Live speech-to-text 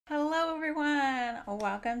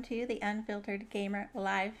welcome to the Unfiltered Gamer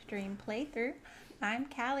live stream playthrough. I'm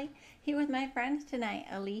Callie, here with my friends tonight,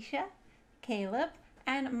 Alicia, Caleb,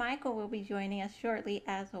 and Michael will be joining us shortly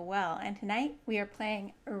as well. And tonight we are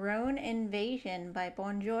playing Rone Invasion by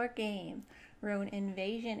Boardgame. Rone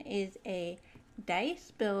Invasion is a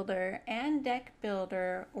dice builder and deck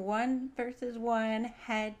builder 1 versus 1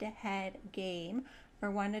 head-to-head game for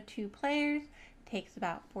 1 to 2 players. Takes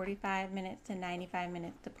about 45 minutes to 95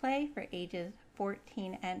 minutes to play for ages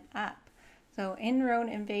 14 and up. So in Rone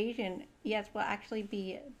Invasion, yes, we'll actually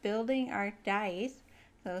be building our dice.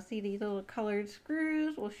 So see these little colored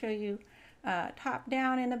screws. We'll show you top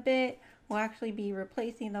down in a bit. We'll actually be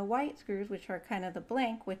replacing the white screws, which are kind of the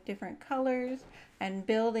blank, with different colors, and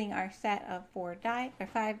building our set of 4 dice,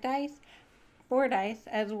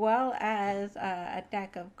 as well as a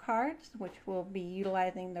deck of cards, which will be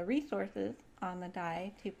utilizing the resources on the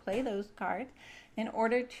die to play those cards in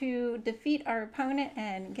order to defeat our opponent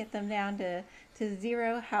and get them down to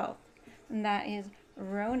 0 health. And that is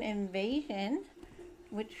Rone Invasion,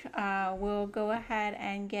 which we'll go ahead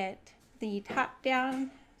and get the top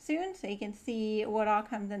down soon so you can see what all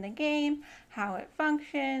comes in the game, how it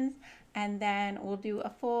functions, and then we'll do a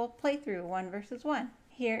full playthrough 1 versus 1.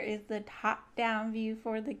 Here is the top down view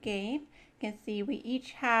for the game. You can see we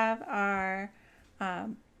each have our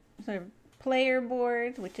sort of player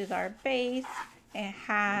boards, which is our base. It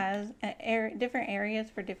has different areas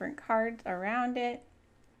for different cards around it.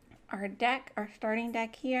 Our deck, our starting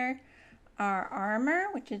deck here, our armor,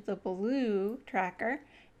 which is the blue tracker,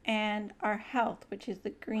 and our health, which is the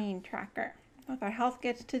green tracker. If our health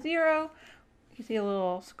gets to 0, you see a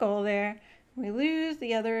little skull there. We lose,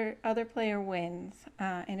 the other player wins.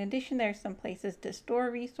 In addition, there's some places to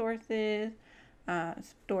store resources,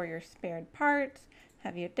 store your spared parts,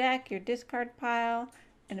 have your deck, your discard pile,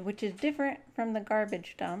 and which is different from the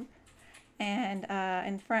garbage dump. And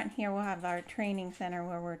in front here we'll have our training center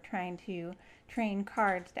where we're trying to train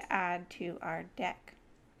cards to add to our deck.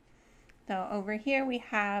 So over here we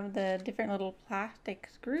have the different little plastic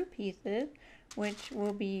screw pieces, which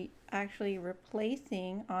we'll be actually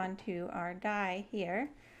replacing onto our die here,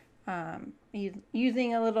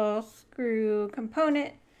 using a little screw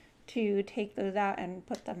component to take those out and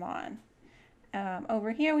put them on.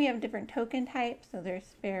 Over here we have different token types. So there's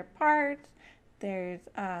spare parts, there's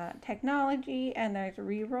technology, and there's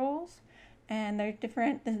rerolls. And there's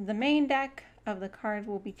different, this is the main deck of the cards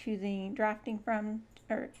we'll be choosing from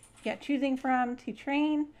to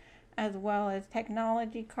train, as well as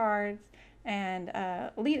technology cards and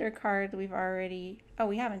leader cards. We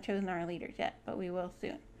haven't chosen our leaders yet, but we will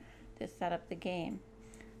soon to set up the game.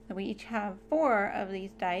 So we each have 4 of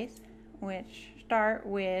these dice, which start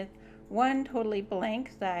with 1 totally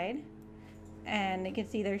blank side, and you can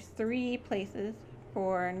see there's 3 places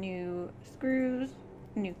for new screws,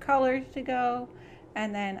 new colors to go,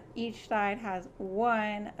 and then each side has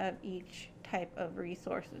 1 of each type of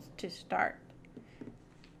resources to start.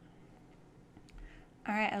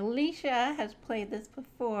 Alright, Alicia has played this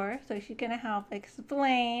before, so she's going to help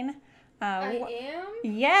explain. I am?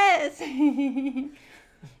 Yes!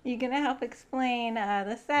 You're going to help explain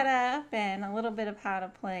the setup and a little bit of how to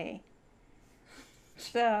play.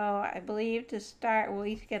 So, I believe to start, we'll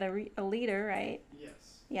each get a leader, right? Yes.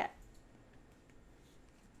 Yeah.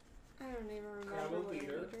 I don't even remember what a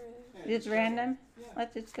leader is. Just random? Yeah.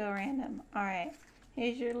 Let's just go random. Alright.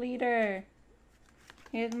 Here's your leader.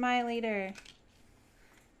 Here's my leader.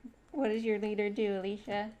 What does your leader do,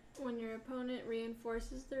 Alicia? When your opponent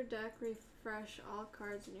reinforces their deck, refresh all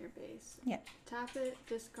cards in your base. Yep. Tap it,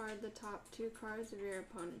 discard the top 2 cards of your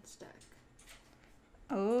opponent's deck.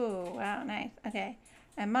 Oh, wow, nice. Okay.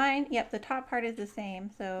 And mine, yep, the top part is the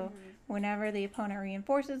same. So whenever the opponent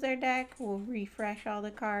reinforces their deck, we'll refresh all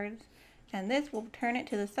the cards. And this will turn it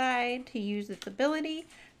to the side to use its ability.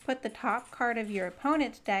 Put the top card of your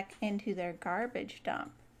opponent's deck into their garbage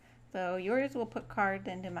dump. So yours will put cards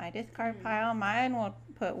into my discard pile. Mine will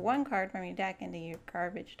put 1 card from your deck into your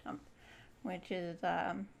garbage dump, which is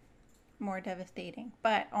more devastating.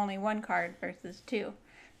 But only 1 card versus 2.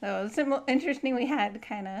 So interesting, we had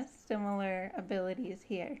kind of similar abilities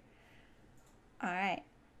here. Alright,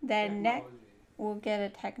 then next we'll get a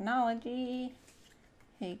technology.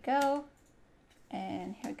 Here you go.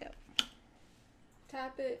 And here we go.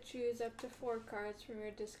 Tap it, choose up to 4 cards from your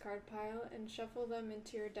discard pile, and shuffle them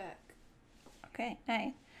into your deck. Okay,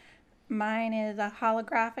 nice. Mine is a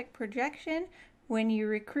holographic projection. When you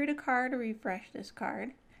recruit a card, refresh this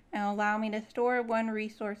card and allow me to store 1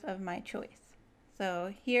 resource of my choice.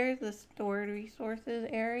 So here's the stored resources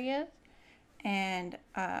areas, and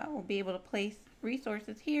we'll be able to place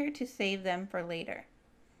resources here to save them for later.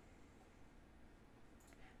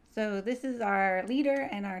 So this is our leader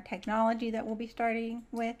and our technology that we'll be starting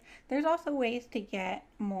with. There's also ways to get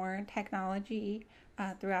more technology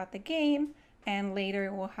throughout the game, and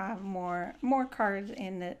later we'll have more cards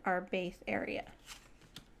in our base area.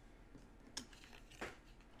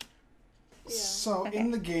 Yeah. So Okay.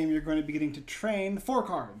 in the game, you're going to be getting to train 4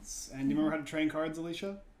 cards. And do you remember how to train cards,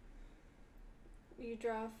 Alicia? You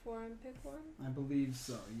draw 4 and pick one? I believe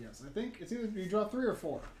so, yes. I think it's either you draw 3 or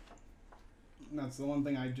 4. And that's the one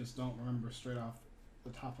thing I just don't remember straight off the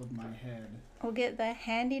top of my head. We'll get the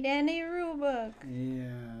handy dandy rulebook.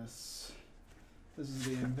 Yes. This is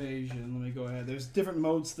the invasion. Let me go ahead. There's different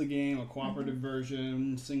modes to the game, a cooperative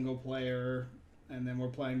version, single player, and then we're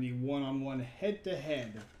playing the one-on-one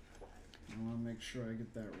head-to-head. I want to make sure I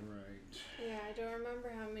get that right. Yeah, I don't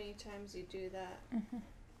remember how many times you do that.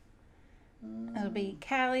 It'll be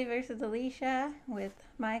Callie versus Alicia with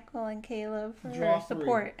Michael and Caleb for Draw 3.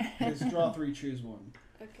 support. It's draw 3, choose 1.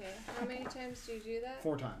 Okay, how many times do you do that?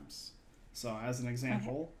 4 times. So as an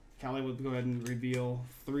example, Callie would go ahead and reveal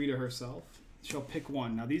 3 to herself. She'll pick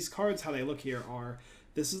 1. Now these cards, how they look here are,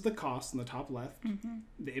 this is the cost in the top left,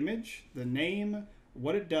 the image, the name,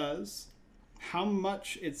 what it does, how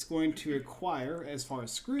much it's going to require as far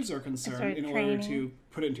as screws are concerned in order to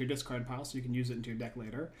put it into your discard pile so you can use it into your deck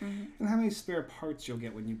later, and how many spare parts you'll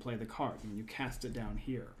get when you play the card, when you cast it down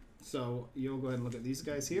here. So you'll go ahead and look at these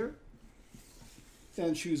guys here,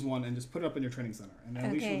 and choose 1 and just put it up in your training center. And then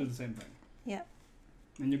Alicia will do the same thing. Yep.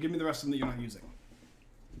 And you'll give me the rest of them that you're not using.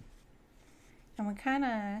 And we kind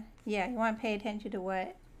of, you want to pay attention to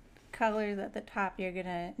what colors at the top you're going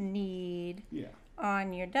to need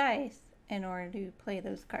on your dice in order to play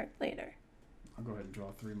those cards later. I'll go ahead and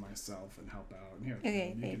draw 3 myself and help out. And here,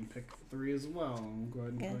 Okay, you can pick 3 as well. I'll go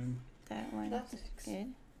ahead and Yes. put in. That one That's is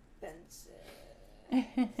good. expensive.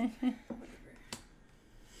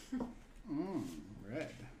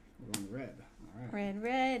 Red. We're going red. All right. Red,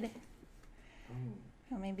 red.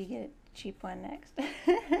 I'll maybe get a cheap one next.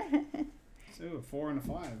 So a 4 and a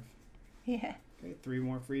 5. Yeah. Okay, 3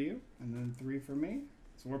 more for you, and then 3 for me.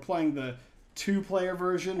 So we're playing the 2-player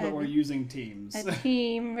version, but we're using teams. A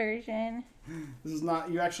team version. This is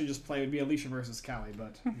not, you actually just play, it would be Alicia versus Callie,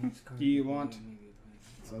 but do you want,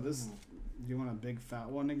 so this, do you want a big fat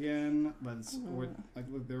one again? But it's, like,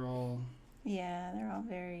 look, they're all. Yeah, they're all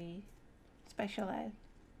very specialized.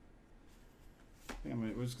 I think I'm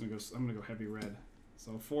gonna go heavy red.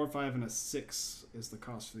 So 4, 5, and a 6 is the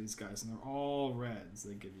cost for these guys, and they're all reds.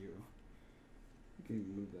 They give you. You can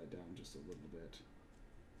even move that down just a little bit,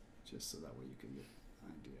 just so that way you can get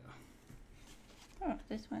an idea. Oh,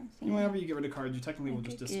 this one seems Whenever you get rid of cards, you technically will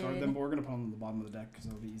just discard good. them, but we're gonna put them on the bottom of the deck because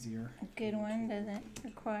it'll be easier. a good one. Doesn't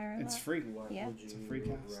require a It's lot. free. What Yeah. would It's a you free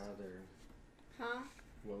cast. rather? Huh?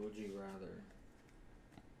 What would you rather?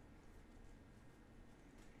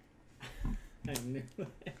 I knew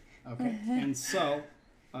it. Okay, and so,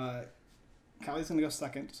 Callie's gonna go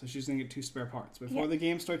second, so she's gonna get 2 spare parts. Before the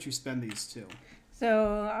game starts, you spend these 2.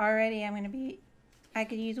 So already I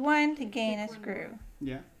could use 1 to gain a Pick one screw. more.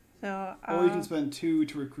 Yeah. So Or you can spend 2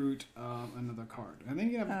 to recruit another card. I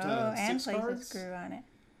think you have and 6 place cards. a screw on it.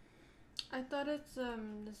 I thought it's the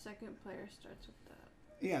second player starts with that.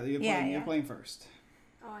 Yeah, you're playing first.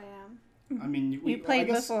 Oh, I am. I mean, You played I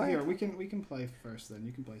guess, before. Here, we can play first. Then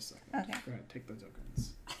you can play second. Okay. Go ahead, take the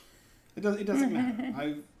tokens. It doesn't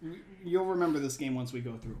matter. You'll remember this game once we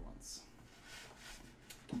go through it once.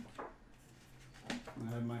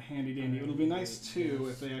 I have my handy dandy. It'll be nice too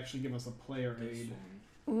if they actually give us a player This aid.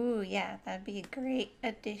 one. Ooh, yeah, that'd be a great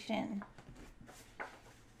addition.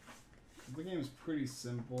 The game is pretty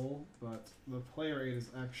simple, but the player aid is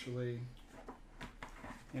actually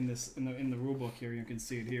in the rule book here. You can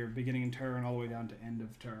see it here, beginning of turn all the way down to end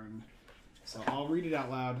of turn. So I'll read it out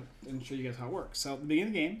loud and show you guys how it works. So at the beginning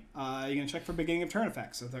of the game, you're going to check for beginning of turn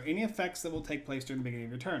effects. So if there are any effects that will take place during the beginning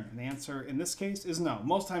of your turn, and the answer in this case is no.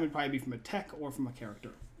 Most of the time it'd probably be from a tech or from a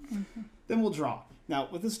character. Then we'll draw. Now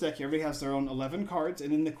with this deck, everybody has their own 11 cards,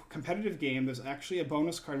 and in the competitive game, there's actually a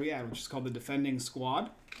bonus card we add, which is called the Defending Squad.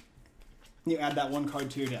 You add that 1 card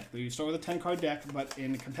to your deck. You start with a 10-card deck, but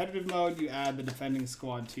in competitive mode, you add the Defending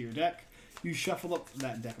Squad to your deck. You shuffle up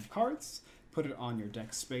that deck of cards, put it on your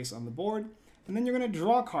deck space on the board, and then you're going to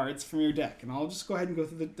draw cards from your deck. And I'll just go ahead and go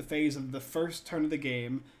through the phase of the first turn of the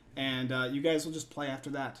game, and you guys will just play after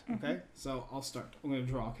that, okay? So I'll start. I'm going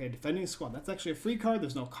to draw, okay, Defending Squad. That's actually a free card.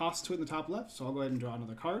 There's no cost to it in the top left, so I'll go ahead and draw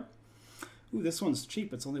another card. Ooh, this one's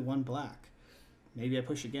cheap. It's only 1 black. Maybe I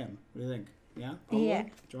push again. What do you think? Yeah? Probably? Yeah.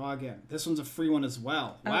 Draw again. This one's a free one as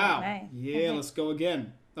well. Oh, Wow. nice. Yeah, Okay. let's go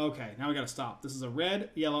again. Okay, now we gotta stop. This is a red,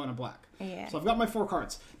 yellow, and a black. Yeah. So I've got my 4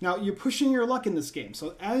 cards. Now, you're pushing your luck in this game.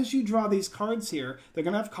 So as you draw these cards here, they're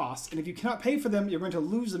going to have costs. And if you cannot pay for them, you're going to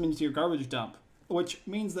lose them into your garbage dump. Which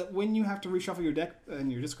means that when you have to reshuffle your deck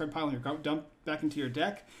and your discard pile and your dump back into your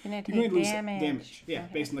deck, You're going to lose damage. damage. Yeah,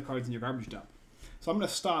 Okay. based on the cards in your garbage dump. So I'm going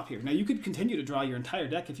to stop here. Now, you could continue to draw your entire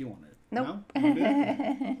deck if you wanted. Nope. No? You wanna do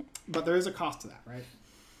that? But there is a cost to that, right?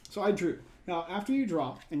 So I drew. Now, after you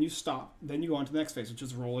draw and you stop, then you go on to the next phase, which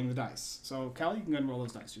is rolling the dice. So, Callie, you can go ahead and roll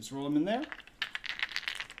those dice. Just roll them in there.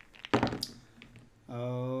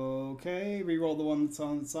 Okay, re-roll the one that's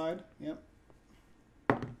on the side. Yep.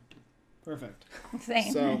 Perfect.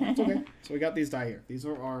 Same. So, it's okay. So we got these die here. These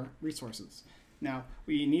are our resources. Now,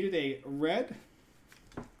 we needed a red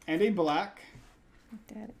and a black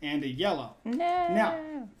and a yellow. No. Now,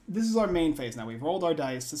 this is our main phase now. We've rolled our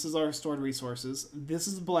dice. This is our stored resources. This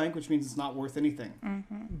is blank, which means it's not worth anything.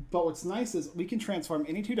 But what's nice is we can transform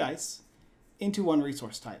any 2 dice into 1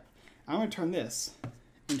 resource type. I'm going to turn this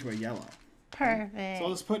into a yellow. Perfect.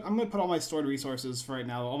 So I'm going to put all my stored resources for right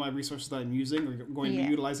now, all my resources that I'm using or going to be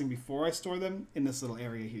utilizing before I store them in this little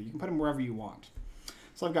area here. You can put them wherever you want.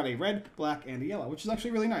 So I've got a red, black, and a yellow, which is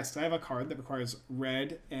actually really nice. I have a card that requires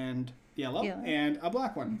red and yellow. And a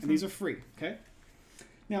black one. And these are free, okay?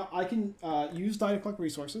 Now, I can use die to collect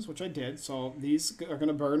resources, which I did. So these are going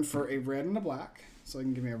to burn for a red and a black. So I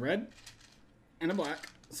can give me a red and a black.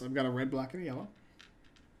 So I've got a red, black, and a yellow.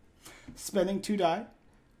 Spending 2 die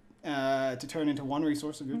to turn into 1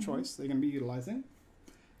 resource of your choice that you're going to be utilizing.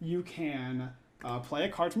 You can play a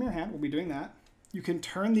card from your hand. We'll be doing that. You can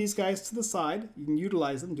turn these guys to the side. You can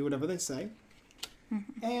utilize them, do whatever they say.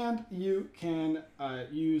 And you can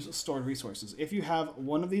use stored resources. If you have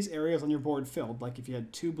one of these areas on your board filled, like if you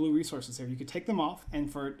had 2 blue resources here, you could take them off,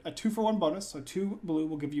 and for a 2-for-1 bonus, so 2 blue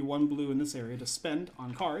will give you 1 blue in this area to spend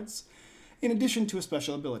on cards, in addition to a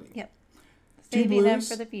special ability. Yep. 2 Saving them blues,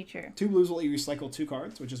 for the future. 2 blues will let you recycle 2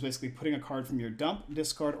 cards, which is basically putting a card from your dump,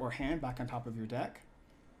 discard, or hand back on top of your deck.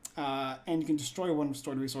 And you can destroy 1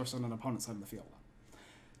 stored resource on an opponent's side of the field.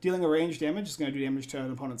 Dealing a range damage is going to do damage to an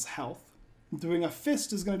opponent's health. Doing a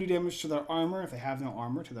fist is going to do damage to their armor if they have no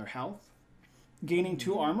armor, to their health. Gaining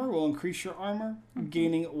 2 armor will increase your armor.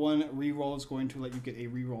 Gaining 1 reroll is going to let you get a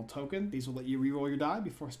reroll token. These will let you reroll your die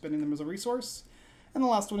before spending them as a resource. And the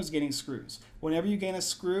last one is gaining screws. Whenever you gain a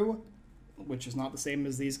screw, which is not the same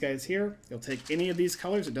as these guys here, you'll take any of these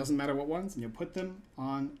colors, it doesn't matter what ones, and you'll put them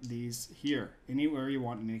on these here, anywhere you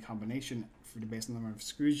want in any combination based on the number of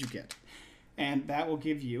screws you get. And that will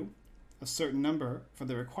give you a certain number for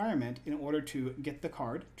the requirement in order to get the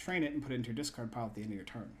card, train it, and put it into your discard pile at the end of your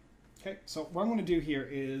turn. Okay, so what I'm going to do here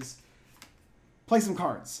is play some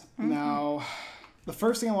cards. Now, the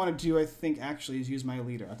first thing I want to do, I think, actually, is use my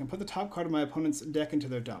leader. I can put the top card of my opponent's deck into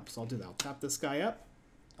their dump. So I'll do that. I'll tap this guy up.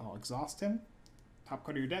 I'll exhaust him. Top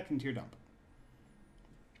card of your deck into your dump.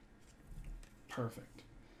 Perfect.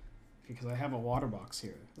 Because I have a water box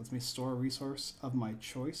here. It lets me store a resource of my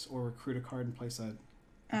choice or recruit a card and place a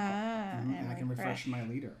and I can refresh my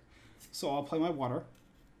leader. So I'll play my water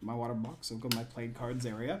box. I'll go to my played cards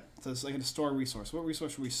area. So I can store a resource. What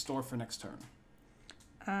resource should we store for next turn?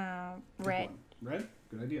 Red. Red?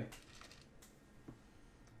 Good idea.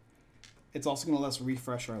 It's also going to let us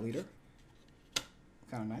refresh our leader.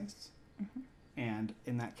 Kind of nice. And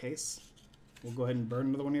in that case, we'll go ahead and burn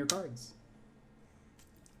another one of your cards.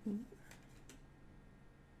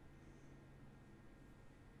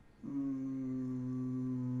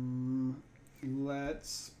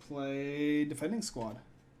 Let's play Defending Squad.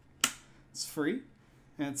 It's free,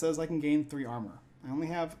 and it says I can gain 3 armor. I only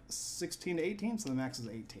have 16 to 18, so the max is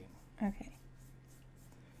 18. Okay.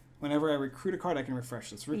 Whenever I recruit a card, I can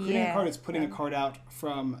refresh this. Recruiting a card is putting a card out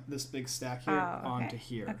from this big stack here onto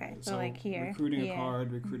here. Okay, so like here. Recruiting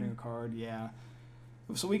a card, yeah.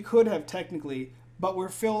 So we could have technically, but we're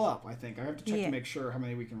filled up, I think. I have to check to make sure how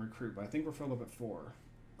many we can recruit, but I think we're filled up at 4.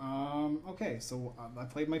 Okay, so I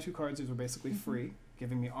played my 2 cards. These were basically free,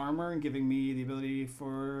 giving me armor and giving me the ability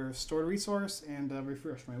for stored resource and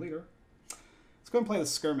refresh my leader. Let's go and play the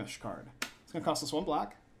Skirmish card. It's going to cost us 1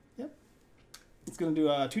 black. Yep. It's going to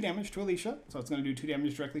do 2 damage to Alicia, so it's going to do 2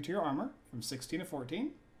 damage directly to your armor from 16 to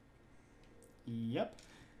 14. Yep.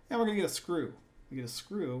 And we're going to get a screw. We get a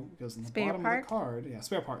screw because in the bottom of the card,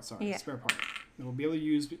 spare part, sorry, spare part. And we'll be able to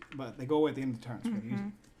use, but they go away at the end of the turn, so we can use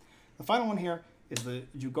it. The final one here is the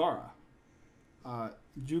Jugara.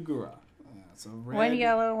 Jugura. So red. 1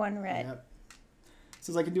 yellow, 1 red. Yep. It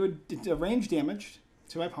says I can do a range damage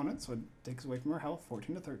to my opponent, so it takes away from her health,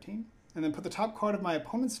 14 to 13. And then put the top card of my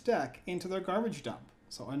opponent's deck into their garbage dump.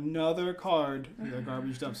 So another card in their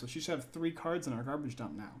garbage dump. So she should have 3 cards in our garbage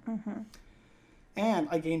dump now. And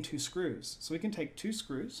I gain 2 screws. So we can take 2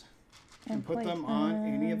 screws and put place them on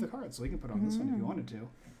any of the cards. So we can put on this one if you wanted to.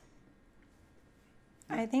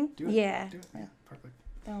 I think, Do it. yeah. Do it. Yeah, perfect.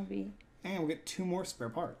 That'll be And we'll get 2 more spare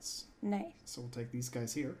parts. nice. So we'll take these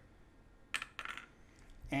guys here.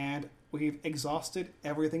 And we've exhausted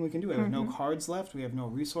everything we can do. We have no cards left. We have no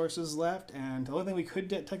resources left. And the only thing we could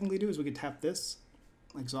technically do is we could tap this,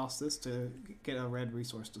 exhaust this to get a red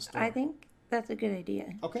resource to store. I think that's a good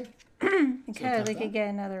idea. Okay. Because we tap could that. get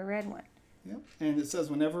another red one. Yep. And it says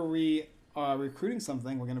whenever we are recruiting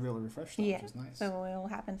something, we're going to be able to refresh that, Yeah. which is nice. So it'll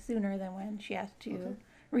happen sooner than when she has to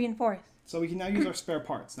reinforce. So we can now use our spare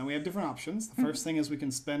parts. Now we have different options. The first thing is we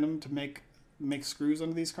can spend them to make screws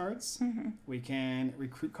onto these cards. We can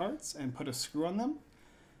recruit cards and put a screw on them.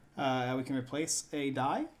 We can replace a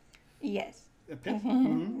die, Yes. a pip.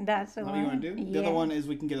 That's the What one. you want to do? Yeah. The other one is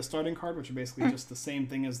we can get a starting card, which are basically just the same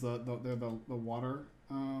thing as the water,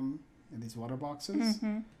 these water boxes.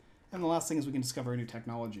 And the last thing is we can discover a new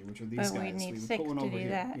technology, which are these But we guys. need would 6 put one to over do here.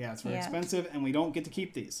 that. Yeah, it's very Yeah. expensive, and we don't get to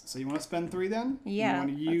keep these. So you want to spend 3 then? Yeah. You want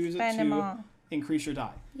to let's use it spend them to all. increase your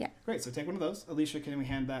die. Yeah. Great. So take one of those. Alicia, can we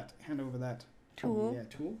hand over that Tool. Yeah,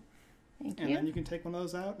 tool. Thank And you. then you can take one of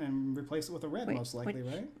those out and replace it with a red, Wait, most likely,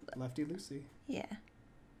 which- right? Lefty loosey. Yeah.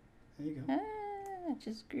 There you go. It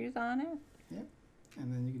just screws on it.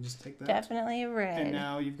 And then you can just take that. Definitely a red. And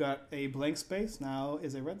now you've got a blank space. Now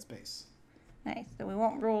is a red space. Nice. So we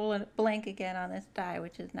won't roll a blank again on this die,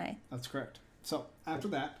 which is nice. That's correct. So after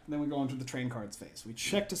that, then we go into the train cards phase. We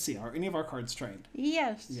check to see, are any of our cards trained?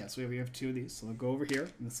 Yes. Yes, we have 2 of these. So we'll go over here.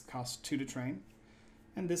 And this costs 2 to train.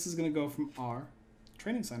 And this is going to go from our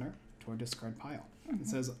training center to our discard pile. It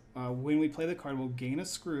says, when we play the card, we'll gain a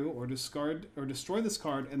screw or discard or destroy this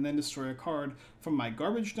card and then destroy a card from my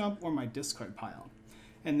garbage dump or my discard pile.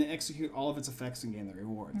 And then execute all of its effects and gain the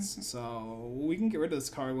rewards. So we can get rid of this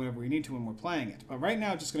card whenever we need to when we're playing it. But right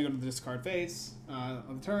now, it's just going to go to the discard phase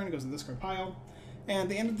of the turn. It goes to the discard pile. And at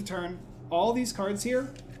the end of the turn, all these cards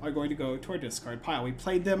here are going to go to our discard pile. We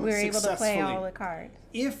played them We were able to successfully. play all the cards.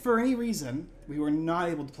 If for any reason we were not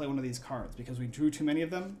able to play one of these cards because we drew too many of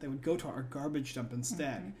them, they would go to our garbage dump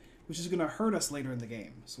instead, which is going to hurt us later in the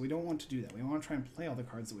game. So we don't want to do that. We want to try and play all the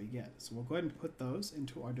cards that we get. So we'll go ahead and put those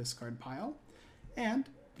into our discard pile. And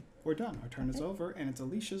we're done. Our turn is over, and it's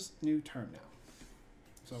Alicia's new turn now.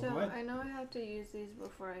 So go ahead. I know I have to use these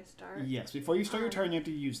before I start. Yes, before you start your turn, you have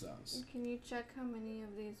to use those. Can you check how many of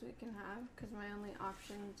these we can have? Because my only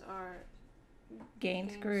options are Gain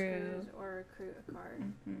screw. or recruit a card.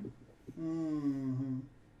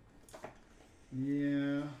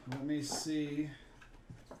 Yeah, let me see.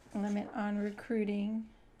 Limit on recruiting.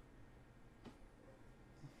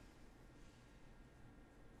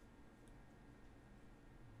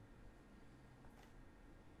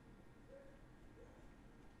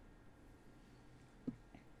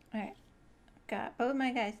 Alright. Got both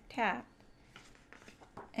my guys tapped.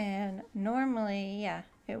 And normally, yeah,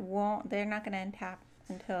 they're not going to untap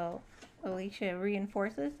until Alicia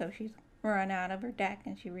reinforces. So she's run out of her deck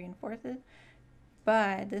and she reinforces.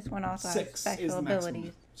 But this one also has 6 is special the abilities.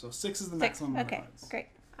 maximum. So 6 is the 6. maximum of Okay, cards. great.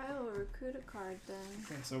 I will recruit a card then.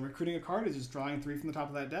 Okay, so recruiting a card is just drawing 3 from the top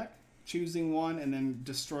of that deck, choosing one, and then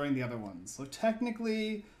destroying the other ones. So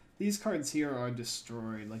technically, these cards here are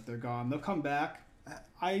destroyed. Like, they're gone. They'll come back.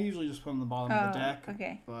 I usually just put them on the bottom of the deck.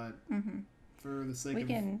 Okay. But for the sake We of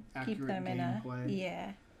can accurate keep them in a gameplay.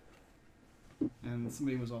 yeah. And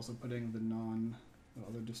somebody was also putting the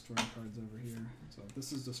other destroyed cards over here. So if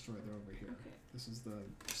this is destroyed, they're over here. Okay. This is the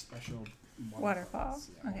special Waterfall. cards.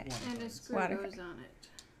 Yeah, Okay. water And a cards. screw Water. goes on it.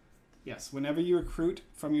 Yes, whenever you recruit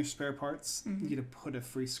from your spare parts, you get to put a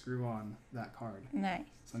free screw on that card. Nice.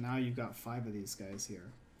 So now you've got 5 of these guys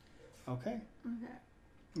here. Okay. Okay.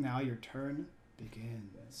 Now your turn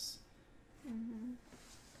begins.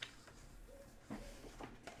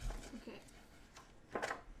 Okay.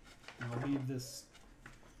 I'll leave this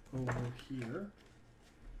over here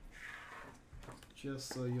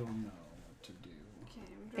just so you'll know what to do. Okay,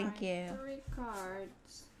 I'm Thank drawing you. 3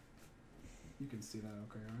 cards. You can see that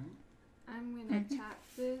okay, right? I'm gonna tap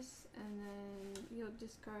this, and then you'll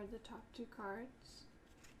discard the top 2 cards.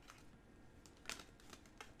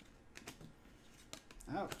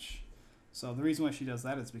 Ouch. So the reason why she does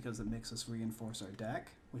that is because it makes us reinforce our deck,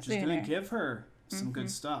 which is going Sooner. to give her some good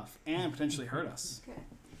stuff and potentially hurt us. Okay.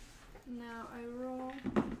 Now I roll.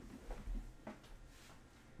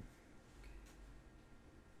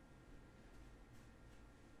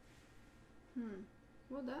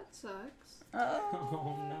 Well, that sucks.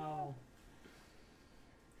 Oh no.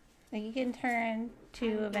 So you can turn 2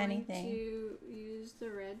 I'm of going anything. to use the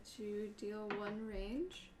red to deal 1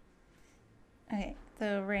 range. Okay,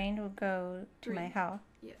 so rain will go to my 3. house.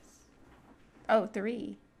 Yes. Oh,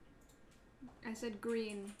 3. I said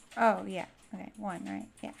green. Oh, yeah. Okay, 1, right?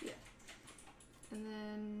 Yeah. And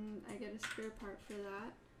then I get a spare part for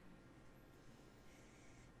that.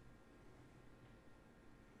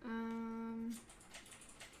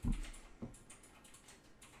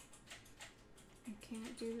 I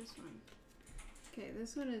can't do this one. Okay,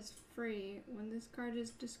 this one is free. When this card is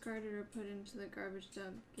discarded or put into the garbage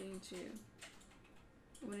dump, gain 2.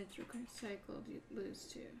 When it's recycled, you lose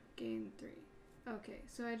 2. Gain 3. Okay,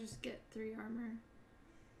 so I just get 3 armor.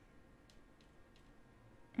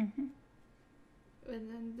 Mm-hmm. And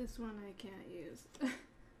then this one I can't use.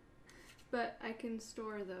 But I can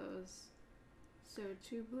store those. So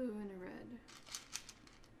 2 blue and a red.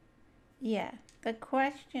 Yeah. The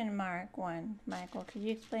question mark one, Michael, could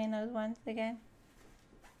you explain those ones again?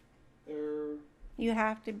 You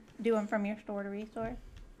have to do them from your store to resource?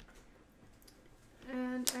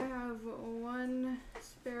 And I have 1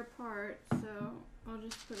 spare part, so I'll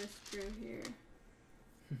just put a screw here.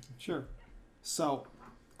 Sure. So,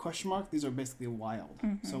 question mark, these are basically wild.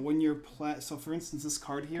 Mm-hmm. So when you're so for instance, this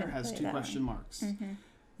card here Can has play 2 that question one. marks. Mm-hmm.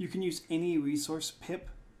 You can use any resource pip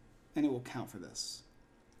and it will count for this.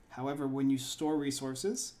 However, when you store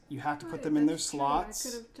resources, you have to put them in their That's true. slots. I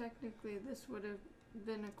could have technically, this would have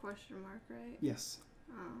been a question mark, right? Yes.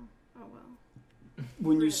 Oh well.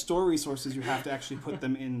 When you Right. store resources, you have to actually put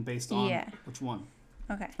them in based on Yeah. which one.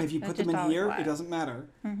 Okay. If you That's put them just in always here, wild. it doesn't matter.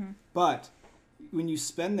 Mm-hmm. But when you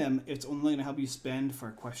spend them, it's only going to help you spend for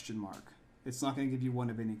a question mark. It's not going to give you one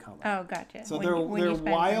of any color. Oh, gotcha. So When they're you spend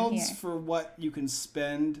them wilds here. for what you can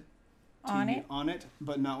spend On it? on it,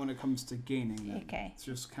 but not when it comes to gaining them. Okay. It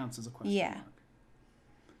just counts as a question Yeah. mark.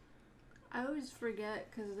 I always forget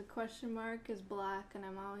because the question mark is black, and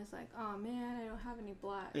I'm always like, oh man, I don't have any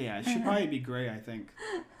black. Yeah, it should probably be gray, I think.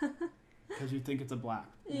 Because you think it's a black.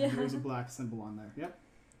 Yeah. There's a black symbol on there. Yep.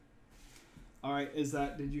 All right,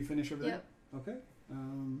 did you finish everything? Yep. Okay.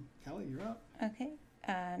 Callie, you're up. Okay.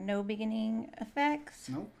 No beginning effects.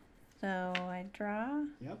 Nope. So I draw.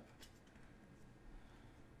 Yep.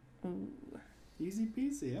 Ooh. Easy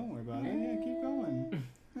peasy. Don't worry about it. Yeah, keep going.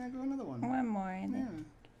 Yeah, go another one. One more. And Yeah. then...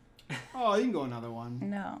 Oh, you can go another one.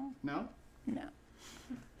 No. No? No.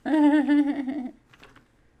 All right.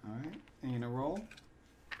 And you're going to roll.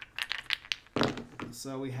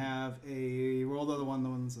 So we have roll the other one, the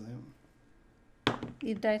ones.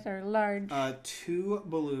 These dice are large. 2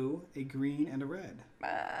 blue, a green, and a red.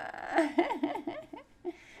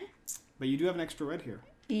 But you do have an extra red here.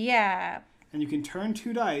 Yeah. And you can turn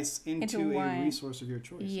 2 dice into a one. resource of your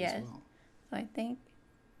choice Yes. as well. So I think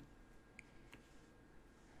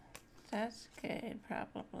that's good,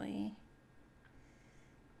 probably.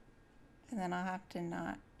 And then I'll have to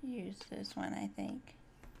not use this one, I think.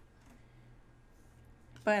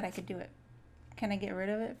 But I could do it. Can I get rid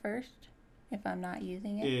of it first if I'm not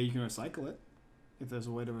using it? Yeah, you can recycle it. If there's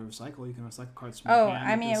a way to recycle, you can recycle cards from Oh, your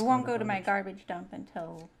hand. I mean, it discard won't the go to my garbage. garbage dump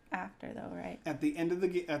until after, though, right? At the end of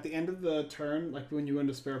the turn, like when you go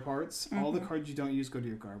into spare parts, all the cards you don't use go to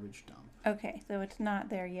your garbage dump. Okay, so it's not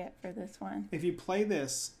there yet for this one. If you play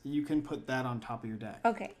this, you can put that on top of your deck.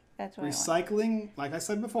 Okay, that's what I want. Recycling, like I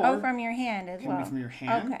said before, Oh, from your hand as can well. be from your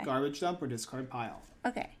hand, Okay. garbage dump, or discard pile.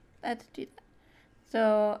 Okay, let's do that.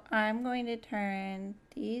 So I'm going to turn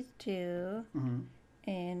these 2 Mm-hmm.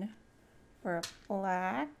 in for a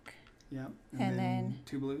black, Yeah. And then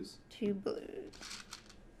 2 blues. 2 blues.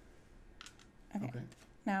 Okay. Okay.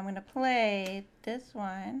 Now I'm going to play this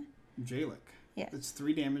one. Jalic. Yes. It's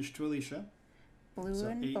 3 damage to Alicia. Blue So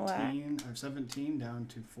and 18 black. or 17 down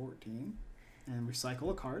to 14. And recycle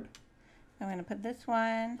a card I'm going to put this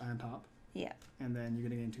one. on top. Yeah. And then you're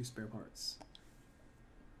going to gain 2 spare parts.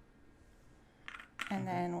 And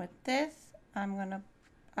then with this, I'm going to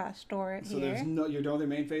store it So here. you're done with your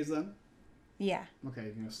main phase then? Yeah. Okay,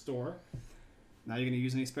 you're going to store. Now you're going to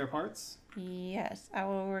use any spare parts? Yes. I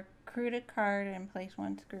will recruit a card and place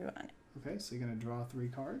 1 screw on it. Okay, so you're going to draw 3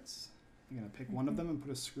 cards. You're going to pick one of them and put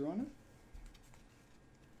a screw on it.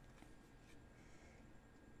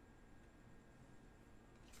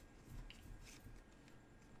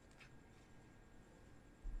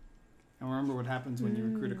 And remember what happens when you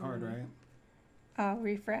recruit a card, right? I'll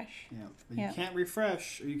refresh. Yeah. But Yeah. you can't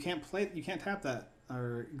refresh, or you can't tap that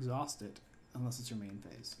or exhaust it unless it's your main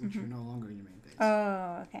phase, which you're no longer in your main phase.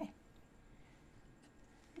 Oh, okay.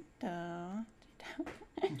 Duh.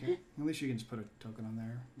 Okay. At least you can just put a token on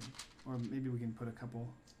there. Or maybe we can put a couple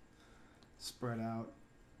spread out.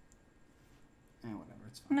 And whatever,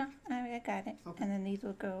 it's fine. No, I got it. Okay. And then these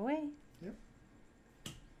will go away.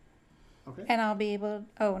 Okay. And I'll be able.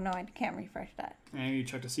 Oh no, I can't refresh that. And you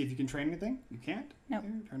check to see if you can train anything. You can't. Nope.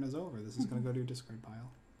 Here, turn this over. This is going to go to your discard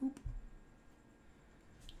pile. Boop.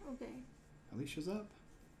 Okay. Alicia's up.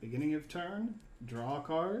 Beginning of turn. Draw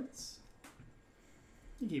cards.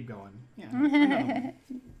 You keep going. Yeah. Another one.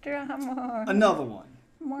 Draw more. Another one.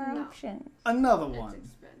 More No. options. Another It's one.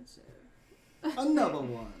 expensive. Another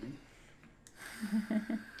one.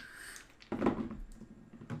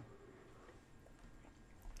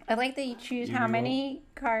 I like that you choose how many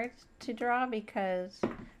cards to draw because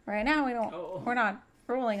right now we don't. Oh. We're not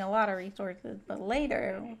rolling a lot of resources, but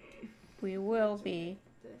later we will be.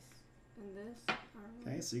 This and this are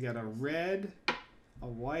Okay, so you got a red, a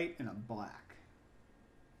white, and a black.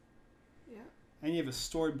 Yeah. And you have a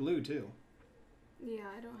stored blue too. Yeah,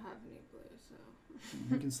 I don't have any blue, so.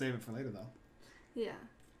 You can save it for later though. Yeah.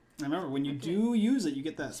 And remember, when you do use it, you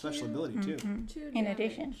get that special ability too. Mhm. 2 In damage.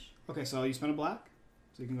 addition. Okay, so you spend a black,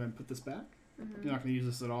 so you can go ahead and put this back. Mhm. You're not going to use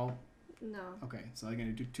this at all. No. Okay, so you're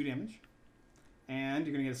going to do 2 damage. And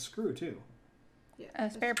you're going to get a screw too. Yeah.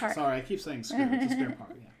 A spare part. Sorry, I keep saying screw. It's a spare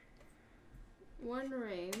part, yeah. 1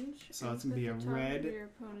 range. So and it's gonna put be a the top red of your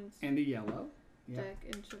opponent's And a yellow. Yep.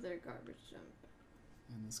 deck into their garbage dump.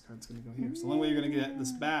 And this card's going to go here. So the only way you're going to get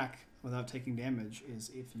this back without taking damage is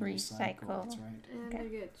if you recycle. Recycle. That's right. And Okay. I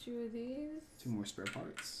get 2 of these 2 more spare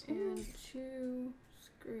parts. and 2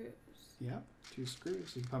 screws. Yep, 2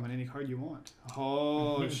 screws. You can put them on any card you want.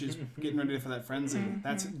 Oh, she's getting ready for that frenzy.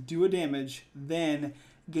 That's do a damage, then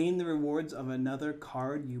gain the rewards of another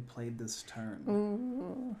card you played this turn.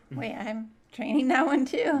 Ooh. Wait, I'm training that one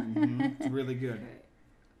too. It's really good. Okay.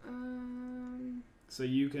 So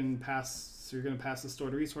you can pass. So you're going to pass the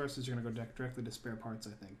stored resources. You're going to go directly to spare parts. I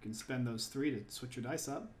think you can spend those 3 to switch your dice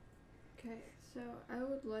up, Okay, so I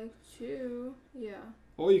would like to. Yeah.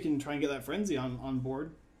 or you can try and get that frenzy on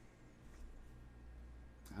board.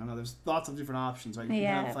 I don't know. There's lots of different options, right? You can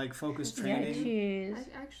Yeah. have like focus Yeah, training. choose.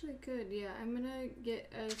 I actually could. Yeah, I'm gonna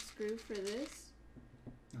get a screw for this,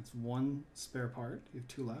 That's 1 spare part. You have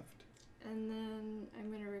 2 left. and then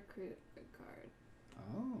I'm gonna recruit a card.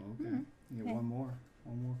 Oh, okay. Mhm. You get Okay. one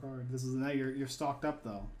more card. This is now you're stocked up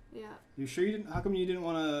though. Yeah. You sure you didn't? How come you didn't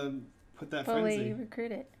want to put that Fully frenzy?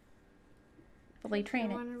 recruit it. Fully train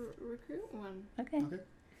I it. want to recruit one. Okay. Okay.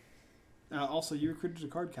 Also, you recruited a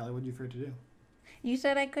card, Callie. What did you prefer to do? You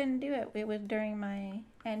said I couldn't do it. It was during my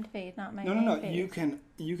end phase, not my No. main phase.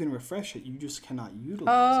 You can refresh it. You just cannot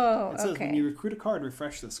utilize Oh, it. It says okay. when you recruit a card,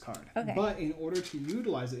 refresh this card. Okay. But in order to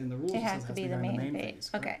utilize it in the rules, It has to be the during main phase.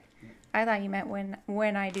 correct? Okay. I thought you meant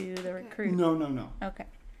when I do the recruit. No. Okay.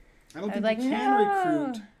 I don't I think was like, you can no.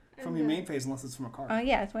 recruit from your main phase unless it's from a card. Oh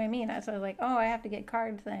yeah, that's what I mean. So I was like, oh, I have to get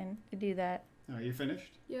cards then to do that. All right, you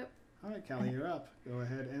finished? Yep. All right, Callie, you're up. Go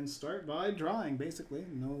ahead and start by drawing, basically.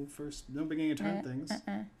 No beginning of turn things.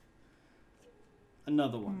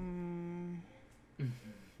 Another one.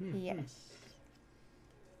 Yes.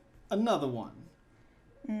 Another one.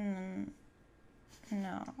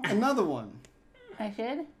 No. Another one. I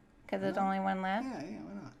should? Because there's only one left? Yeah,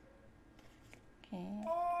 why not? Okay.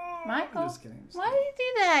 Oh, Michael, I'm just kidding. why do you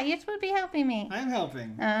do that? You're supposed to be helping me. I'm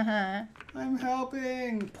helping. Uh-huh. I'm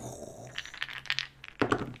helping.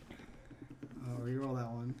 Oh, reroll that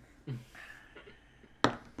one.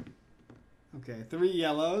 Okay, 3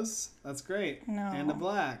 yellows. That's great. No. And a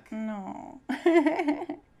black. No.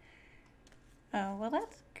 Oh, well,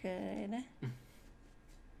 that's good.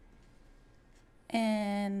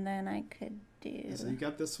 And then I could do... So you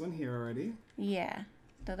got this one here already. Yeah.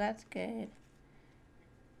 So that's good.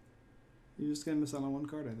 You're just going to miss out on 1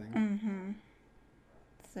 card, I think. Mm-hmm.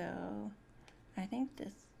 So, I think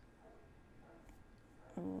this...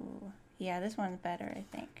 Ooh. Yeah, this one's better, I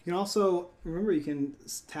think. You can also, remember, you can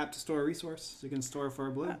tap to store a resource. So you can store for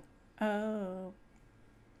a blue. Oh.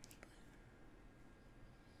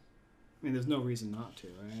 I mean, there's no reason not to,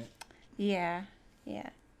 right? Yeah. Yeah.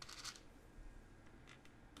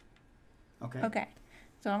 Okay. Okay.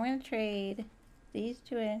 So I'm going to trade these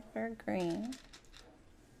 2 in for green.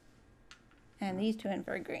 And these 2 in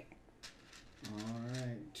for green. All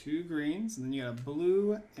right. 2 greens, and then you got a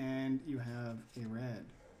blue, and you have a red.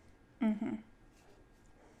 Mm-hmm.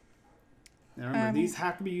 Now remember, these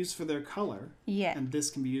have to be used for their color, Yeah. and this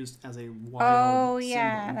can be used as a wild Oh, symbol.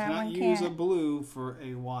 yeah, You that cannot one use a can't. blue for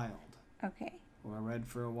a wild, Okay. or a red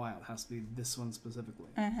for a wild. It has to be this one specifically.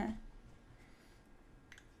 Uh-huh.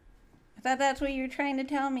 I thought that's what you were trying to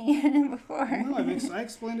tell me before. No, I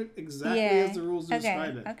explained it exactly Yeah. as the rules Okay,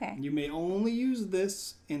 describe it. okay. You may only use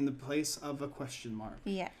this in the place of a question mark.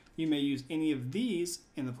 Yeah. You may use any of these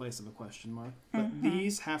in the place of a question mark, but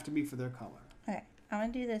these have to be for their color. Okay. I'm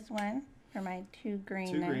going to do this one for my 2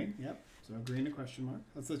 green. 2 then. green, yep. So green to question mark.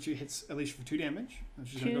 Let's let you hit Alicia for 2 damage.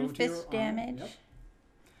 She's gonna 2 go to your fist armor. damage. Yep.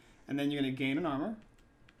 And then you're going to gain an armor.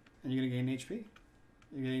 And you're going to gain HP.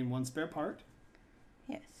 You're getting 1 spare part.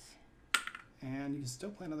 Yes. And you can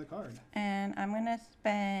still play another card. And I'm going to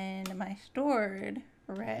spend my stored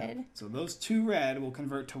red Yep. So those 2 red will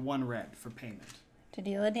convert to 1 red for payment. to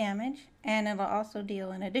deal a damage. And it'll also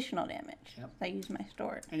deal an additional damage. Yep. I use my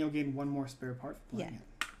stored. And you'll gain 1 more spare part for playing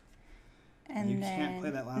it. And you then, can't play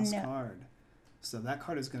that last card. So that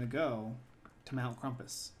card is going to go to Mount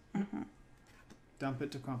Crumpus. Mm-hmm. Dump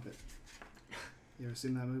it to Crumpet. You ever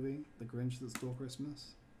seen that movie? The Grinch That Stole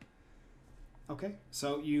Christmas? Okay,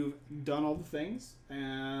 so you've done all the things,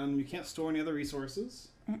 and you can't store any other resources.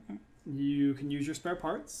 Mm-mm. You can use your spare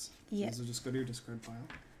parts. Yes. So just go to your discard pile.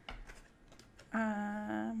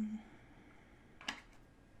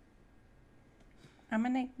 I'm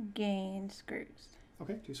going to gain screws.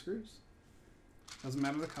 Okay, 2 screws. Doesn't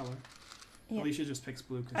matter the color. Yeah. Alicia just picks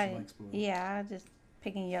blue because she likes blue. Yeah, just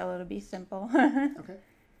picking yellow to be simple. Okay.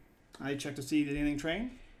 I check to see did anything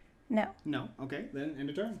train? No. No. Okay, then end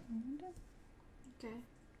of turn. Okay.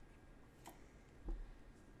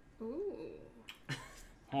 Ooh.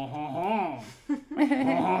 Ha ha ha. Ha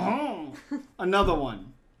ha ha. Another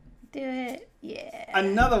one. Do it. Yeah.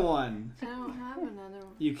 Another one. I don't have another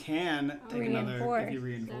one. You can take another if you Reinforce.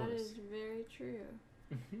 reinforce. That is very true.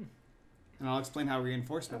 And I'll explain how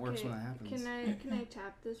reinforcement works when that happens. Can I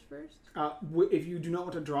tap this first? If you do not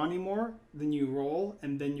want to draw anymore, then you roll,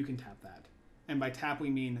 and then you can tap that. And by tap, we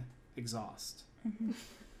mean exhaust.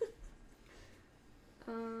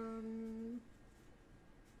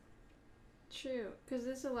 True, because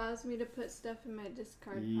this allows me to put stuff in my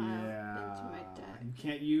discard pile into my deck. You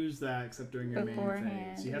can't use that except during your main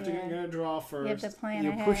Beforehand, phase. You have to yeah. you're gonna draw first. You have to plan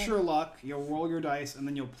You'll ahead. push your luck. You'll roll your dice, and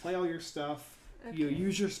then you'll play all your stuff. Okay. You'll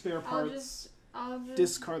use your spare parts. I'll just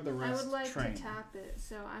discard the rest. I would like train. to tap it,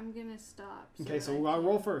 so I'm gonna stop. Okay, so I'll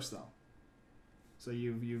roll first though. So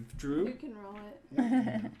you've drew. You can roll it.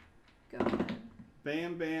 Yeah. Go ahead.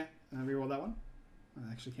 Bam, bam. And reroll that one.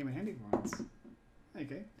 That actually came in handy for once.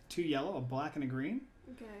 Okay. 2 yellow, a black, and a green.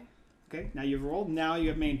 Okay. Okay, now you've rolled. Now you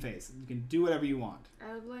have main phase. You can do whatever you want.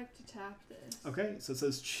 I would like to tap this. Okay, so it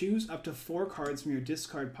says choose up to 4 cards from your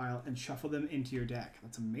discard pile and shuffle them into your deck.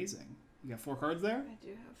 That's amazing. You got 4 cards there? I do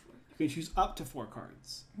have 4. You can choose up to 4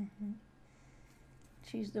 cards. Mm-hmm.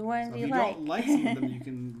 Choose the ones So if you you like. don't like some of them, you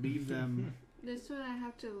can leave them. This one I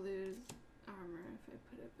have to lose armor if I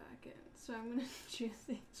put it back in. So I'm gonna choose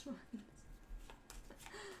these ones.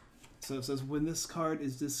 So it says when this card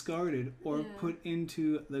is discarded or put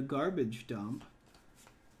into the garbage dump,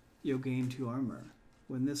 you'll gain 2 armor.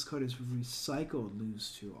 When this card is recycled,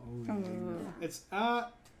 lose 2. Oh, yeah. It's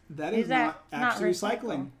that is not actually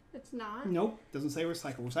recycling. It's not? Nope, doesn't say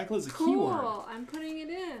recycle. Recycle is a Cool. keyword. I'm putting it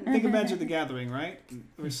in. Think of Magic the Gathering, right?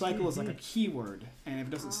 Recycle is like a keyword, and it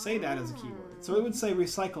doesn't say that as a keyword. So it would say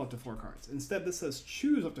recycle up to 4 cards. Instead, this says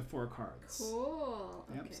choose up to 4 cards. Cool.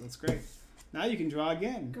 Yep, Okay. so that's great. Now you can draw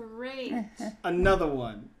again. Great. Another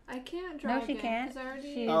one. I can't draw No, she again, can't. 'cause I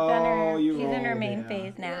already... She's Oh, done her. you She's in her rolled, main yeah.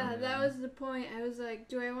 phase now. Yeah, that was the point. I was like,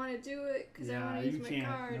 do I want to do it? Because I want to use my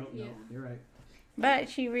card. Nope, yeah. nope, you're right. But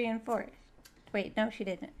she reinforced. Wait, no, she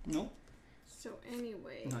didn't. Nope, So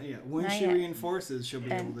anyway. not yet. When Not she yet. reinforces, she'll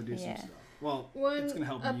be able to do yeah. some stuff. Well, One, it's going to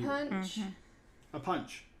help a you. punch. A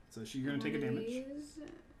punch. So you're going to take a one of damage. these,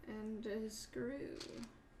 and a screw.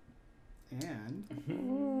 And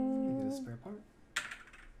Ooh. you get a spare part.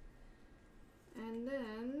 And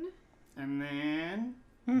then And then...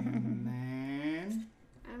 and then...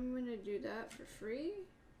 I'm going to do that for free.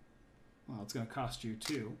 Well, it's going to cost you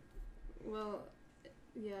 2. Well,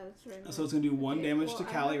 yeah, that's right. So it's going to do 1 damage to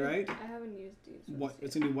Callie, right? I haven't used these ones What? yet.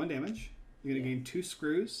 It's going to do 1 damage. You're going to gain 2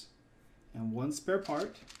 screws and 1 spare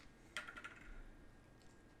part.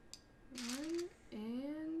 1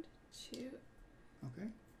 and 2. Okay.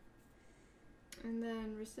 And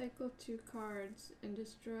then recycle 2 cards and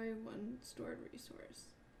destroy 1 stored resource.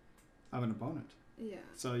 Of an opponent. Yeah.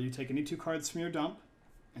 So you take any 2 cards from your dump,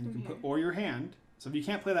 and you From can put here. or your hand. So if you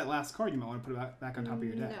can't play that last card, you might want to put it back on top of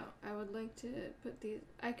your deck. No, I would like to put these.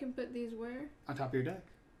 I can put these where? On top of your deck.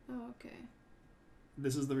 Oh, okay.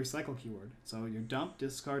 This is the recycle keyword. So your dump,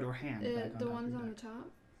 discard, or hand back on The top ones of your on the deck. top?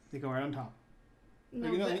 They go right on top.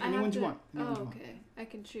 No, you know, but any I have ones to, you want. Any oh, ones you want. okay. I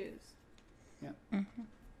can choose.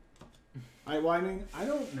 I mean, I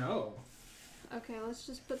don't know. Okay, let's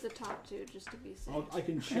just put the top 2 just to be safe. I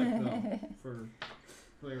can check though, for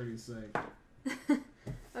clarity's sake.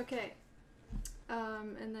 Okay.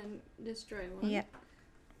 And then destroy 1. Yep.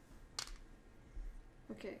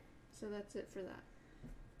 Okay, so that's it for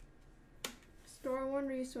that. Store one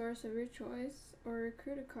resource of your choice, or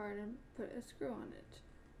recruit a card and put a screw on it.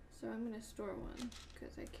 So I'm gonna store one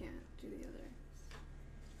because I can't do the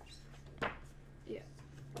other. Yeah,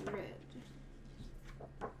 red.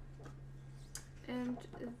 And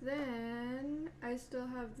then I still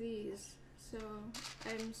have these, so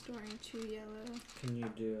I'm storing 2 yellow. Can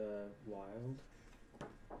you do a wild?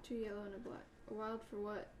 2 yellow and a black. A wild for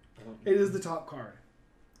what? I don't It is the top card.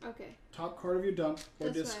 Okay, Top card of your dump or That's what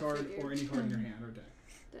I discard figured. or any card in your hand or deck.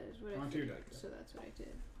 that is what I Onto your figured, deck. so that's what I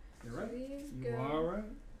did. You're So right. these You go are right.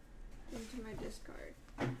 into my discard.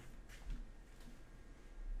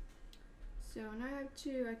 So when I have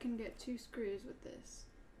 2, I can get 2 screws with this.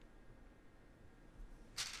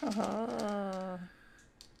 Oh.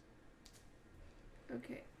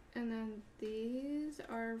 Okay, and then these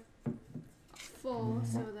are full,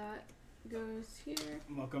 so that goes here.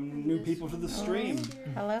 Welcome And new this people to the one stream. goes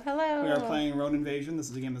here. Hello, hello. We are playing Rone Invasion. This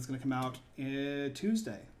is a game that's going to come out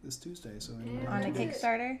Tuesday. This Tuesday. So And On a that's it.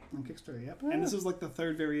 Kickstarter. on Kickstarter, yep. And this is like the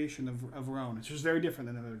 3rd variation of Rone. It's just very different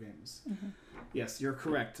than the other games. Yes, you're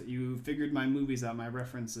correct. You figured my movies out, my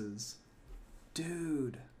references.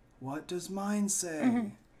 Dude, what does mine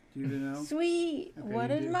say? Do you know? Sweet. Okay, What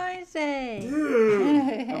you does do. mine say?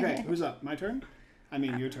 Dude! Okay, who's up? My turn? I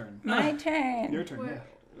mean, your turn. My turn. Your turn, Where, yeah.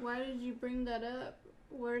 Why did you bring that up?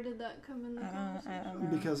 Where did that come in the I conversation? don't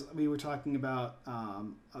know. Because we were talking about,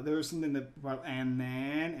 there was something that brought, and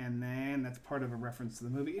then, that's part of a reference to the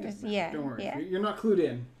movie. It doesn't matter. Yeah, Don't worry. yeah. You're not clued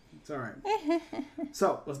in. It's all right.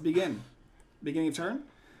 So, let's begin. Beginning of turn?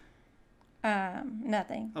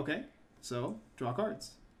 Nothing. Okay. So, draw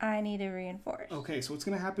cards. I need to reinforce. Okay, so what's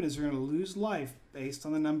going to happen is you're going to lose life based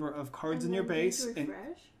on the number of cards And in your then these base. And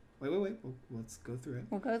refresh? wait. Well, let's go through it.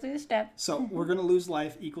 We'll go through the steps. So we're going to lose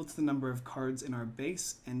life equal to the number of cards in our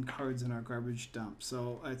base and cards in our garbage dump.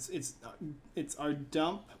 So it's our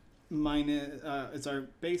dump minus it's our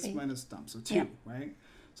base Eight. minus dump. So 2, Yeah. right?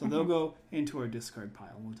 So they'll go into our discard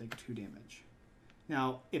pile. We'll take 2 damage.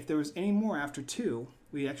 Now, if there was any more after 2,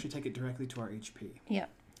 we actually take it directly to our HP. Yep.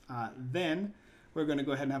 Then we're going to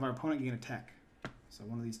go ahead and have our opponent gain a tech. So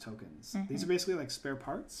one of these tokens. These are basically like spare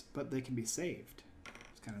parts, but they can be saved.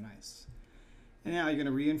 It's kind of nice. And now you're going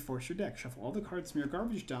to reinforce your deck. Shuffle all the cards from your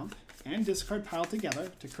garbage dump and discard pile together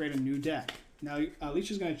to create a new deck. Now,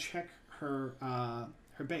 Alicia's going to check her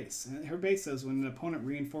her base. And her base says when an opponent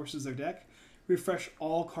reinforces their deck, refresh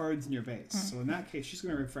all cards in your base. So in that case, she's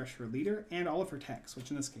going to refresh her leader and all of her techs,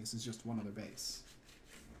 which in this case is just one other base.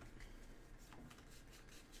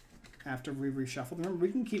 After we reshuffle, remember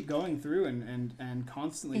we can keep going through and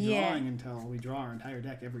constantly drawing until we draw our entire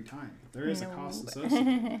deck every time. There is a cost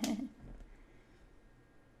associated.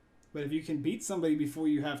 But if you can beat somebody before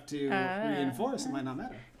you have to reinforce, it might not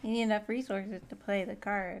matter. You need enough resources to play the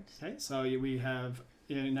cards. Okay, so we have,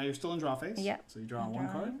 now you're still in draw phase. Yep. So you draw I'm one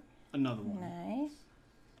card, drawing. another one, Nice.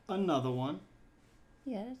 another one.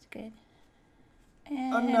 Yeah, that's good.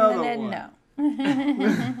 And Another then one. no.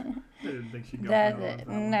 I didn't think she'd go That's for it. that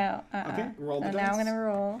one. No. Okay, roll the So dice. now I'm gonna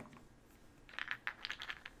roll.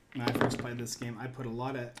 When I first played this game, I put a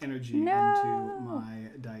lot of energy No. into my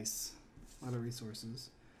dice, a lot of resources.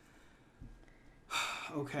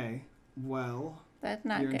 Okay, well, That's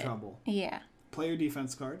not you're good. in trouble. Yeah. Play your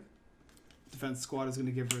defense card. Defense squad is going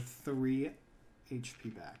to give her 3 HP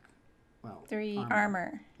back. Well, 3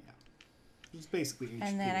 armor. It's basically HP.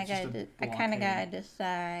 And then it's just I kind of blockade gotta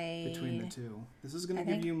decide. between the two. This is going I to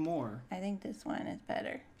give think- you more. I think this one is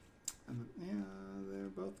better. Yeah, they're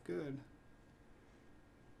both good.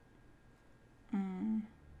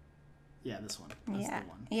 Yeah, this one. That's Yeah. the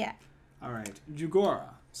one. Yeah. All right, Jugora.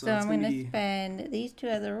 So it's I'm gonna gonna be... spend these 2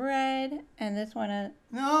 as a red and this one as.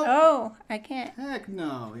 No. Oh, I can't. Heck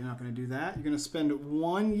no, you're not going to do that. You're going to spend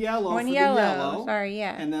 1 yellow One for yellow. the yellow. Sorry,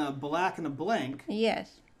 yeah. And then a black and a blank.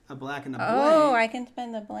 Yes. A black and a blank. Oh, I can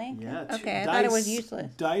spend the blank. Yeah. Okay, I thought it was dice-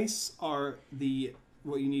 useless. Dice are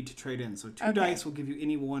what you need to trade in. So 2 Okay. dice will give you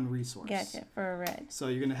any one resource. Gotcha, for a red. So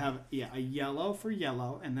you're going to have a yellow for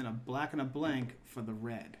yellow and then a black and a blank for the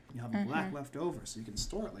red. You'll have a black left over so you can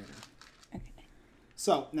store it later. Okay.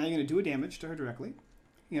 So now you're going to do a damage to her directly.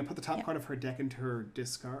 You're going to put the top Yep. card of her deck into her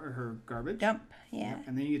discard or her garbage. Dump. Yeah. Yep,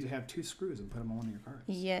 and then you get to have 2 screws and put them on one of your cards.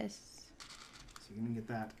 Yes. So you're going to get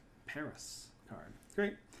that Paris card.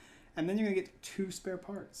 Great. And then you're going to get 2 spare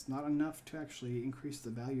parts. Not enough to actually increase the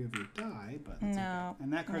value of your die, but that's No, okay.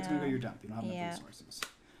 And that card's going to go no. your dump. You don't have Yeah. enough resources.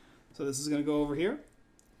 So this is going to go over here.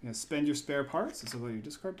 You're going to spend your spare parts. This will go to your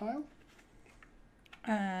discard pile.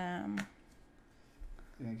 And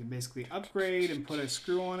you can basically upgrade and put a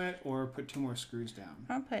screw on it or put 2 more screws down.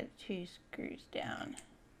 I'll put 2 screws down.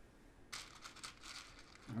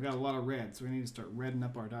 We've got a lot of red, so we need to start redding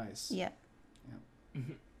up our dice. Yep. Yep.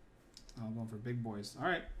 I'm going for big boys. All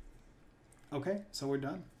right. Okay, so we're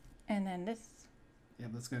done. And then this Yep,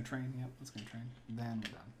 that's gonna train. Yep, that's gonna train. Then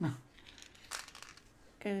we're done.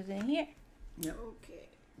 goes in here. Yep. Okay.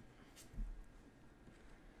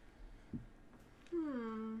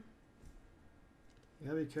 You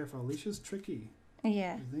gotta be careful. Alicia's tricky.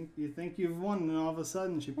 Yeah. You think you've won, and all of a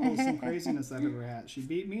sudden she pulls some craziness out of her hat. She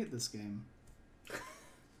beat me at this game.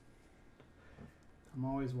 I'm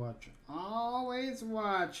always watching. Always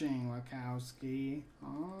watching, Wachowski.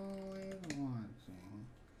 Always watching.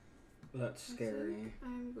 That's scary.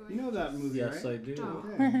 I'm going You know that movie, Yes, right? I do. Stop.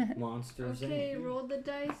 Okay. Monsters. Okay, Inc. roll the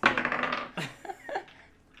dice now.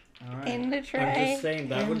 All right. In the I'm tray. just saying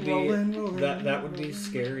that would be Rolling, that would be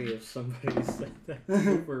scary if somebody said that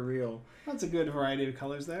for real. That's a good variety of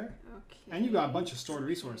colors there. Okay. And you got a bunch of stored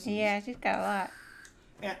resources. Yeah, she's got a lot.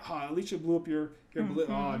 And, Alicia blew up your blue.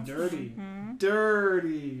 Oh, dirty. Mhm.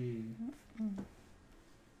 Dirty.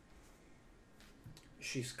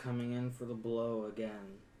 She's coming in for the blow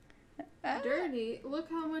again. Dirty.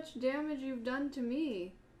 Look how much damage you've done to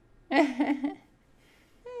me. You're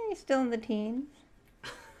still in the teens.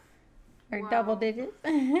 Or Wow. double digits.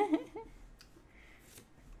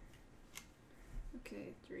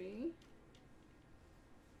 Okay, 3.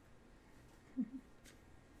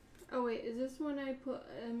 Oh wait, is this when I put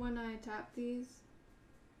and when I tap these?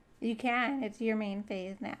 You can. It's your main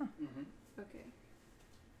phase now. Mm-hmm. Okay.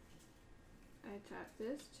 I tap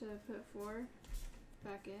this to put 4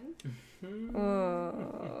 back in.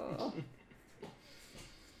 Oh.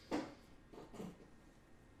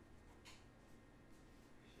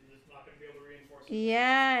 She's just not going to be able to reinforce it.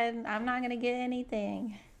 Yeah, and I'm not gonna get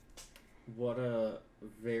anything. What a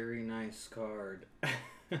very nice card.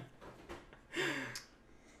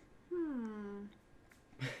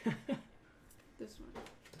 This one.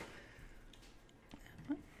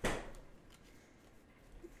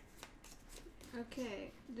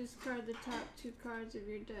 Okay, discard the top 2 cards of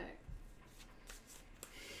your deck.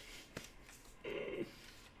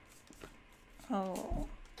 Oh.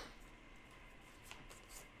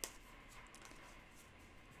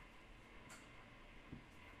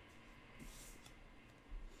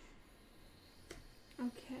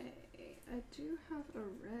 Okay, I do have a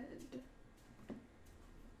red.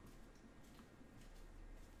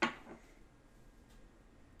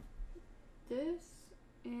 This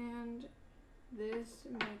and this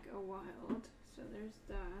make a wild, so there's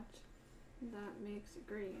that. That makes a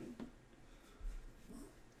green.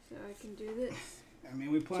 So I can do this. I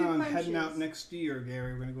mean, we plan 2 on heading out punches. next year,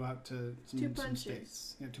 Gary. We're going to go out to some 2 punches.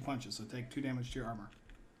 states. Yeah, 2 punches. So take 2 damage to your armor.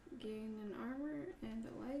 Gain an armor and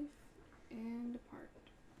a life and a part.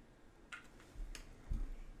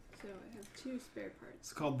 So I have 2 spare parts.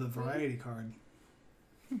 It's called the variety card.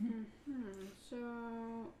 So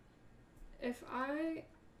if I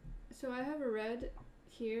have a red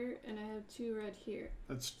here and I have 2 red here.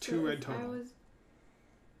 That's So 2 red if total.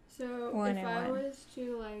 One if and I one. was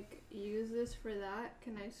to like use this for that,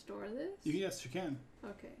 can I store this? Yes, you can.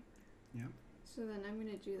 Okay. Yeah. So then I'm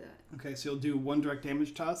gonna do that. Okay, so you'll do 1 direct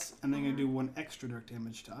damage to us, and then you're Uh-huh. going to do 1 extra direct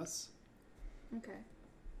damage to us. Okay.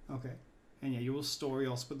 Okay. And yeah, you will store.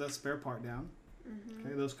 You'll split that spare part down. Mm-hmm.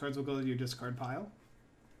 Okay, those cards will go to your discard pile.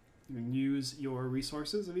 You can use your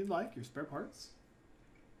resources if you'd like, your spare parts.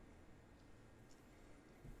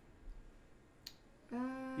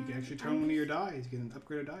 You can actually turn one of your dies. You can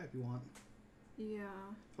upgrade a die if you want. Yeah.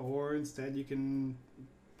 Or instead, you can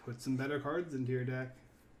put some better cards into your deck.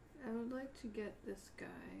 I would like to get this guy.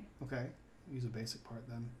 Okay, use a basic part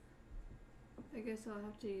then. I guess I'll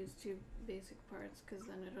have to use 2 basic parts because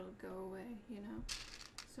then it'll go away, you know?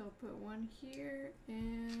 So I'll put 1 here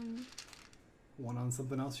and 1 on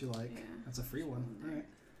something else you like. yeah. That's a free just one. there. Alright.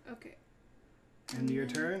 Okay. End of your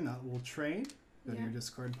then- turn. That will trade. Go to Yeah. your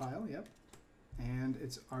discard pile. Yep. And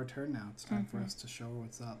it's our turn now. It's time for Mhm. us to show her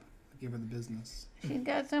what's up. Give her the business. She's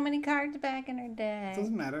got so many cards back in her It deck.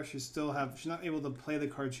 doesn't matter. She's not able to play the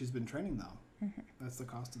card she's been training though. Mhm. That's the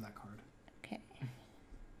cost of that card. Okay.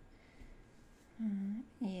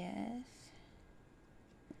 Yes.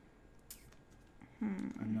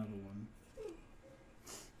 Another one.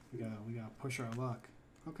 We gotta push our luck.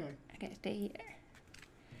 Okay. I gotta stay here.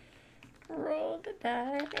 Roll the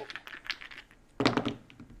die.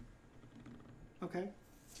 Okay.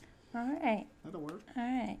 Alright. That'll work.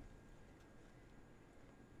 Alright.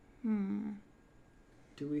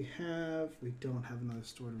 Do we have? We don't have another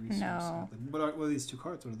stored resource. No. What are these 2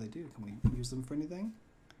 cards? What do they do? Can we use them for anything?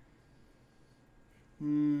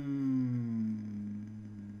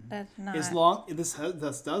 That's not. As long this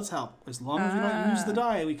does help. As long as we don't use the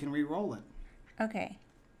die, we can re-roll it. Okay.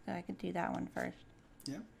 So I could do that one first.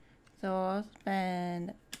 Yeah. So I'll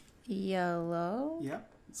spend yellow. Yep.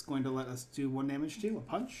 It's going to let us do 1 damage to you, a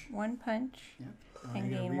punch. 1 punch. Yep. And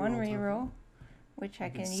you get a gain 1 token. reroll, which I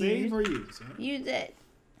We can save use. or use. Yeah. Use it.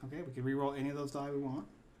 Okay, we can reroll any of those die we want.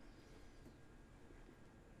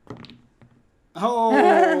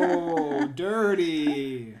 Oh,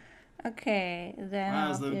 dirty. Okay, then Wow, I'll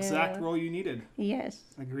that's the do... exact roll you needed. Yes.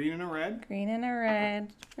 A green and a red. Green and a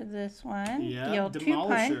red for this one. Yeah, Deal 2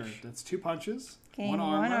 Demolisher. punch. That's 2 punches. Gain 1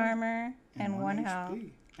 1 armor. armor and 1 HP. health.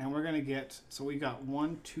 And we're going to get, so we got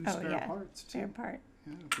 2 Oh, spare yeah. parts too. Spare part.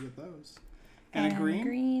 Yeah, don't forget those. And a green.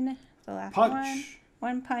 Green. The last Punch.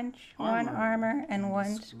 1 punch, 1 armor, and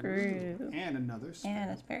 1 screw. And another spare And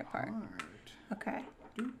a spare part. Okay.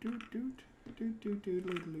 Doot, doot, doot. Doot, doot, doot,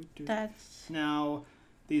 doot, doot, doot. That's... Now,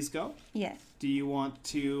 these go. Yes. Do you want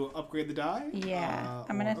to upgrade the die? Yeah.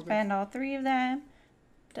 I'm or- going to okay. spend all 3 of them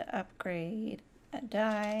to upgrade a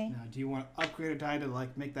die. Now, do you want to upgrade a die to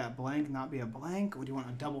like make that blank not be a blank, or do you want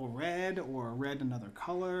a double red or a red another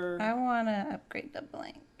color? I want to upgrade the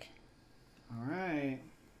blank. All right.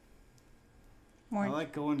 More I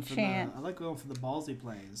like going for chance. the ballsy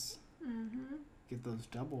plays. Mm-hmm. Get those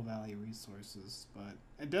double value resources, but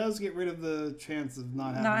it does get rid of the chance of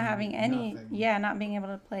not having any. nothing. Yeah, not being able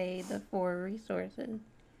to play the 4 resources.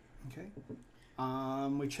 Okay.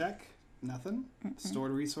 We check. Nothing.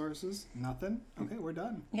 Stored resources. Nothing. Okay, we're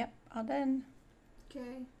done. Yep, all done.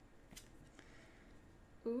 Okay.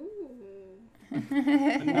 Ooh.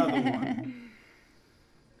 Another one.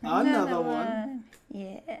 Another one.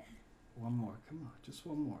 Yeah. One more. Come on, just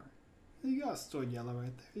one more. You got stored yellow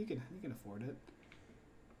right there. You can afford it.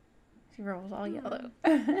 She rolls all yellow.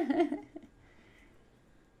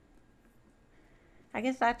 I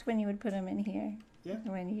guess that's when you would put them in here. Yeah.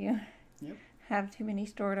 When you Yep. have too many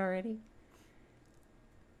stored already.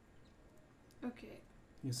 Okay.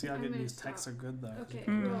 You see how I'm good gonna these texts are stop. good though. 'cause Okay, you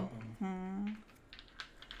can roll. drop 'em.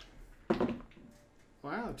 Hmm.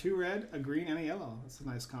 Wow, 2 red, a green, and a yellow. That's a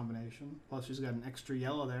nice combination. Plus, she's got an extra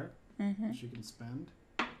yellow there Mm-hmm. she can spend.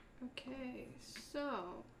 Okay,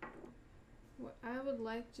 so what I would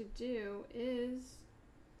like to do is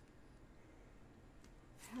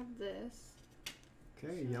have this.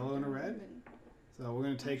 Okay, So yellow and a don't red. even So we're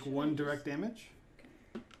gonna take should I 1 just- direct damage.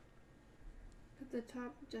 Put the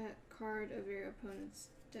top deck card of your opponent's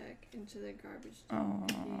deck into the garbage deck. Aw,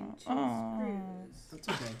 Gain 2 aw. screws. That's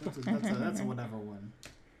okay. That's a whatever one.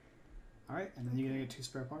 All right, and then you're gonna get 2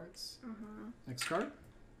 spare parts. Next card.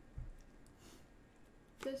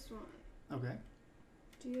 This one. Okay.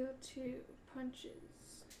 Deal 2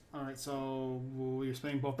 punches. All right, so you're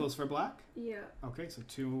spending both those for black. Yeah. Okay, so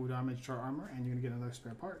 2 damage to our armor, and you're gonna get another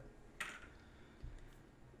spare part.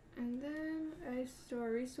 And then I store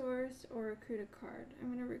a resource or recruit a card.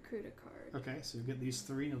 I'm gonna recruit a card. Okay, so you get these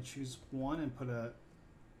 3, and you'll choose 1 and put a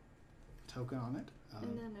token on it.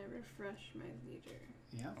 And then I refresh my leader.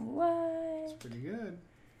 Yeah, it's What? pretty good.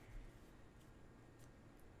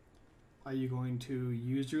 Are you going to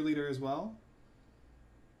use your leader as well?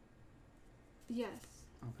 Yes.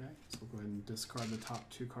 Okay, so we'll go ahead and discard the top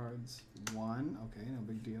 2 cards. 1, okay, no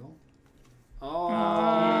big deal.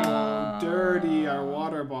 Oh, dirty, our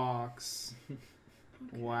water box.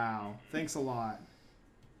 Wow, thanks a lot.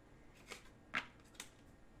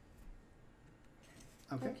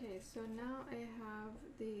 Okay. Okay, so now I have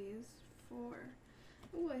these 4.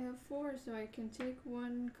 Oh, I have 4, so I can take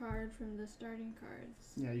 1 card from the starting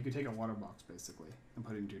cards. Yeah, you could take a water box basically and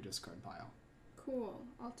put it into your discard pile. Cool,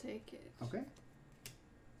 I'll take it. Okay.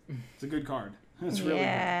 It's a good card. It's really good.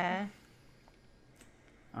 Yeah.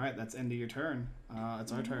 All right, that's end of your turn.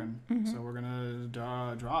 It's our turn. Mhm. So we're gonna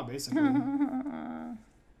draw basically.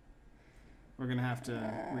 We're gonna have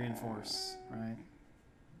to reinforce, right?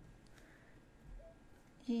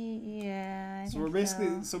 Yeah. I So think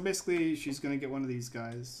we're basically she's gonna get one of these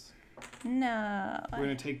guys. No. We're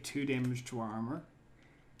gonna take 2 damage to our armor.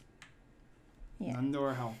 Yeah. None to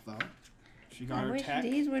our health though. She got I her wish tech.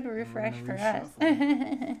 these would we're refresh gonna for us. And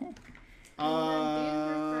then these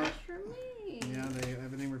refresh for me. Yeah,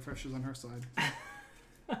 everything refreshes on her side.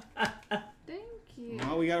 Thank you.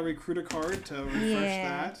 Well, we gotta recruit a card to refresh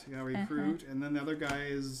Yeah. that. You gotta recruit, and then the other guy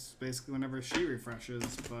is basically whenever she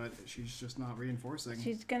refreshes, but she's just not reinforcing.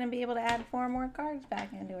 She's gonna be able to add 4 more cards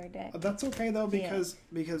back into her deck. That's okay though, Yeah.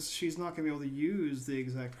 because she's not gonna be able to use the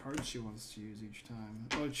exact cards she wants to use each time.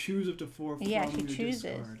 Oh, choose up to 4 from Yeah, she your chooses.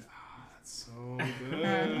 discard. Ah, that's so good.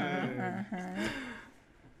 Uh-huh.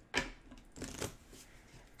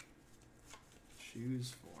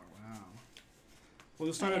 Choose 4. Wow. We'll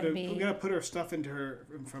just start That'd we be- gotta put her stuff into her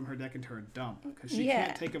from her deck into her dump because she Yeah.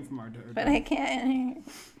 can't take them from her But dump. I can't.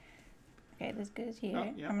 Okay, this goes here.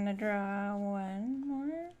 Oh, yeah. I'm gonna draw 1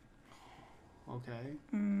 more. Okay.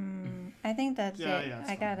 I think that's Yeah, it. yeah. That's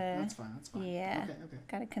I fine. gotta. That's fine. That's fine. Yeah. Okay.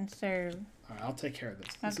 Gotta conserve. All right, I'll take care of this.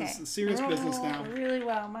 Okay. This is serious business now. Really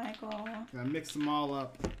well, Michael. Gotta mix them all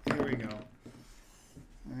up. Here we go.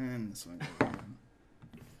 And this one goes in.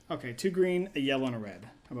 Okay, 2 green, a yellow, and a red.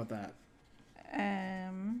 How about that?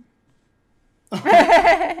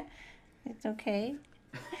 It's okay.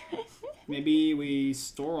 Maybe we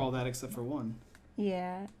store all that except for 1.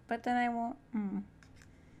 Yeah, but then I won't.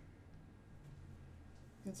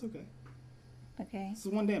 It's okay. Okay. This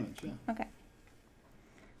is 1 damage, yeah. Okay.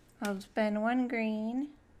 I'll spend 1 green,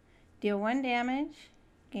 deal 1 damage,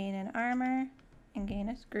 gain an armor, and gain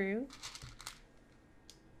a screw.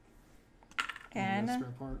 And a a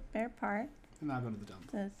spare part. spare part. And I'll go to the dump.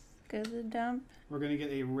 This goes to the dump. We're going to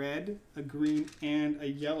get a red, a green, and a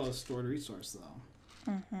yellow stored resource, though.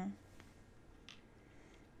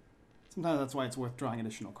 Sometimes that's why it's worth drawing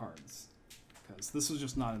additional cards. Because this was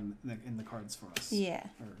just not in the cards for us. Yeah.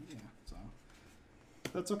 So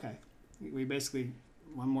that's okay. We basically,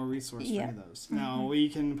 1 more resource for any of those. Now, we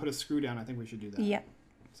can put a screw down. I think we should do that. Yep.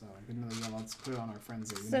 So, good another yellow. Let's put it on our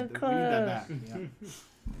frenzy. We So need that back. Yeah.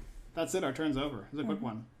 That's it. Our turn's over. It's a quick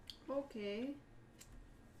one. Okay.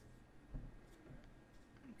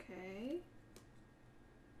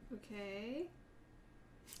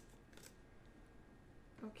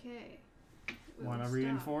 We Want to will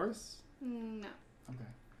reinforce? stop. No.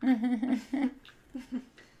 Okay.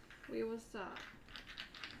 We will stop.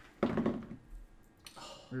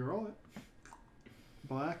 Reroll it.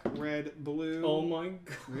 Black, red, blue. Oh my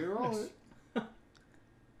god. Reroll it.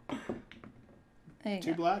 There you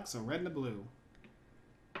 2 go. blacks, a red and a blue.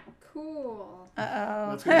 Cool. Uh-oh.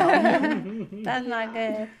 That's good. That's not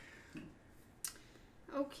good.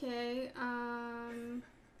 Okay,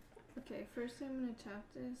 okay, first I'm going to tap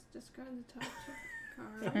this, discard the top 2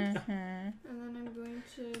 cards, and then I'm going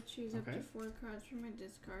to choose up to 4 cards from my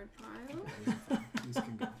discard pile. These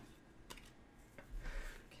can go.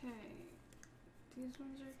 Okay, these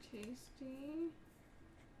ones are tasty.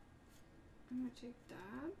 I'm going to take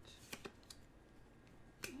that.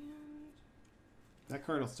 And That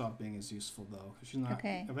card will stop being as useful though, because she's not.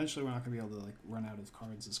 Okay. Eventually, we're not gonna be able to like run out of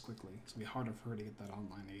cards as quickly. So it'll be harder for her to get that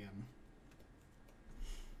online again.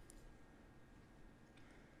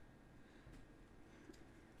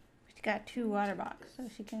 She's got 2 water box, so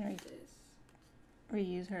she can this,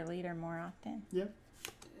 reuse her leader more often. this.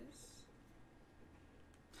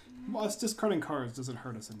 Well, us discarding cards doesn't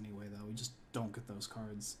hurt us in any way though. We just don't get those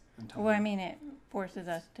cards until. Well, I mean, it forces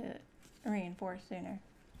us to reinforce sooner.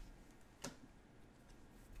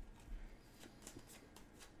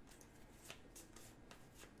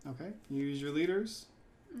 Okay, you use your leaders.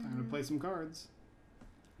 Time to play some cards.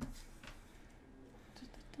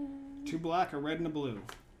 2 black, a red, and a blue.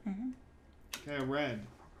 Okay, a red.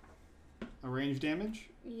 A range damage.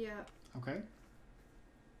 Yeah, Okay.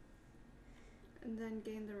 and then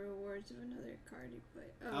gain the rewards of another card you play.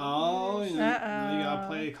 Oh, maybe you I should- you gotta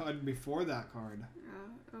play a card before that card.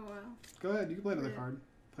 Oh well. Go ahead, you can play another Yeah. card.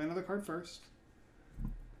 Play another card first.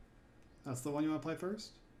 That's the one you want to play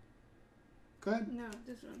first? Go ahead. No,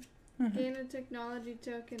 this one. Gain a technology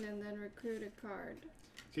token and then recruit a card.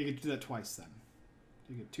 Okay, you get to do that twice then.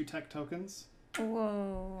 You get 2 tech tokens,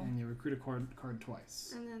 Whoa. and you recruit a card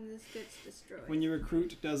twice. And then this gets destroyed. When you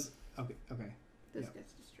recruit, does... Okay. This yeah.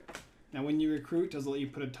 gets destroyed. Now, when you recruit, does it let you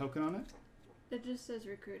put a token on it? It just says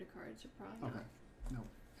recruit a card, so probably Okay. No.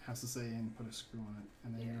 It has to say and put a screw on it.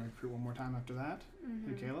 And then you're going to recruit one more time after that. not.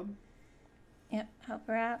 Hey, Caleb? Yep, help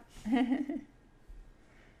her out.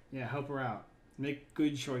 Yeah, help her out. Make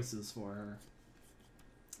good choices for her.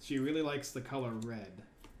 She really likes the color red.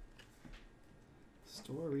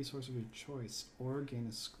 Store a resource of your choice or gain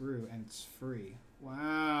a screw and it's free.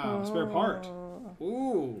 Wow. Spare part. Oh.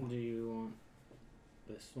 Ooh. Do you want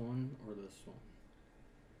this one or this one?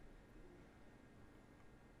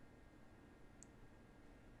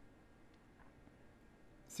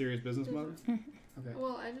 Serious business This mode? Okay.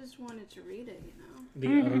 Well, I just wanted to read it, you know.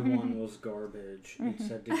 The other one was garbage. It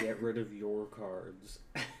said to get rid of your cards.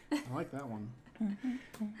 I like that one.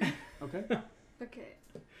 Okay. Okay.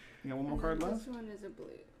 You got one more and card then left? This one is a blue.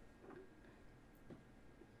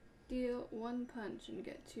 Deal 1 punch and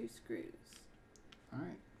get 2 screws.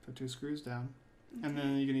 Alright. Put 2 screws down. And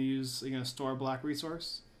then you're gonna store a black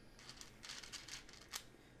resource?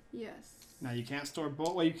 Yes. Now you can't store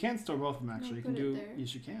both. Well, you can store both of them actually. You can put it do. there.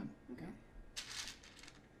 Yes, you can. Okay.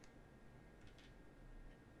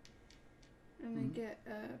 And I get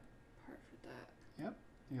a part for that. Yep.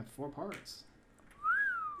 You got 4 parts.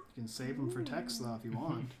 You can save them for text though if you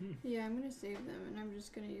want. Yeah, I'm gonna save them, and I'm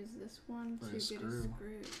just gonna use this one For to a get a screw.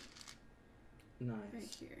 screw. Nice.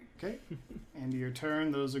 right here. Okay. End of your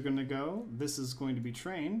turn, those are going to go. This is going to be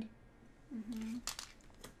trained. Mm-hmm.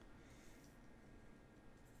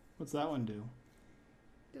 What's that one do?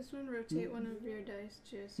 This one, rotate one of your dice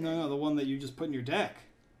to a side. No, the one that you just put in your deck.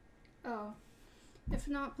 Oh. If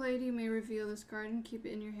not played, you may reveal this card and keep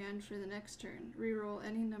it in your hand for the next turn. Reroll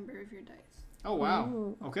any number of your dice. Oh, wow.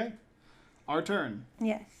 Ooh. Okay. Our turn.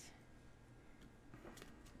 Yes.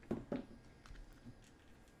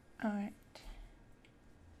 All right.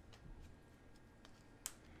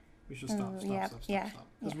 We should stop, Oh, stop, yep, stop, yeah, stop.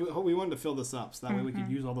 Because we wanted to fill this up so that way we could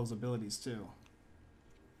use all those abilities too.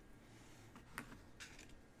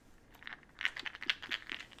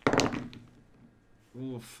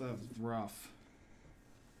 Oof, that was rough.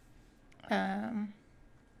 Can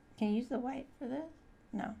you use the white for this?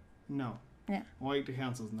 No. No. Yeah. White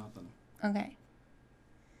counts as nothing. Okay.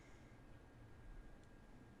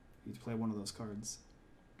 You need to play one of those cards.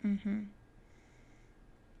 Mm-hmm.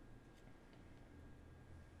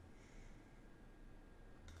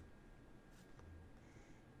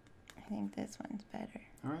 I think this one's better.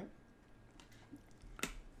 All right.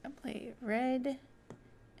 I'll play red,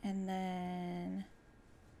 and then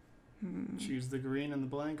Choose the green and the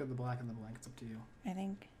blank or the black and the blank. It's up to you. I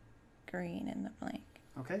think green in the blank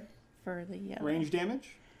Okay. for the yellow. Range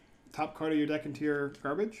damage. Top card of your deck into your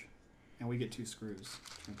garbage. And we get 2 screws.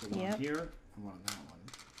 I'm gonna put one Yep. here and one on that one.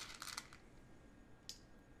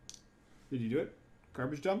 Did you do it?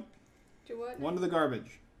 Garbage dump? Do what? One to the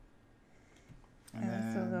garbage. And And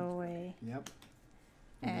this will then, go away. yep.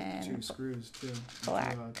 We'll get 2 And screws too. And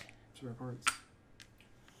black. 2 spare parts.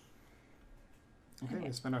 Okay, Okay.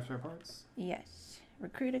 we spend our spare parts. Yes.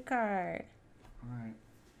 Recruit a card. Alright.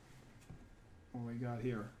 What we got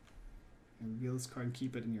here? And reveal this card and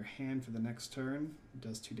keep it in your hand for the next turn. It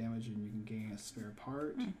does 2 damage and you can gain a spare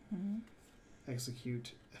part. Mm-hmm.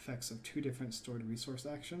 Execute effects of 2 different stored resource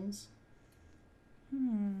actions.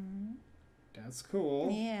 That's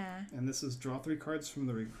cool. Yeah. And this is draw 3 cards from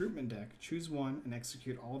the recruitment deck, choose one, and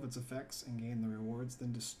execute all of its effects and gain the rewards,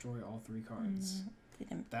 then destroy all 3 cards.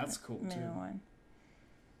 That's cool too. Middle one.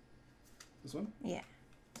 This one? Yeah.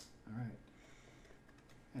 Alright.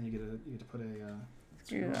 And you get to put a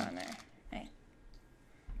Screw on there. Right.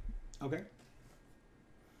 Okay.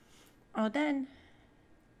 All done.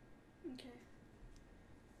 Okay.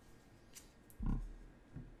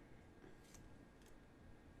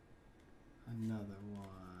 Another one.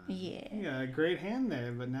 Yeah. You got a great hand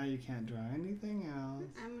there, but now you can't draw anything else.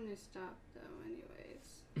 I'm gonna stop though,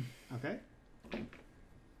 anyways. Okay.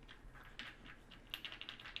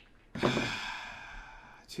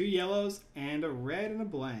 Two yellows and a red and a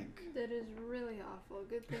blank. That is really awful.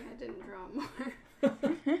 Good thing I didn't draw more.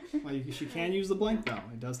 Well, she can use the blank though.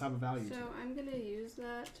 It does have a value So to it. I'm gonna use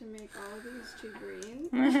that to make all these 2 green.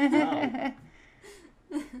 Wow.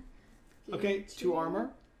 Gain Okay, 2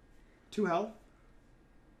 armor, 2 health,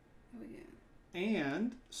 Oh yeah.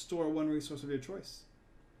 and store 1 resource of your choice.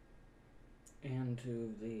 And 2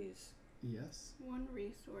 of these. Yes. 1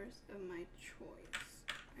 resource of my choice.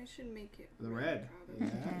 I should make it The red. probably.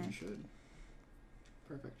 Yeah, you should.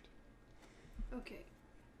 Perfect. Okay.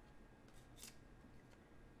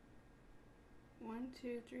 1,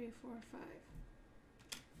 2, 3, 4,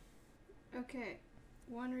 5. Okay.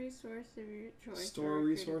 1 resource of your choice. Store a recruit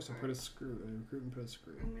resource or card. put a screw. Recruit and put a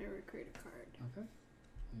screw. I'm gonna recruit a card. Okay.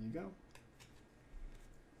 There you go.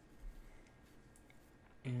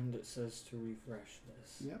 And it says to refresh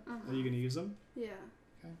this. Yep. Uh-huh. Are you going to use them? Yeah.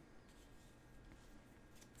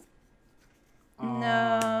 Aw,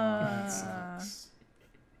 No. That sucks.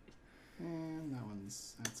 And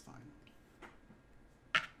that's fine.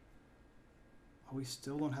 Oh, we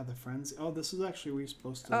still don't have the frenzy. Oh, this is actually we're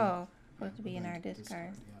supposed to. Oh, supposed to be in our event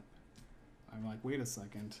discard. Yep. I'm like, wait a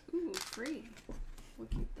second. Ooh, free. We'll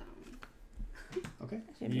keep that one. Okay.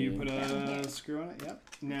 Should You be put down here. a screw on it. Yep.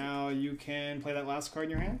 Now you can play that last card in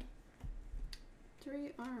your hand.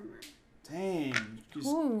 3 armor. Dang, just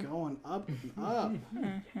Ooh. going up and up. Mm-hmm.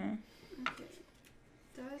 Okay.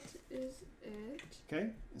 That is it. Okay.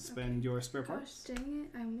 Spend your spare Gosh parts. dang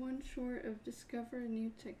it, I'm 1 short of discover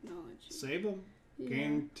new technology. Save them. Yeah,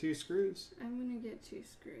 Gain 2 screws. I'm gonna get 2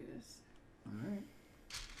 screws. All right.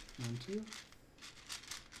 1, 2.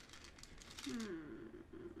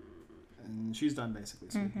 And she's done basically,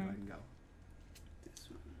 so we can go ahead and go. This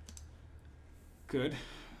one. Good.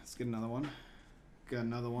 Let's get another one. Got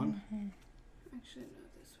another one. Actually, no,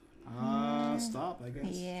 this one. Stop, I guess.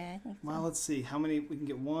 Yeah, I think so. Well, let's see. How many? We can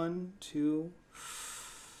get 1, 2.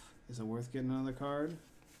 Is it worth getting another card?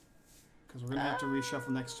 Because we're going to have to reshuffle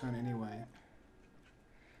next turn anyway.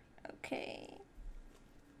 Okay.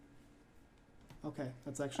 Okay,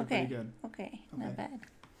 that's actually Okay. pretty good. Okay, Okay. not bad.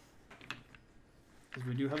 Because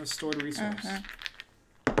we do have a stored resource.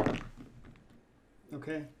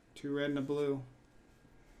 Okay, 2 red and a blue.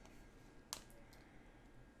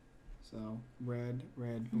 So red,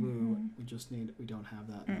 red, blue. We just need. We don't have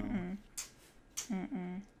that now.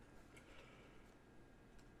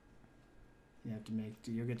 You have to make.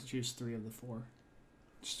 You'll get to choose 3 of the 4.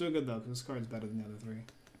 Still good though, because this card's better than the other 3.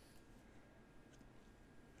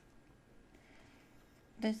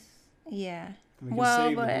 This, yeah. And we can Well,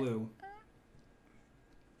 save but- the blue.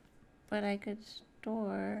 But I could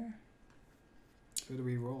store. Could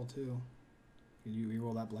re-roll too. Could you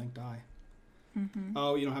re-roll that blank die? Mm-hmm.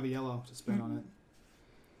 Oh, you don't have a yellow to spend on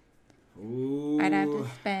it. Ooh. I'd have to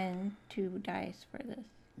spend 2 dice for this.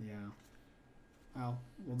 Yeah. Well,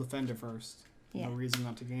 we'll defend it first. Yeah. No reason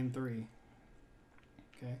not to gain 3.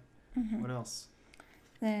 Okay. What else?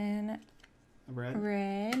 Then A red.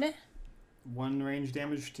 red. 1 range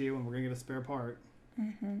damage to you, and we're gonna get a spare part.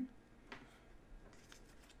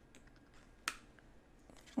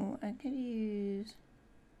 Oh, I could use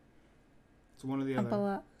It's one or the a other.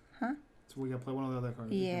 block. Huh? So we gotta play one of the other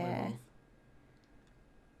cards. You can play Yeah. both.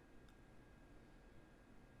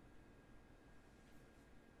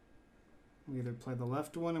 We either play the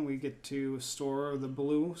left one and we get to store the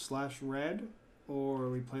blue/red, or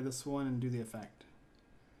we play this one and do the effect.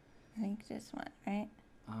 I think this one, right?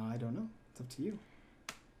 I don't know. It's up to you.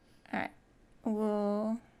 Alright.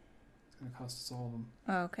 Well, It's gonna cost us all of them.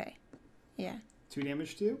 okay. Yeah. 2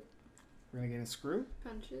 damage to you. We're gonna get a screw.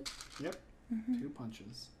 Punches. Yep. 2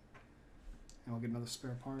 punches. And we'll get another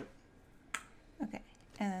spare part. Okay.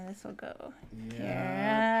 And then this will go.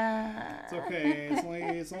 Yeah. It's okay.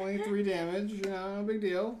 It's only 3 damage. You know, no big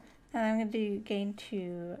deal. And I'm gonna do gain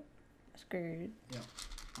 2 screwed. Yep.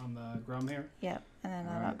 On the Grum here. Yep. And then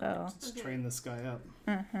All that'll go. Let's train this guy up.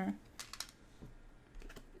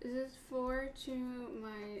 Is this 4 to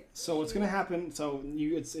my... So what's gonna happen? So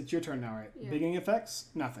it's your turn now, right? Yeah. Beginning effects,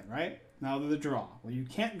 nothing, right? Now the draw. Well, you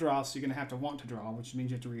can't draw, so you're gonna have to want to draw, which means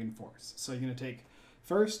you have to reinforce. So you're gonna take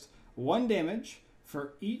first 1 damage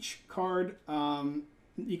for each card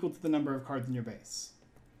equal to the number of cards in your base.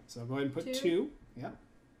 So go ahead and put 2. 2. Yep.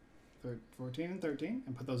 14 and 13,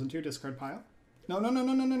 and put those into your discard pile. No.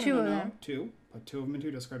 2 of them. 2. Put 2 of them into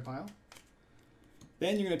your discard pile.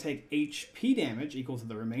 Then you're going to take HP damage equal to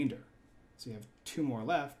the remainder. So you have 2 more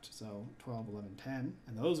left, so 12, 11, 10,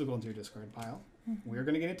 and those will go into your discard pile. We're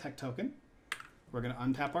going to get a tech token. We're going to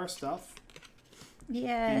untap our stuff,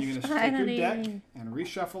 Yes. and you're going to take your deck and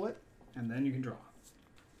reshuffle it, and then you can draw.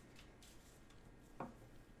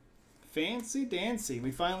 Fancy dancy. We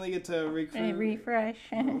finally get to recruit. Refresh.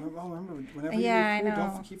 Remember, whenever Yeah, you recruit, I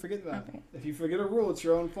know. don't keep forgetting that. Okay. If you forget a rule, it's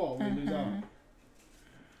your own fault. We lose out.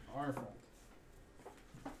 Our fault.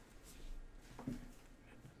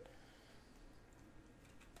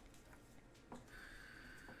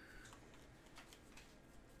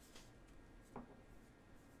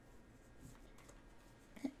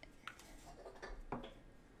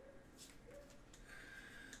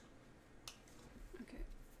 Okay.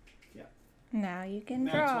 Now you can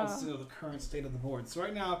Max draw. wants to know the current state of the board. So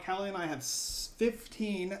right now, Callie and I have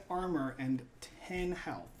 15 armor and 10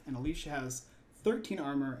 health. And Alicia has 13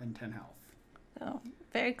 armor and 10 health. So,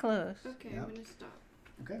 very close. Okay, Yep. I'm gonna stop.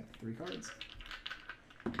 Okay, 3 cards.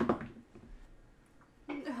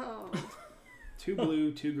 No. 2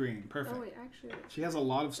 blue, 2 green. Perfect. Oh wait, actually. She has a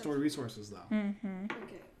lot of stored resources, though.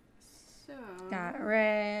 Okay. So. Got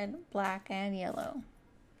red, black, and yellow.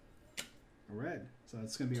 A red. So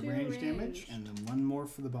it's going to be a 2 range damage, ranged. and then 1 more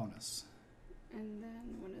for the bonus. And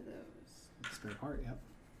then one of those. Spare part, yep.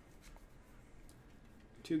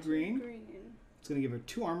 2 green. Green. It's going to give her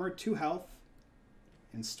 2 armor, 2 health,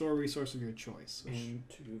 and store a resource of your choice. Which, And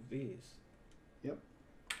 2 of these. what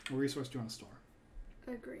resource do you want to store?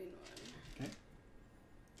 A green one.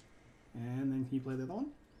 And then can you play the other one?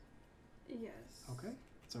 Yes. Okay.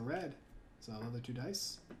 It's a red. So the other 2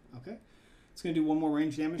 dice. Okay. It's going to do 1 more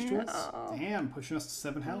range damage to us. No. Damn, pushing us to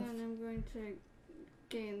 7 health. And then I'm going to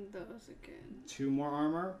gain those again. 2 more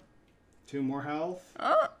armor, 2 more health,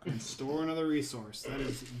 Oh! and store another resource. That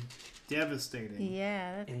is devastating.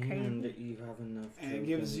 Yeah, that's And crazy. you have enough And it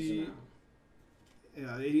gives tokens you- now.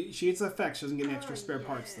 Yeah, she gets effects. She doesn't get any extra Oh, spare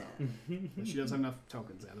parts, yeah. though. But she does have enough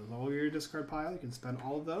tokens. Yeah, there's all of your discard pile. You can spend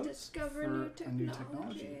all of those Discover for new a new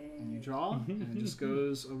technology. technology. And you draw, and it just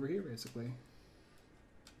goes over here, basically.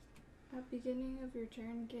 At beginning of your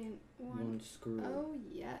turn, gain 1. 1 screw. Oh,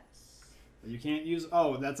 yes. You can't use...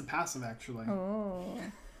 Oh, that's a passive, actually. Oh,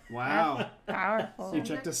 Wow. powerful. You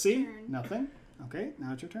check to Next see? turn. Nothing? Okay,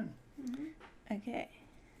 now it's your turn. Okay,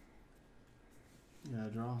 You gotta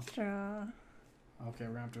draw. draw. Okay,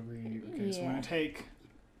 we're gonna have to Okay, so we're Yeah. gonna take.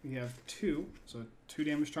 We have 2, so 2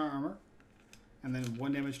 damage to our armor, and then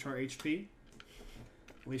 1 damage to our HP.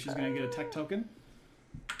 Alicia's gonna get a tech token,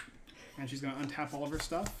 and she's gonna untap all of her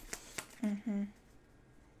stuff. Mm-hmm.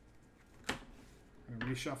 We're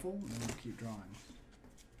gonna reshuffle, and then we'll keep drawing.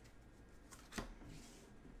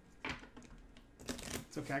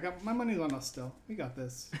 It's okay. I got my money's on us still. We got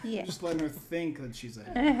this. Yeah. Just letting her think that she's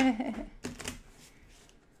ahead.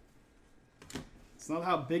 It's not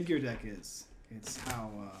how big your deck is. It's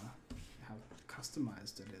how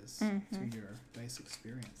customized it is to your dice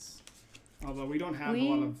experience. Although we don't have a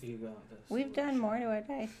lot of. You got this. We've done more to our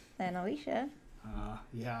dice than Alicia.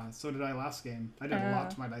 Yeah, so did I last game. I did a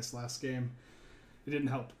lot to my dice last game. It didn't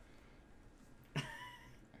help.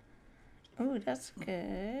 Ooh, that's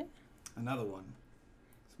good. Another one.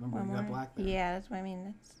 Remember, One we got more. black there. Yeah, that's what I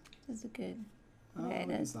mean. That's a good. Oh, Okay,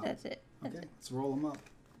 it's not. that's it. That's Okay, it. let's roll them up.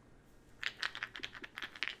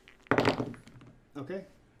 Okay.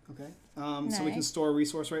 So we can Nice. store a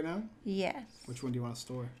resource right now. Yes. Which one do you want to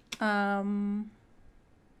store?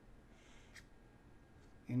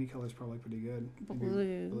 Any color's probably pretty good. Maybe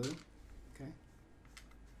Blue. Blue. Okay.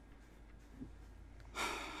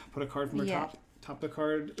 Put a card from the Yeah. top. Top the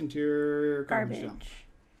card into your garbage Garbage. dump.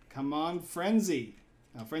 Come on, Frenzy.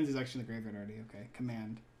 Oh, Frenzy's actually in the graveyard already. Okay.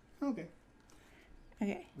 Command. Okay.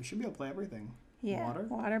 Okay. We should be able to play everything. Yeah.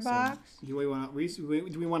 Water? So, box. Do we want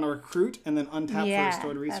to recruit and then untap for a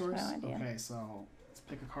stored that's resource? what I wanna do. Okay, so let's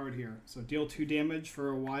pick a card here. So deal 2 damage for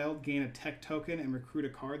a wild, gain a tech token, and recruit a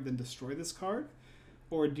card, then destroy this card,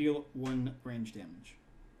 or deal 1 range damage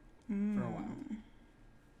for a wild.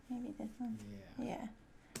 Maybe this one. Yeah, Yeah.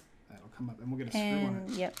 that'll come up, and we'll get a screw on And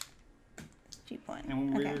it. yep. Cheap one. And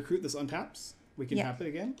when we Okay. recruit, this untaps. We can Yeah. tap it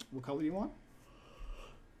again. What color do you want?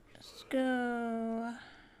 Let's go.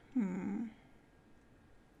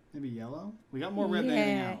 Maybe yellow. We got more red than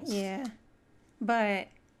anything else. Yeah. But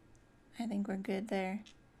I think we're good there.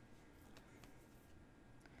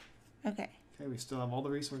 Okay. Okay, we still have all the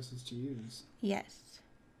resources to use. Yes.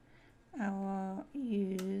 I will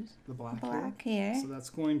use The black, black here. here. So that's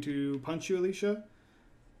going to punch you, Alicia. And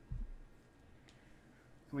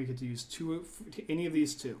we get to use any of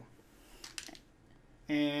these 2.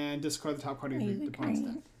 And discard the top card of I'll your use the opponent's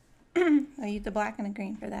deck. green. I'll use the black and the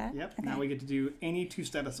green for that. Yep. Okay. Now we get to do any 2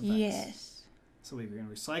 status effects. Yes. So we're going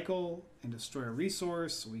to recycle and destroy a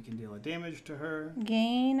resource. So we can deal a damage to her.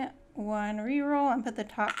 Gain 1 reroll and put the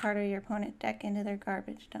top card of your opponent's deck into their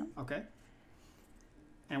garbage dump. Okay.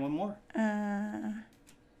 And 1 more.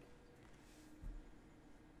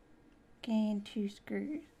 Gain 2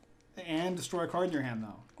 screws. And destroy a card in your hand,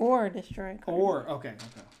 though. Or destroy a card. Okay.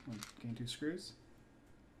 We'll gain 2 screws.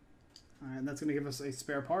 All right, and that's going to give us a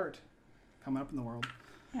spare part coming up in the world.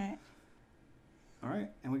 Alright. All right,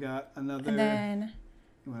 and we got another. And then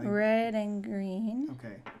You wanna- red and green.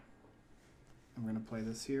 Okay. I'm going to play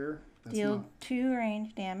this here. That's Deal not. 2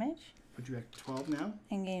 range damage Put you at 12 now.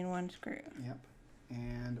 and gain 1 screw. Yep.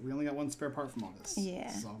 And we only got 1 spare part from all this. Yeah,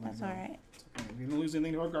 This is all that's gonna go. alright. It's okay. We didn't lose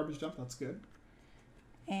anything to our garbage dump. That's good.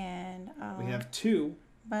 And I'll. We have 2,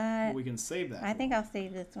 But but we can save that. I think I'll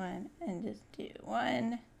save this one and just do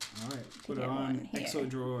 1. All right. to Put it get on one here.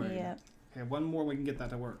 Exodroid. Yep. Okay, 1 more. We can get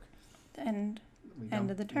that to work. And We end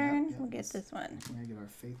got- of the yep, turn, yep. we'll get this one. We're going to give our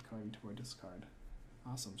faith card into our discard.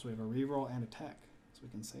 Awesome. So we have a reroll and a tech. So we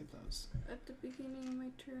can save those. At the beginning of my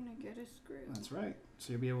turn, I get a screw. That's right.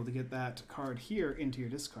 So you'll be able to get that card here into your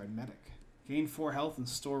discard, Medic. Gain 4 health and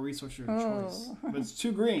store resource of your choice. Oh. But it's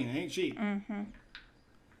 2 green. It ain't cheap. Mm-hmm.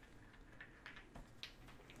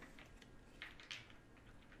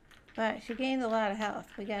 But she gains a lot of health.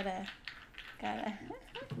 We gotta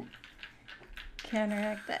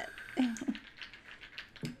counteract that.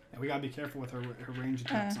 And we gotta be careful with her range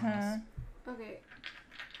attacks on us. Okay,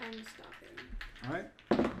 I'm stopping. All right.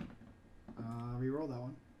 Reroll that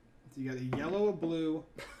one. So you got a yellow, a blue,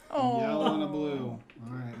 Oh. a yellow, and a blue. All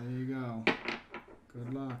right, there you go.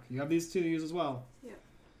 Good luck. You have these 2 to use as well. Yep.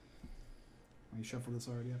 We shuffled this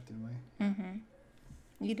already up, didn't we?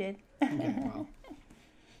 Mm-hmm. You did. Okay, well.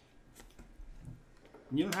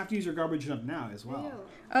 You don't have to use your garbage dump now as well. Ew.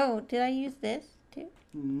 Oh, did I use this too?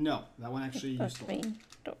 No, that one actually It's used supposed to. to be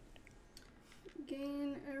stored.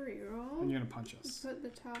 Gain a reroll. And you're gonna punch us. Put the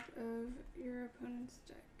top of your opponent's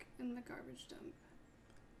deck in the garbage dump.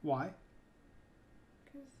 Why?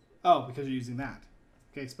 'Cause- Oh, because you're using that.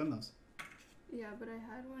 Okay, spend those. yeah, but I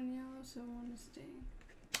had 1 yellow, so 1 is staying.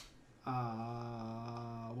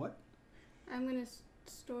 What? I'm gonna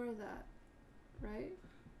store that, right?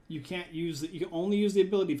 You can't use it. You can only use the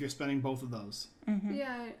ability if you're spending both of those.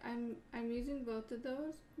 Yeah, I'm using both of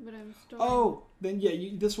those, but I'm storing. Oh, then yeah,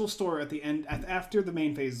 this will store at the end after the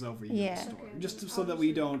main phase is over. You Yeah. will store Okay, just then so that I'll we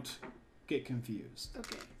just- don't get confused.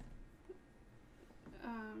 Okay.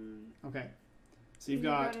 Okay, so you've You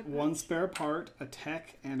got gotta one punch. spare part, a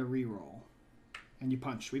tech, and a reroll, and you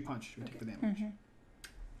punch. We punch. We take the damage,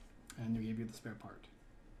 and we give you the spare part.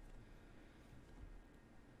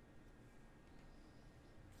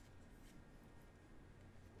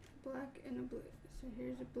 Black and a blue. So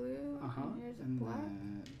here's a blue, Uh-huh. and here's a And black.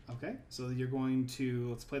 then, okay, so you're going to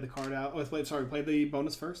let's play the card out. Oh, play the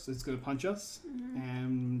bonus first. It's going to punch us,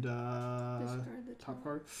 and Discard the top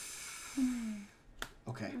card.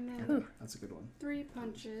 Okay, And then okay, that's a good one. 3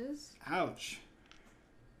 punches. Ouch.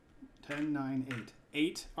 10, 9, 8.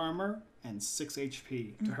 8 armor and 6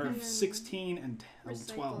 HP. To her, And then 16 and Recycle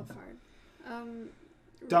 12. a card.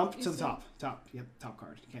 Dump you to the said top. Top. Yep, top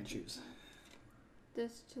card. You can't choose.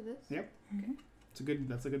 This to this. Yep. Okay.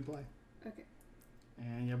 That's a good play. Okay.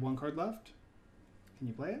 And you have 1 card left. Can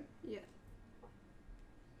you play it? Yeah.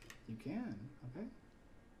 You can. Okay.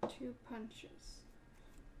 2 punches.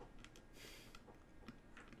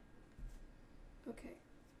 Okay.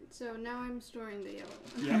 So now I'm storing the yellow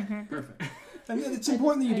one. Yeah, perfect. And it's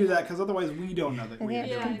important that you do that because otherwise we don't know that It we're gets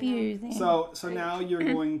Yeah, doing I know. confusing. it. So now you're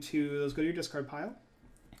going to let's go to your discard pile.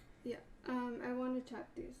 I want to tap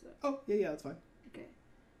these though. Oh yeah, that's fine. Okay.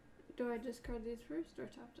 Do I discard these first or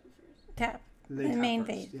tap them first? Tap. They The tap main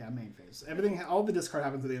first. phase. Yeah, main phase. Everything, all the discard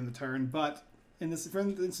happens at the end of the turn, but for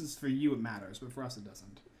instance, for you it matters, but for us it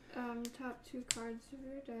doesn't. Top 2 cards of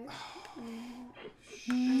your deck.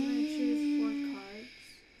 I'm gonna choose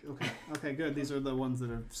 4 cards. Okay, good. These are the ones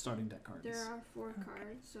that are starting deck cards. There are 4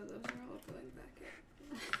 cards, so those are all going back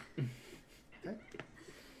in. Okay.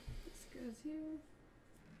 This goes here.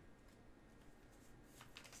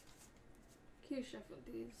 Can you shuffle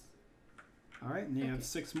these? All right, and you have Okay.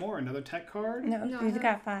 6 more. Another tech card. No, No, I he's have-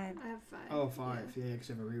 got 5. I have 5. Oh, 5. Yeah, you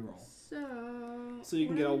actually have a reroll. So So you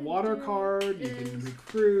can what get a I'm gonna water do card. You can is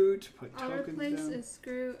recruit. Put I'll tokens replace down. a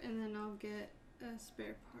screw and then I'll get a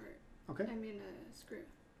spare part. Okay. I mean a screw.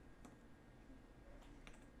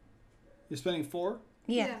 You're spending 4.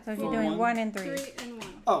 Yeah, Yeah, so if four. you're doing 1 One, and 3. 3 and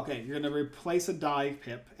 1. Oh, okay. You're going to replace a die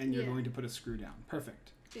pip, and you're Yeah. going to put a screw down.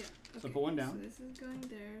 Perfect. Yeah. So put one down. So this is going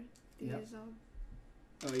there. These Yep. all.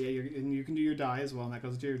 Oh yeah, and you can do your die as well, and that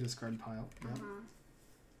goes to your discard pile. Yep.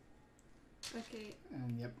 Okay.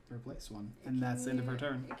 And yep, replace one, and that's the end of her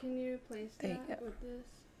turn. Can you replace There you that go. with this,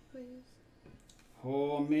 please?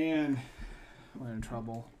 Oh man, we're in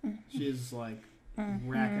trouble. She's like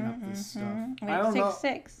racking up this stuff. Wait, I don't know.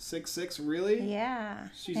 6. 6-6, really? Yeah.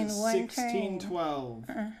 She's in a one 16, turn. 12.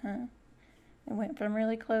 It went from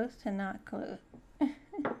really close to not close.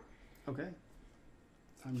 Okay,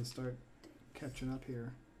 time to start catching up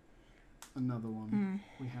here. Another one.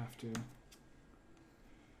 We have to.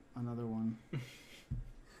 Another one.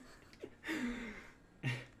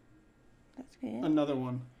 That's good. Another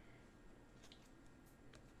one.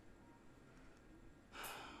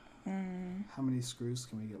 How many screws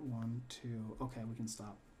can we get? 1, 2. Okay, we can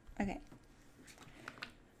stop. Okay.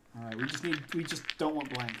 All right, we just don't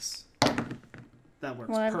want blanks. That works.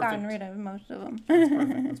 Well, I've perfect. gotten rid of most of them. That's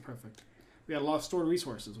perfect. That's perfect. We got a lot of stored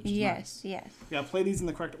resources, which is Yes, nice. yes. We gotta play these in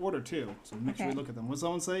the correct order too. So make sure we Okay. look at them. What does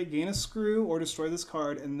someone say? Gain a screw or destroy this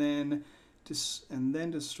card, and then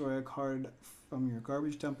destroy a card from your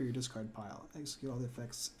garbage dump or your discard pile. Execute all the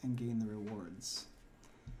effects and gain the rewards.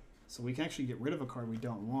 So we can actually get rid of a card we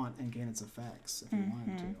don't want and gain its effects if we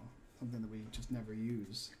wanted to. Something that we just never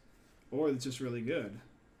use, or it's just really good.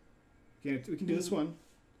 We can do this one.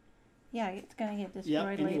 Yeah, it's gonna get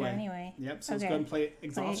destroyed later anyway. Yep. So let's Okay. go ahead and play Play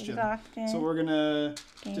exhaustion. exhaustion. So we're gonna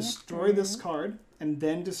gain a destroy this screw. card and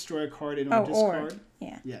then destroy a card in Oh, our or. discard.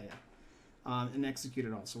 Yeah. Yeah. And execute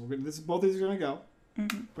it all. So we're gonna. Both of these are gonna go.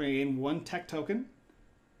 Bring in 1 tech token,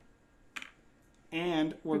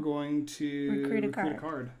 and we're going to Recruit a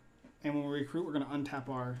card. And when we recruit, we're gonna untap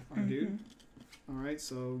our dude. All right.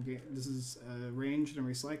 So this is ranged and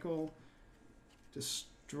recycle.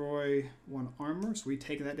 Destroy 1 armor. So we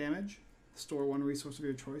take that damage. Store 1 resource of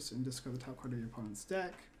your choice and discard the top card of your opponent's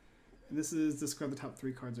deck. And this is discard the top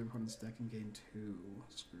 3 cards of your opponent's deck and gain 2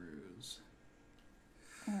 screws.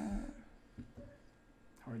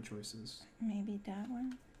 Hard choices. Maybe that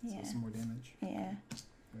one. So Yeah. some more damage. Yeah.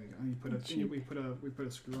 There you go. And you put Cheap. we put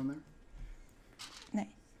a screw on there. Nice.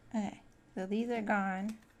 Okay. So these are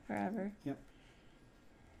gone forever.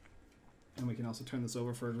 And we can also turn this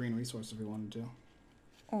over for a green resource if we wanted to.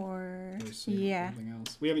 Or Or save yeah. something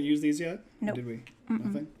else. We haven't used these yet? Or Nope. did we? Mm-mm.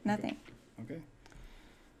 Nothing? Nothing. Okay.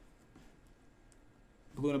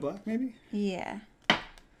 blue and a black, maybe? Yeah.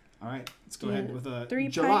 All right, let's go ahead with a 3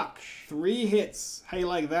 Jalak. punch. 3 hits. How you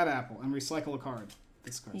like that, Apple? And recycle a card.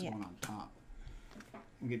 This card's Yeah. going on top.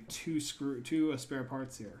 And get 2 spare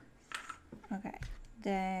parts here. Okay.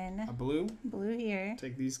 Then A blue. blue here.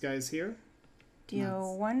 Take these guys here.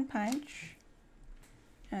 Deal 1 punch.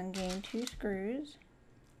 And gain 2 screws.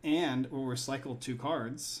 And we'll recycle 2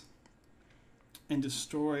 cards. And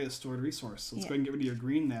destroy a stored resource. So let's go ahead and get rid of your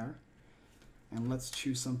green there. And let's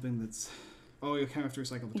choose something that's... Oh, you kind of have to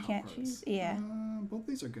recycle the You top can't cards. choose. Yeah. Both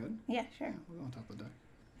these are good. Yeah, sure. Yeah, we'll go on top of the deck.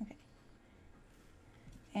 Okay.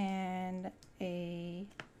 And a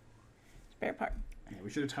spare part. Yeah, we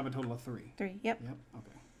should have a total of 3. 3. Yep. Yep,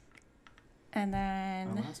 okay. And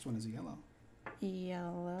Our then last one is yellow.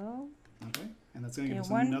 yellow. Okay, and that's going to Yeah, give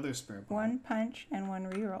us one- another spare part. 1 punch and 1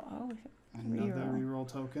 reroll. Oh, Another reroll. reroll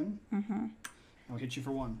token. Mm-hmm. And we'll hit you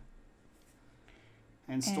for 1.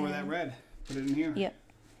 And store that And- red. Put it in here. Yep.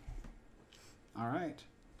 All right.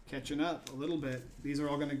 Catching up a little bit. These are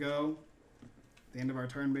all going to go at the end of our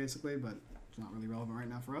turn, basically, but it's not really relevant right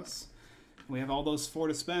now for us. We have all those 4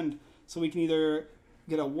 to spend, so we can either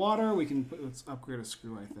get a water, let's upgrade a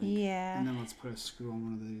screw, I think. Yeah. And then let's put a screw on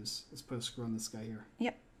one of these. Let's put a screw on this guy here.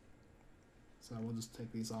 Yep. So we'll just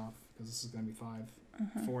take these off, because this is going to be 5.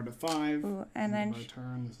 Mhm. 4 to 5. Ooh, and End then of our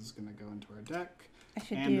turn. This is going to go into our deck. I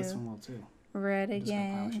should And this do one will too. red Discard pile,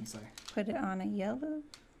 I again. should say. Put it on a yellow.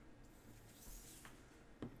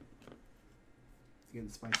 It's getting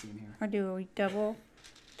spicy in here. Or do a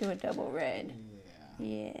double red. Yeah.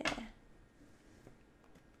 Yeah.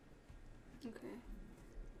 Okay.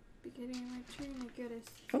 Beginning of my turn, I get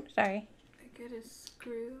a Oops, sorry.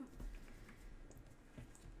 screw.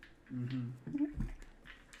 Mm-hmm.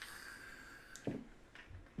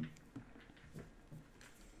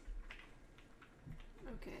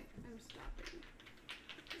 Okay, I'm stopping.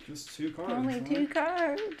 Just 2 cards. Only huh? 2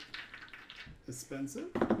 cards. Expensive.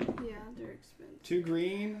 Yeah, they're expensive. 2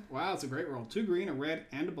 green. Wow, it's a great roll. 2 green, a red,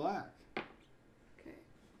 and a black. Okay.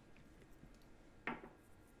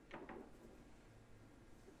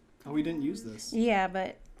 Oh, we didn't use this. Yeah,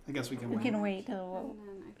 but I guess we can we wait. can wait till And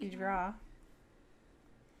then I you can draw.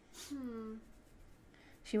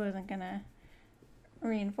 She wasn't gonna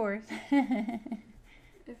reinforce.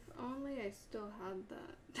 If only I still had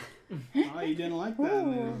that. Oh, you didn't like that Ooh.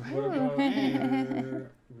 move. What about Man.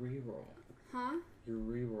 your reroll? Huh? Your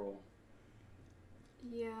reroll.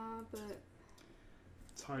 Yeah, but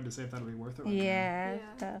It's hard to say if that'll be worth it right now. Yeah,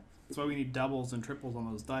 Yeah. stuff. That's why we need doubles and triples on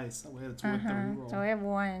those dice. That way it's worth the reroll. So I have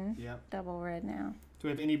 1 Yep. double red now. Do we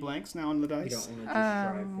have any blanks now on the You dice? don't want to just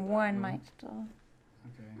try for that 1 might still.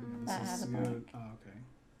 Okay. That This has is a good. blank. Oh, okay.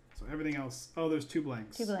 So everything else. Oh, there's 2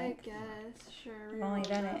 blanks. 2 blanks. I guess, sure. I've only reroll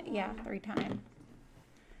done that it, yeah, one. 3 times.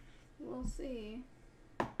 We'll see.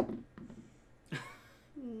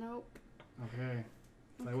 Nope. Okay.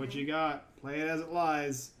 Play what you got. Play it as it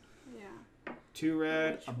lies. Yeah. 2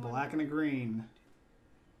 red, Which a one black, do and a green.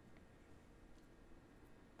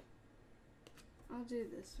 I'll do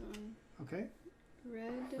this one. Okay.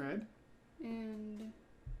 Red, Red. and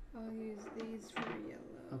I'll use these for yellow.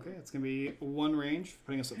 Okay, it's going to be 1 range,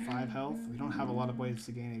 putting us at 5 health. We don't have a lot of ways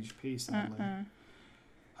to gain HP, sadly.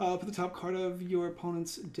 Put the top card of your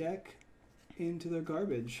opponent's deck into their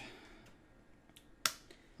garbage.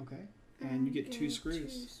 Okay. And you get 2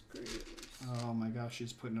 screws. 2 screws. Oh my gosh,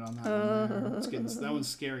 she's putting it on that one there. It's getting, that one's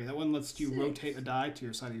scary. That one lets you 6. rotate a die to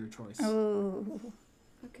your side of your choice. Oh.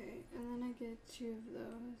 Okay, and then I get 2 of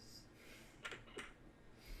those.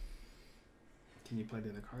 Can you play the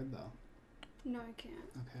other card though? No, I can't.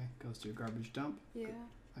 Okay, goes to your garbage dump. Yeah.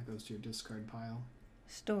 That goes to your discard pile.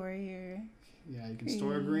 Store your. Yeah, you can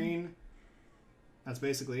store a green. That's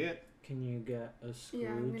basically it. Can you get a screw Yeah,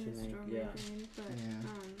 I'm to gonna make? store my Yeah. green, but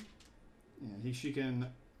Yeah, she can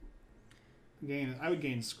gain. I would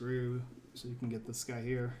gain screw, so you can get this guy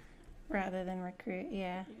here. Rather than recruit,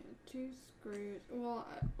 yeah. yeah, 2 screws. Well,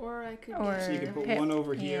 or I could Or- get. So you can put hip, 1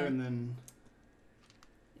 over here, yeah. and then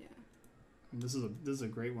Yeah. and this is a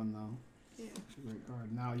great one though. Yeah. It's a great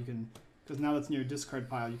card. Now you can, because now that's in your discard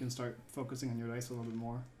pile, you can start focusing on your dice a little bit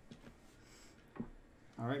more.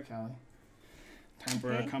 All right, Callie. Time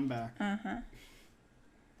for a Okay. comeback.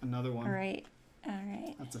 Another one. All right.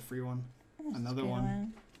 That's a free one. That's a Another good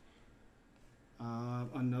one.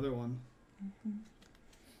 Another one.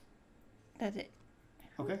 That's it.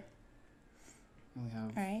 Okay. We only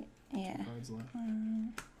have All right. Yeah. 2 cards left.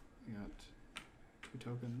 We got 2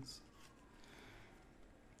 tokens.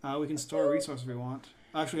 We can store a resource if we want.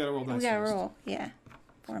 Actually, we gotta roll dice We gotta first. roll. Yeah.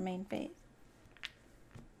 For main phase.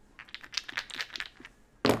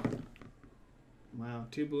 Wow,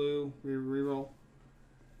 2 blue. We reroll.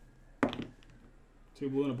 2 2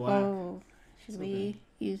 blue and a black. Oh, should we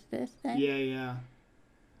use this then? Yeah.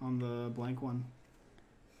 On the blank one.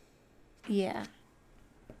 Yeah.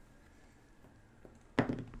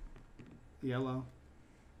 Yellow.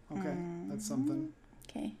 Okay, that's something.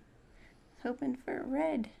 Okay. Hoping for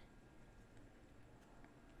red.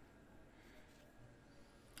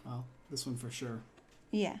 Well, this one for sure.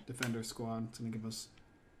 Yeah. Defender squad. It's going to give us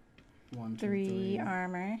 1, 2, 3 3.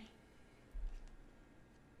 armor.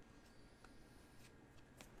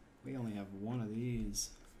 We only have one of these.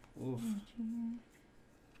 Oof.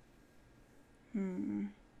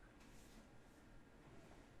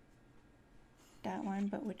 That one,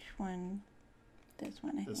 but which one? This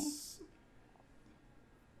one, I think.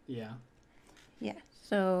 Yeah. Yeah.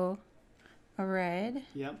 So, a red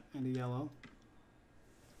Yep, and a yellow.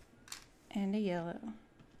 and a yellow.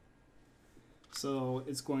 So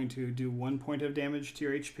it's going to do 1 point of damage to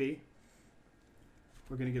your HP.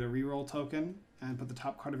 We're going to get a reroll token and put the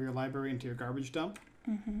top card of your library into your garbage dump.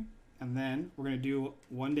 Mm-hmm. And then we're going to do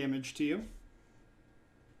 1 damage to you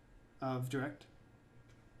of direct.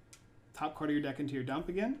 Top card of your deck into your dump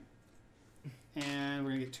again. And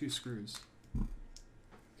we're going to get 2 screws.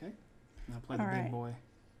 Okay? Now play the big boy.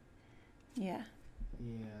 Yeah.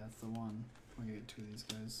 Yeah, that's the one. We're going to get 2 of these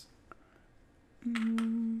guys.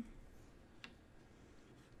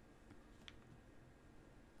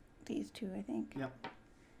 These 2, I think. Yep.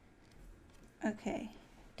 Okay.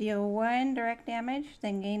 Deal 1 direct damage,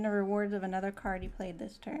 then gain the rewards of another card you played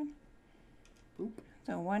this turn. Boop.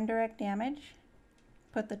 So 1 direct damage.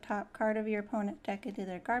 Put the top card of your opponent's deck into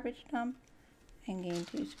their garbage dump and gain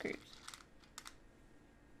 2 screws.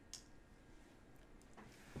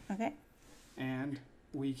 Okay. And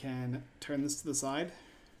we can turn this to the side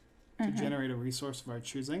to generate a resource of our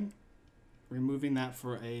choosing. Removing that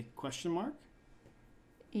for a question mark.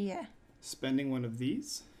 Yeah. Spending 1 of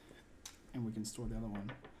these. And we can store the other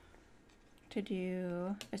one. To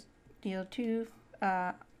do deal 2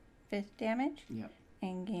 fist damage. Yep.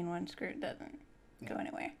 And gain 1 screw. It doesn't go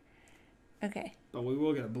anywhere. Okay. But we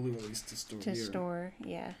will get a blue at least to store To here. store,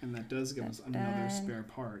 yeah. And that does give us another spare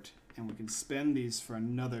part. And we can spend these for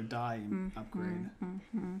another die upgrade.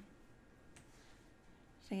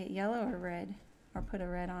 So get yellow or red? Or put a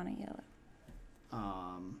red on a yellow?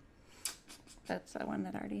 That's the one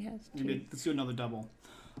that already has 2. Maybe let's do another double.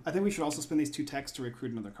 I think we should also spend these 2 techs to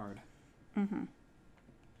recruit another card. Because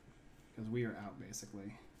we are out,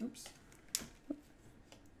 basically. Oops.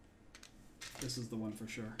 This is the one for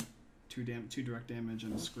sure. 2 direct damage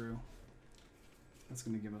and a screw. That's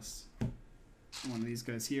going to give us one of these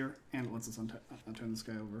guys here, and it lets us turn this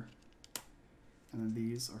guy over. And then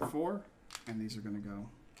these are 4, and these are going to go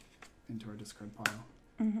into our discard pile.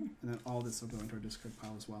 And then all this will go into our discard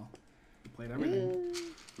pile as well. We played everything.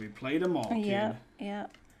 We played them all, kid. Yep. Yeah,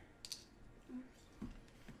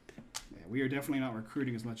 we are definitely not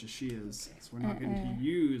recruiting as much as she is, so we're not going to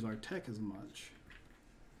use our tech as much.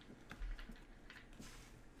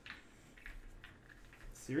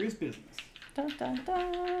 Serious business. Dun, dun,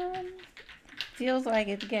 dun. Feels like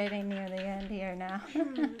it's getting near the end here now.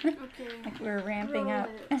 Okay. Like we're ramping Roll up.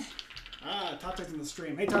 it. Tate's in the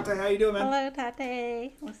stream. Hey, Tate, how you doing, man? Hello,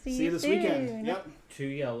 Tate. We'll see you this soon. weekend. Yep. 2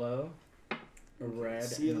 yellow, a red,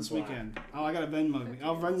 See you and a this black. weekend. Oh, I got to Venmo you.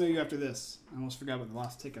 I'll Venmo you after this. I almost forgot about the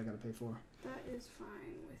last ticket I got to pay for. That is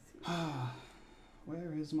fine with me.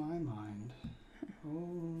 Where is my mind?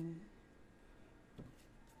 Oh.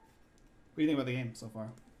 What do you think about the game so far?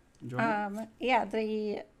 Enjoying it? Yeah,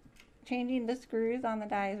 the changing the screws on the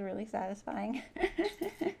die is really satisfying.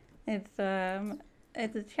 It's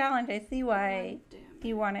a challenge. I see why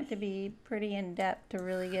you want it to be pretty in depth to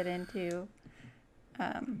really get into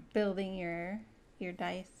building your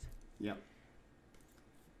dice. Yep.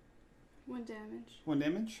 1 damage. 1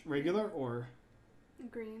 damage? Regular or?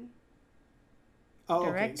 Green. Oh,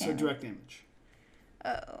 Direct okay. So damage. direct damage.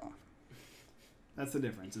 Oh. That's the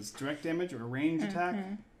difference. It's direct damage or a range attack.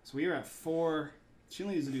 So we are at 4. She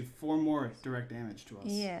only needs to do 4 more direct damage to us.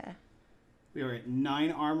 Yeah. We are at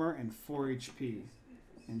 9 armor and 4 HP.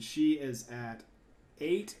 And she is at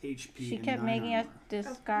 8 HP She and kept 9 making us armor.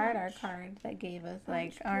 discard our punch. cards that gave us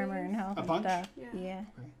Punch, like armor and please. health A and punch? stuff. Yeah. Yeah.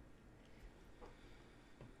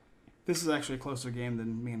 This is actually a closer game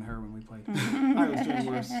than me and her when we played. I was doing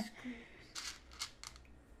worse.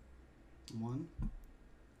 1.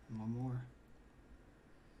 And 1 more.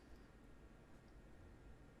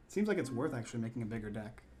 Seems like it's worth actually making a bigger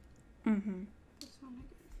deck. This one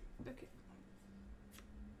again. Okay.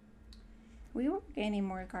 We were gaining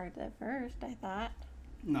more cards at first, I thought.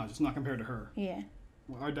 No, just not compared to her. Yeah.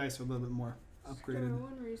 Well, our dice are a little bit more Store upgraded.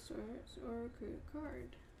 1 resource or recruit a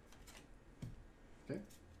card.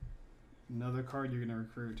 Another card you're going to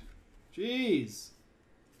recruit. Jeez.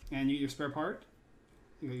 And you get your spare part?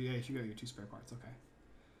 Yeah, you got your 2 spare parts. Okay.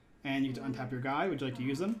 And you get to untap your guy. Would you like to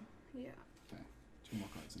use them? Yeah. Okay. 2 more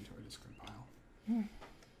cards into our discard pile.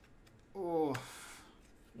 Oh.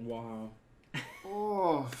 Wow.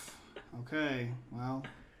 Oh. Okay. Well,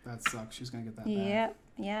 that sucks. She's going to get that back.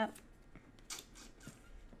 Yep.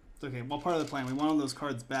 It's okay. Well, part of the plan. We want all those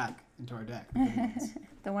cards back into our deck.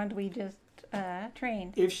 The ones we just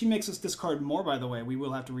trained. If she makes us discard more, by the way, we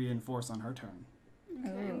will have to reinforce on her turn. Okay,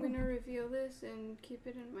 I'm Ooh. going to reveal this and keep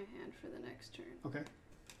it in my hand for the next turn. Okay.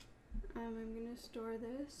 I'm going to store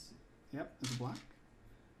this. Yep. It's a black.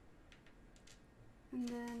 And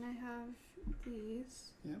then I have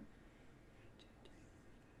these. Yep.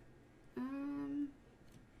 I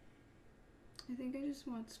think I just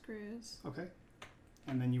want screws. Okay.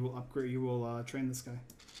 And then you will upgrade. You will train this guy.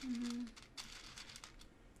 Mm-hmm.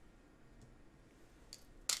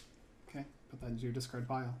 Okay. Put that into your discard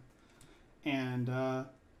pile. And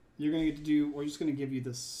you're gonna get to do. We're just gonna give you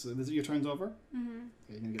this. This your turn's over. Mm-hmm.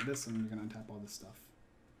 Okay, you're gonna get this, and you're gonna untap all this stuff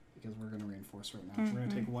because we're gonna reinforce right now. We're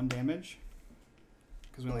gonna take 1 damage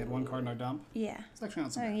because we only had 1 card in our dump. Yeah. It's actually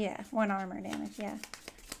not so Oh, bad. yeah. 1 armor damage, yeah.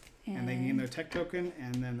 And they gain their tech token,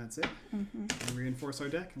 and then that's it. Mm-hmm. We reinforce our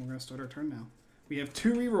deck, and we're gonna start our turn now. We have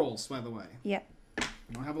 2 rerolls, by the way. Yep.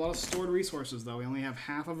 We don't have a lot of stored resources, though. We only have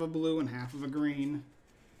half of a blue and half of a green.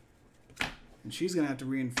 And she's going to have to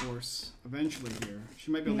reinforce eventually here.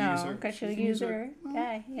 She might be able to use her. No, because she'll can use her well,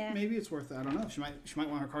 guy, yeah. Maybe it's worth it. I don't know. She might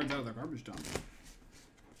want her cards out of the garbage dump.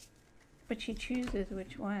 But she chooses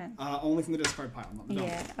which one. Only from the discard pile, not the dump.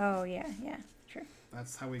 Yeah. Oh, yeah. True.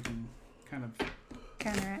 That's how we can kind of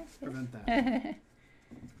Counteract it. prevent that.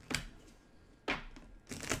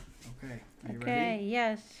 Okay. Are you Okay, ready?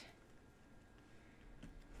 yes.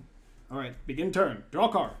 All right. Begin turn. Draw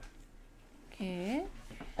a card. Okay.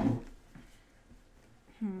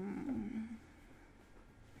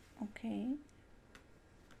 Okay.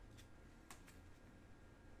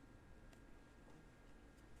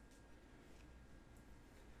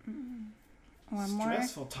 One more.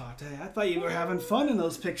 Stressful, Tate. I thought you were having fun in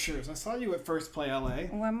those pictures. I saw you at First Play LA.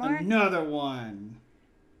 One more. Another one.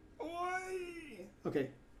 Oi. Okay,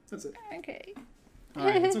 that's it. Okay. All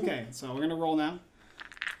right, it's okay. So we're gonna roll now.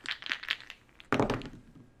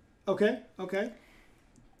 Okay.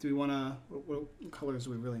 Do we want to? What colors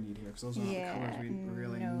do we really need here? Because those are not the colors we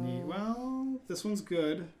really need. Well, this one's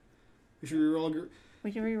good. We should reroll.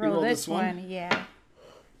 We should reroll this one. Yeah.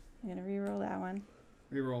 I'm gonna reroll that one.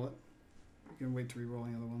 Reroll it. You can wait to reroll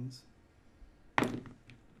any other ones.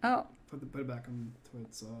 Oh. Put it back on to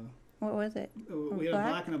its. What was it? We had a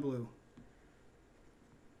black and a blue.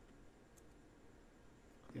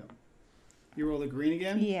 Yep. You roll the green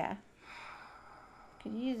again? Yeah.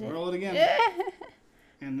 Could use it. Roll it again.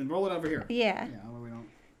 And then roll it over here. Yeah. Yeah, well, we don't.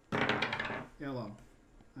 Yellow.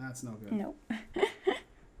 That's no good. Nope.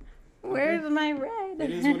 Where's my red?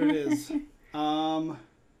 It is what it is. So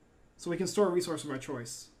we can store a resource of our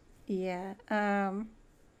choice. Yeah.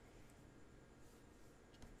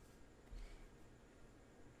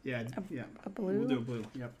 Yeah. A blue? We'll do a blue.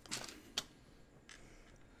 Yep.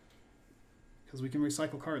 Because we can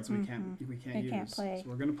recycle cards we can't use. Play. So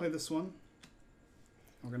we're gonna play this one.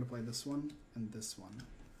 We're gonna play this one and this one.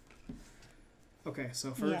 Okay,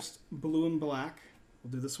 so first blue and black.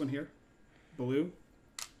 We'll do this one here. Blue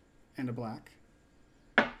and a black.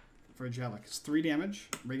 For Angelic. It's 3 damage,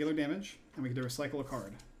 regular damage, and we get to recycle a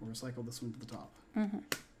card. We'll recycle this one to the top. Mm-hmm.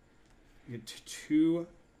 We get 2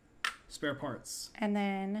 spare parts. And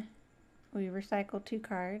then we recycle 2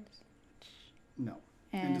 cards. No.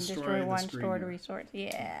 And destroy 1 stored resource.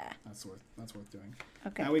 Yeah. That's worth doing.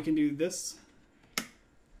 Okay. Now we can do this.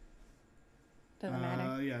 Doesn't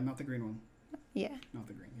matter. Yeah, not the green one. Yeah. Not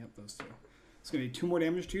the green. Yep, those 2. It's going to be 2 more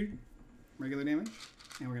damage to you, regular damage.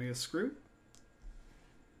 And we're going to get a screw.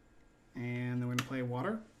 And then we're going to play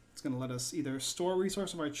water. It's going to let us either store a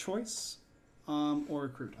resource of our choice or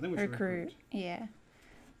recruit. I think we should recruit. Yeah.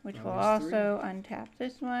 Which Well, will there's also untap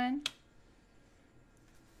this one.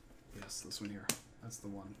 Yes, this one here. That's the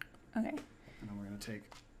one. Okay. And then we're going to take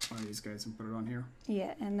one of these guys and put it on here.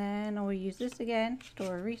 Yeah, and then we'll use this again.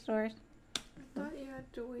 Store a resource. I thought you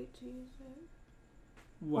had to wait to use it.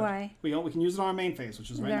 What? Why? We can use it on our main phase,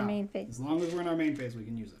 which is right our now. main phase. As long as we're in our main phase, we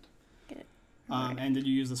can use it. Good. And did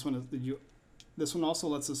you use this one? This one also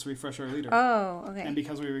lets us refresh our leader. Oh, okay. And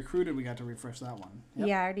because we recruited, we got to refresh that one. Yep.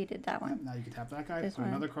 Yeah, I already did that one. Yep. Now you can tap that guy. This Put one.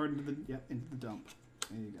 another card into the dump.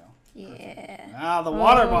 There you go. Yeah. Perfect. Ah, the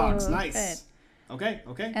water box. Oh, Nice. good.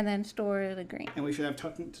 Okay. And then store the green. And we should have a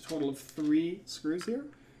total of 3 screws here.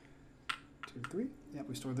 2, 3. Yep,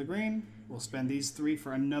 we stored the green. We'll spend these 3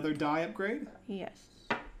 for another die upgrade. Yes.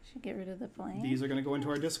 Should get rid of the flame. These are going to go into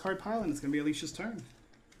our discard pile, and it's going to be Alicia's turn.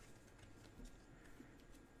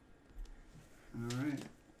 All right.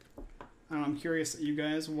 I'm curious, you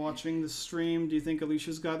guys watching the stream, do you think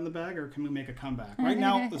Alicia's got in the bag, or can we make a comeback? Right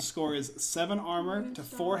now, the score is 7 armor to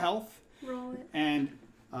 4 health. Roll it. And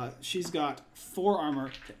she's got 4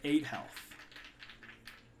 armor to 8 health.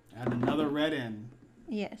 Add another red in.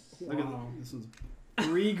 Yes. Look at this one's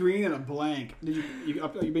 3 green and a blank. Did you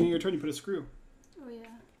beginning of your turn, you put a screw. Oh, yeah.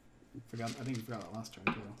 I think you forgot that last turn,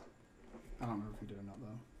 too. I don't remember if you did or not,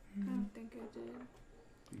 though. I don't think I did.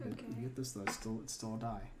 You get this, though. It's still a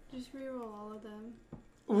die. Just reroll all of them.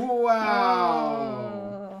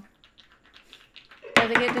 Wow! Oh.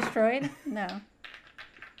 Does it get destroyed? No.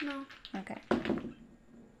 No. Okay.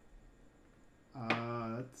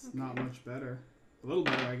 That's not much better. A little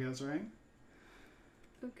better, I guess, right?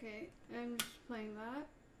 Okay, I'm just playing that.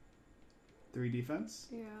 3 defense.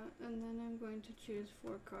 Yeah, and then I'm going to choose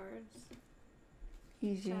 4 cards.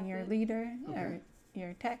 Using Tap your it. leader Okay. or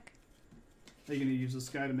your tech. Are you going to use this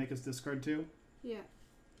guy to make us discard 2? Yeah.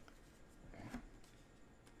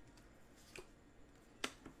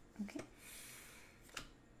 Okay.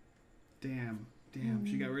 Damn,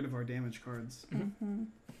 she got rid of our damage cards. Mm-hmm.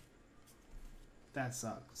 That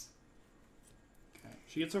sucks. Okay.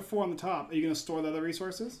 She gets her 4 on the top. Are you going to store the other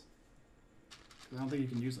resources? 'Cause I don't think you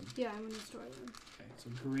can use them. Yeah, I'm going to store them. Okay, so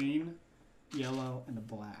green, yellow, and a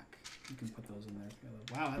black. You can put those in there together.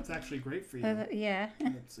 Wow, that's actually great for you. Yeah.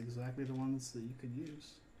 That's exactly the ones that you could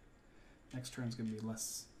use. Next turn's going to be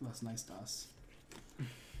less nice to us. Going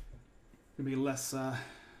to be less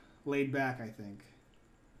laid back, I think.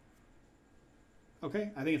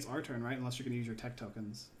 Okay, I think it's our turn, right? Unless you're going to use your tech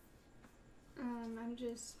tokens. I'm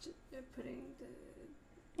just putting the...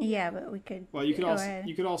 Yeah, but we could. Well, you could Go also ahead.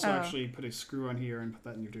 Oh. Actually put a screw on here and put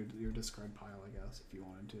that in your discard pile, I guess, if you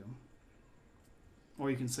wanted to.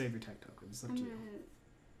 Or you can save your tech tokens. It's up I'm to gonna...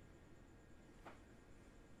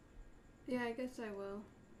 you. Yeah, I guess I will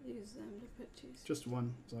use them to put 2. Just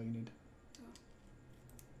one is all you need. Oh.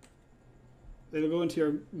 It'll go into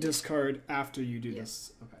your discard after you do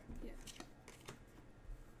this. Okay.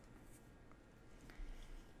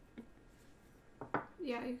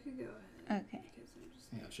 Yeah, you could go ahead. Okay. Because I'm just...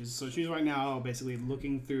 Yeah, she's right now basically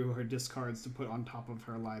looking through her discards to put on top of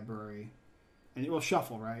her library, and it will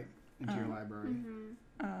shuffle right into your library. Mm-hmm.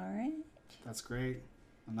 All right. That's great.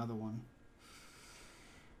 Another one.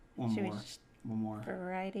 One Should we more. just One more.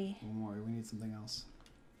 variety? One more. We need something else.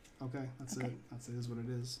 Okay, that's Okay. it. That's it. Is what it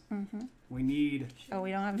is. Mm-hmm. We need. Oh, we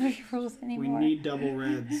don't have those rules anymore. We need double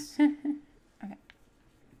reds.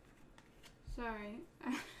 Sorry. I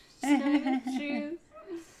was trying to choose.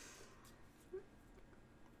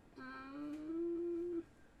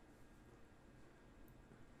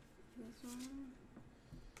 This one.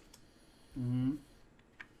 Mm-hmm.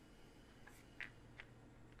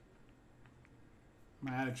 I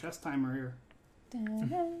add a chess timer here. Dun-dun.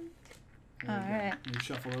 There we go. Alright. You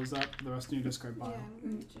shuffle those up. The rest in your discard pile. Yeah, I'm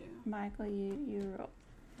going to. Michael, you roll.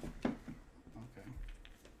 Okay.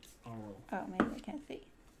 I'll roll. Oh, maybe I can't see.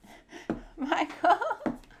 Michael.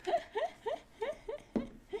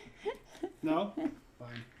 No?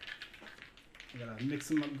 Fine. I gotta mix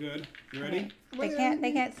them up good. You ready?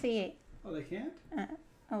 They can't see it. Oh, they can't?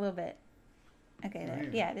 A little bit. Okay, there.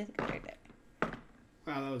 Right. Yeah, it is good right there.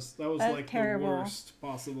 Wow, that was That's like terrible. the worst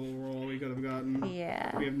possible roll we could have gotten.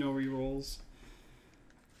 Yeah. We have no re-rolls.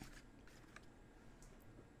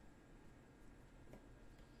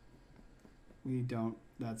 We don't.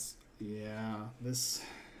 That's this.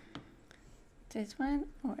 This one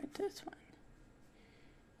or this one?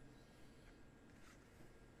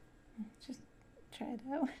 Just try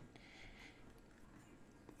that one.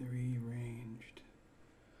 3 ranged.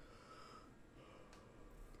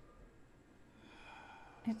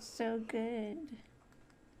 It's so good.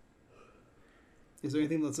 Is there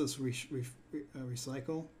anything that lets us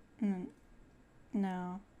recycle?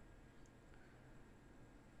 No.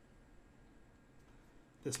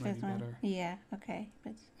 This might This be one? better. Yeah, okay.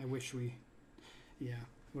 But I wish we. Yeah.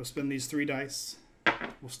 We'll spend these 3 dice.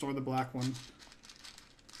 We'll store the black one.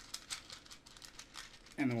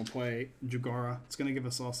 And then we'll play Jugara. It's going to give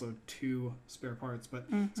us also 2 spare parts, but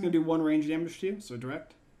it's going to do 1 range damage to you, so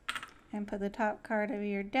direct. and put the top card of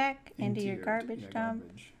your deck into your garbage dump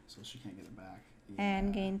Garbage, so she can't get it back.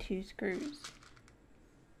 and gain 2 screws.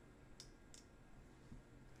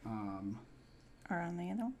 Or on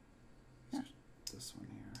the other one? This one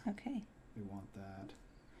here. Okay. We want that.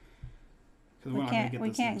 'Cause We we're not gonna can't. We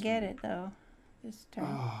this can't next get one. it though. This turn.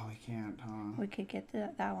 Oh, we can't, huh? We could get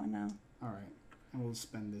that one now. All right. And we'll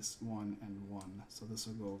spend this 1 and 1. So this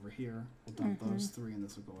will go over here. We'll dump those 3, and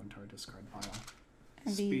this will go into our discard pile.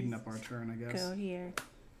 And Speeding these up our turn, I guess. Go here.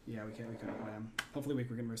 Yeah, we couldn't play them. Hopefully we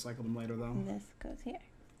can recycle them later, though. And this goes here.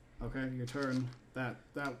 Okay, your turn. That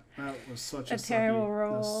was such A terrible sucky,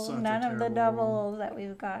 roll. such a None of the terrible doubles that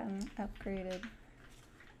we've gotten upgraded.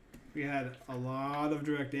 We had a lot of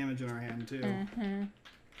direct damage in our hand, too.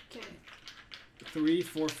 Okay. 3,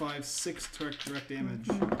 4, 5, 6 direct damage.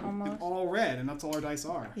 Almost. And all red, and that's all our dice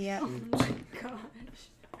are. Yep. Oh my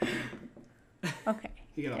gosh. Okay.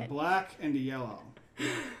 You get a Good. black and a yellow.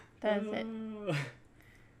 That's it.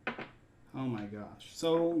 Oh my gosh.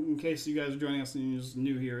 So, in case you guys are joining us and you're just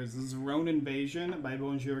new here, this is Rone Invasion by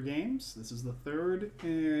Bonjour Games. This is the third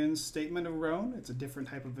instatement of Rone. It's a different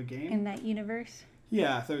type of a game. In that universe.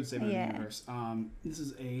 Yeah, third statement Yeah. of the universe. This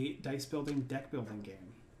is a dice building, deck building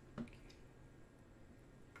game.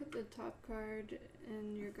 Put the top card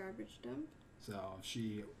in your garbage dump. So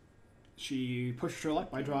she pushed her luck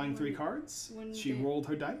by drawing 3 cards. One She da- rolled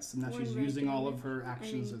her dice, and now one she's red using all of damage. her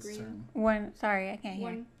actions this green. turn. One. Sorry, I can't hear.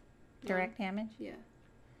 One. Direct damage. Yeah.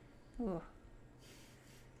 Ooh.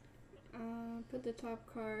 Put the top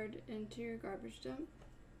card into your garbage dump.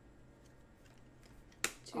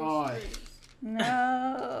 2 Oh, screws. No,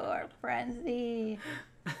 our frenzy.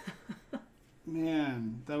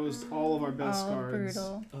 Man, that was all of our best Oh, cards.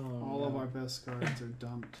 brutal. All of our best cards are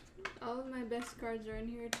dumped. All of my best cards are in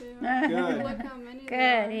here too. Good. Look how many Good,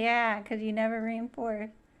 there are. yeah, because you never reinforce.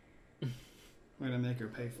 We're gonna make her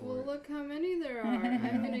pay for Well, it. look how many there are.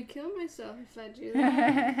 I'm gonna kill myself if I do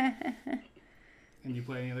that. And you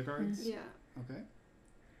play any other cards? Yeah. Okay.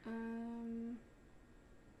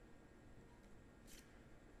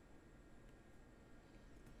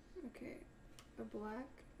 Okay. A black,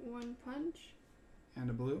 1 punch. And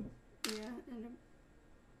a blue. Yeah, and a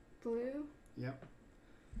blue. Yep.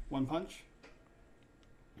 1 punch.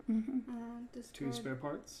 Discard, 2 spare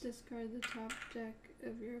parts. discard the top deck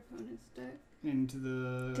of your opponent's deck. Into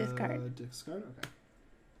the Discard. Discard.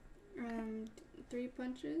 Okay. 3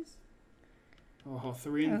 punches Oh,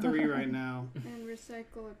 3 and 3 right now. and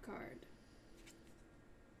recycle a card.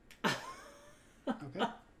 Okay.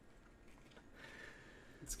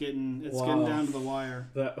 It's getting Wow. down to the wire.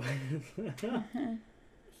 That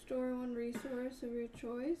Store 1 resource of your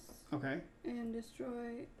choice Okay. and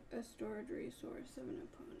destroy a stored resource of an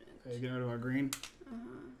opponent. Okay, get rid of our green. I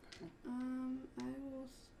will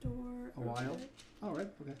store A wild? red. Oh, right.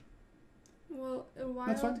 Okay. Well, a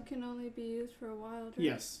That's fine. wild can only be used for a wild, right?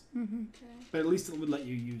 Yes, Mm-hmm. Okay. but at least it would let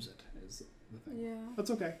you use it. Is the thing. Yeah,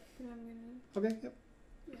 That's okay. but I'm gonna. Okay. Yep.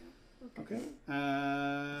 Yeah. Okay.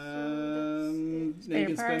 that's Now you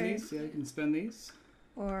can Spare spend parts. these. Yeah, you can spend these.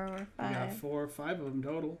 4 or You got 5. 4 or 5 of them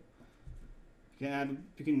total. You can add.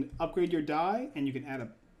 You can upgrade your die, and you can add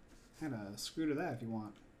a screw to that if you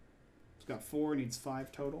want. It's got 4. Needs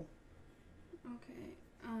 5 total. Okay.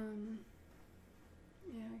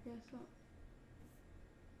 Yeah, I guess I'll.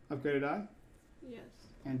 Upgrade a die. Yes.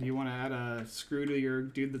 And do you want to add a screw to your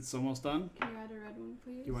dude that's almost done? Can you add a red one,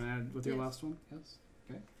 please? Do you want to add with your Yes. last one? Yes.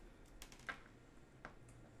 Okay.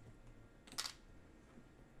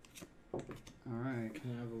 All right.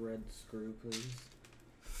 Can I have a red screw, please?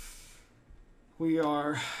 We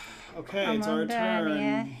are okay. It's our Almost done, turn.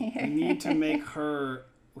 yeah. We need to make her.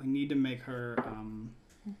 We need to make her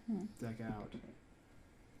deck out.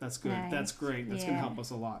 That's good. Nice. That's great. That's gonna Yeah. help us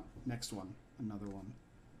a lot. Next one. Another one.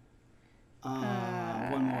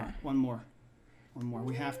 One more.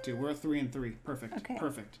 We have to. We're at 3 and 3. Perfect. Okay.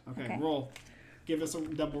 Perfect. Okay. Okay. Roll. Give us a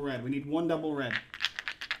double red. We need 1 double red.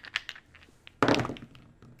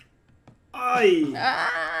 Aye.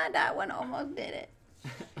 That one almost did it.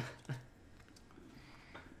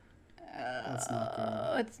 That's not good.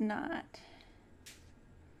 Oh, it's not.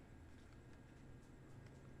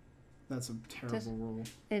 That's a terrible Just- roll.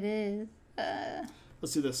 It is.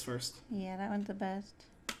 Let's do this first. Yeah, that one's the best.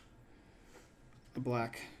 A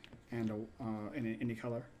black and any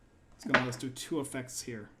color. It's gonna let us do 2 effects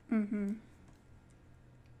here. Mm-hmm.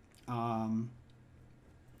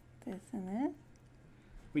 This and this.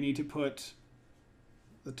 We need to put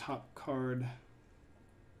the top card.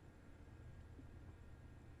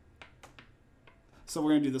 So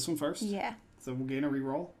we're gonna do this one first. Yeah. So we'll gain a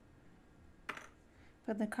reroll.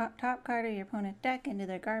 Put the top card of your opponent's deck into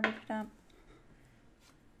their garbage dump.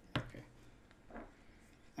 Okay.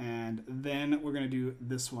 And then we're gonna do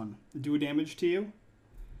this one. Do a damage to you,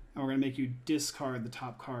 and we're gonna make you discard the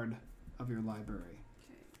top card of your library.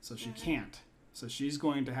 Okay. So she Got it. can't. So she's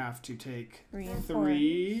going to have to take 3 and 4.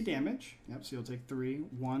 3 damage. Yep. So you'll take 3.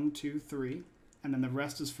 1, 2, 3, and then the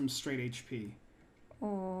rest is from straight HP.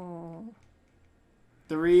 Oh.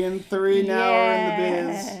 3 and 3 now are in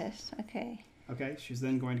the biz. Yes. Okay. Okay, she's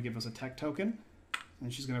then going to give us a tech token.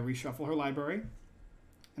 And she's going to reshuffle her library.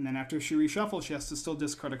 And then after she reshuffles, she has to still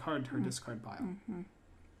discard a card to her discard pile. Mm-hmm.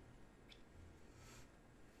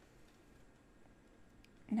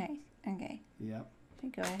 Nice. Okay. Yep. So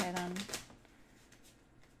go ahead on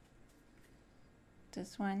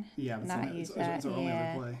this one. Yeah, that's Not an- use it's our that, only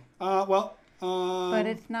yeah. other play. But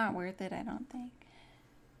it's not worth it, I don't think.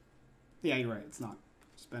 Yeah, you're right. It's not.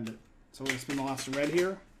 Spend it. So we're going to spend the last red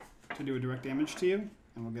here to do a direct damage to you,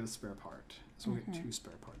 and we'll get a spare part. So we'll get 2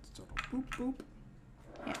 spare parts total. Boop, boop.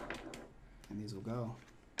 Yeah. And these will go.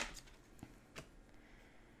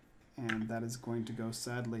 And that is going to go,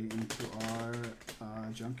 sadly, into our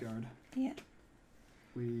junkyard. Yeah.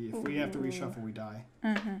 If we have to reshuffle, we die.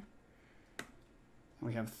 Mm-hmm. And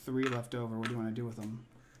we have 3 left over. What do you want to do with them?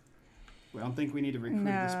 I don't think we need to recruit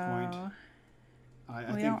at this point. I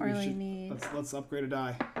We think don't we really should. need. Let's upgrade a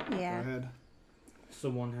die. Yeah. Go ahead.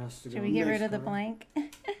 Someone has to go. Should we get rid of the next blank?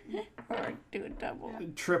 Or do a double?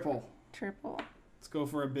 Triple. Triple. Let's go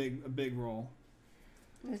for a big roll.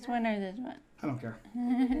 This one or this one? I don't care.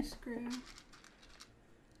 Screw.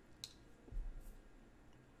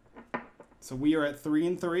 So we are at 3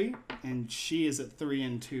 and 3, and she is at 3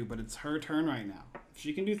 and 2, but it's her turn right now. If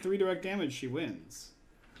she can do 3 direct damage, she wins.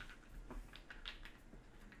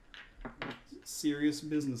 Serious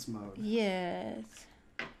business mode. Yes.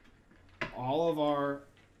 All of our,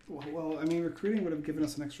 well, I mean, recruiting would have given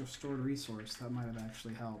us an extra stored resource. That might have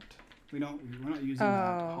actually helped. We're not using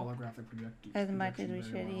that holographic projection as much as we very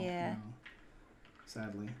should, well, yeah. no.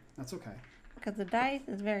 Sadly, that's okay. Because the dice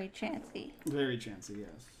is very chancy. Very chancy,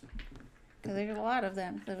 yes. Because there's a lot of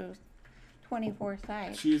them, so it was 24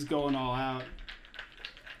 sides. She's going all out.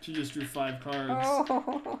 She just drew 5 cards.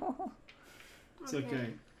 Oh. It's okay.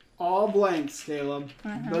 All blanks, Caleb.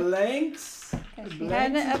 Blanks. 'Cause she Blanks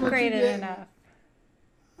hadn't is what you upgraded get. enough.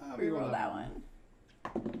 Reroll that one.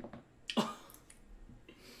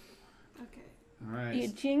 Okay. All right. You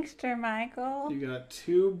jinxed her, Michael. You got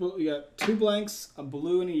two blanks, a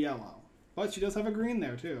blue, and a yellow. But she does have a green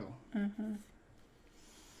there too. Mm-hmm.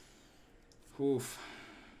 Oof.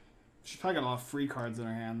 She's probably got a lot of free cards in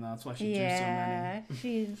her hand, though. That's why she drew so many. Yeah,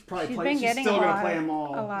 she's Probably been getting still a gonna lot, play them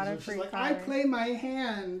all. a lot So of she's free like, cards. I play my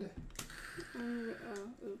hand. Oh,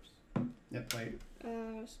 oops. Yep, play.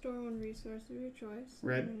 Store 1 resource of your choice.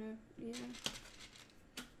 Red. Yeah.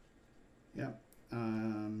 Yep.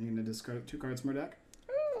 You're gonna discard 2 cards from her deck.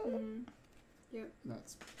 Mm. Yep.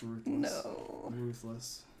 That's ruthless. No.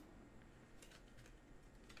 Ruthless.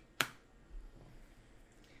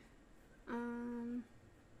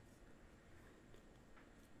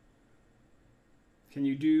 Can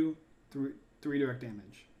you do 3 direct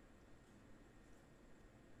damage?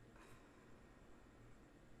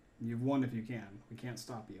 You've won if you can. We can't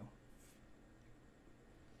stop you.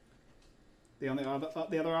 The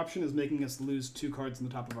other option is making us lose 2 cards in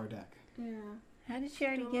the top of our deck. Yeah. How did she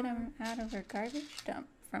already get them out of her garbage dump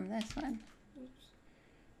from this one? Oops.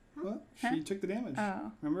 What? Huh? She took the damage.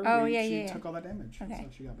 Oh. Remember? Oh, She yeah. took all that damage. Okay. That's how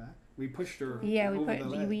she got back. We pushed her Yeah, over the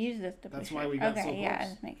ledge. we used this to push That's why her. we got okay, so yeah, close.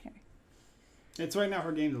 just make sure. It's right now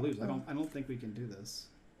her game to lose. I don't think we can do this.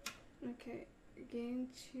 Okay. Gain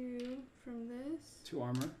 2 from this. 2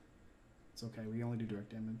 armor. It's okay. We only do direct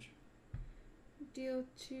damage. Deal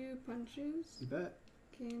 2 punches. You bet.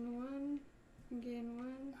 Gain 1. Gain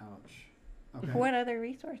 1. Ouch. Okay. What other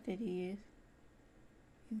resource did you use?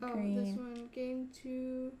 Oh, Green. this one. Gain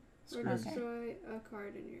 2 or Screws. destroy a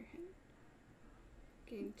card in your hand.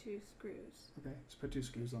 Gain 2 screws. Okay. Just put 2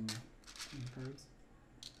 screws on the cards.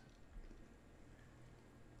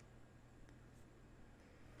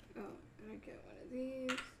 Oh, and I get one of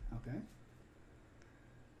these. Okay.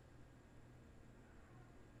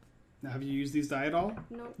 Now, have you used these die at all?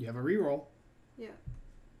 Nope. You have a reroll. Yeah.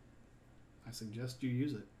 I suggest you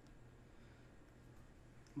use it.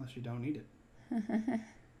 Unless you don't need it.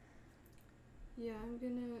 Yeah, I'm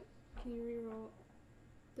gonna. Can you reroll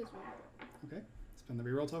this one? Okay. Spend the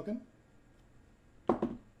reroll token.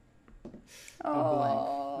 Oh, A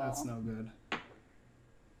blank. That's no good.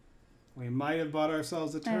 We might have bought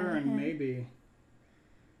ourselves a turn, maybe.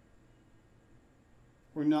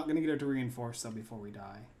 We're not going to get her to reinforce that before we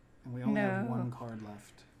die. And we only have No. 1 card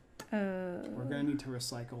left. Oh. We're going to need to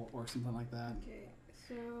recycle or something like that. Okay,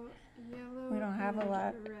 so yellow. We don't have a and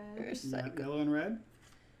lot. Red. Yellow and red?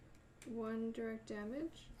 1 direct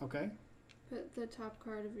damage. Okay. Put the top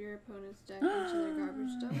card of your opponent's deck into their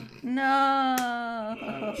garbage dump. No.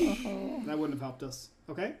 That wouldn't have helped us.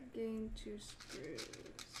 Okay. Gain 2 screws.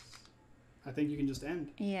 I think you can just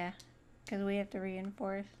end. Yeah, because we have to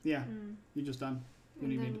reinforce. Yeah, you're just done. You And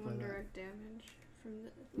don't even then need to play 1 that. direct damage from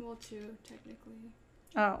the... Well, 2, technically.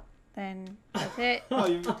 Oh, then that's it. Oh,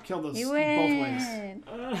 you killed us You both ways. win.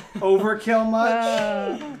 Overkill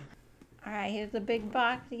much? All right, here's the big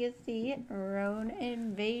box. You can see it. Rone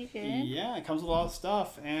Invasion. Yeah, it comes with a lot of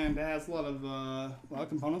stuff, and it has a lot of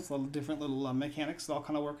components, a lot of different little mechanics that all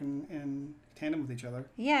kind of work in tandem with each other.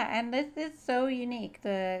 Yeah, and this is so unique.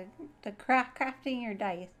 The crafting your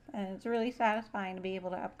dice, and it's really satisfying to be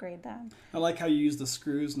able to upgrade them. I like how you use the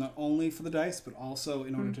screws not only for the dice, but also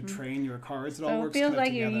in order to train your cards. It all works feels like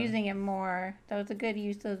together. you're using it more. So it's a good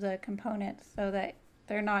use of the components, so that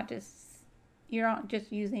they're not just... You're not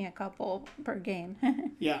just using a couple per game.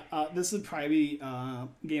 Yeah, this would probably be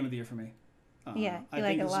game of the year for me. Yeah, I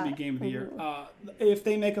think this would be game of the year. If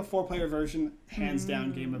they make a 4-player version, hands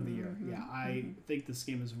down game of the year. Yeah, I think this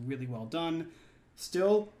game is really well done.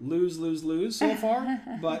 Still lose so far,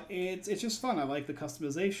 but it's just fun. I like the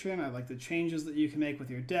customization. I like the changes that you can make with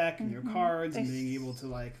your deck and your cards, and being able to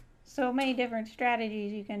like... So many different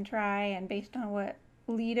strategies you can try, and based on what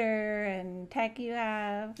leader and tech you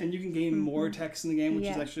have. And you can gain more text in the game, which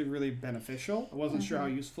is actually really beneficial. I wasn't sure how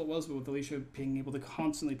useful it was, but with Alicia being able to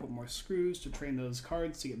constantly put more screws to train those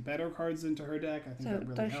cards to get better cards into her deck, I think that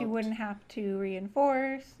really helped. So she wouldn't have to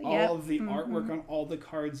reinforce. All of the artwork on all the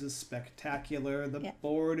cards is spectacular. The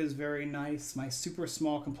board is very nice. My super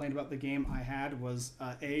small complaint about the game I had was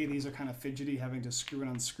these are kind of fidgety, having to screw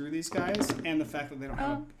and unscrew these guys, and the fact that they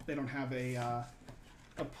don't have a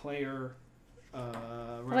player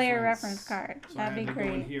reference card. So That'd be great.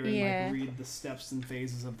 Go in here and like read the steps and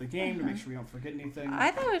phases of the game to make sure we don't forget anything. I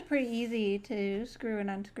thought it was pretty easy to screw and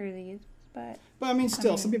unscrew these, but I mean,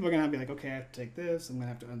 still, some people are gonna be like, okay, I have to take this. I'm gonna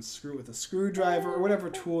have to unscrew it with a screwdriver or whatever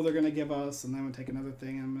tool they're gonna give us, and then I'm gonna take another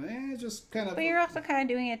thing. And I'm just kind of. But you're also kind of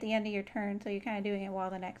doing it at the end of your turn, so you're kind of doing it while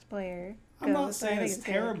the next player. I'm not saying it's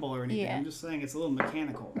terrible or anything. Yeah. I'm just saying it's a little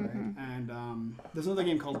mechanical, right? And there's another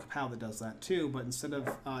game called Kapow that does that too. But instead of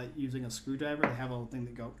using a screwdriver, they have a little thing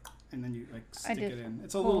that go, and then you like stick it in.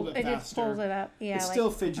 It's a little bit faster. It just pulls it up. Yeah, it's still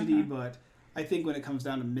fidgety, but I think when it comes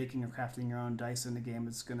down to making or crafting your own dice in the game,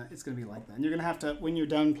 it's gonna be like that. And you're gonna have to, when you're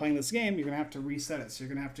done playing this game, you're gonna have to reset it. So you're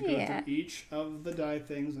gonna have to go through each of the die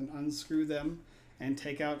things and unscrew them, and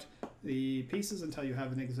take out the pieces until you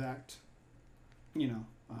have an exact,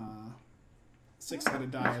 6-sided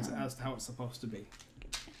die as to how it's supposed to be.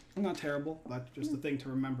 Not terrible, but just a thing to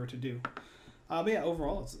remember to do. But yeah,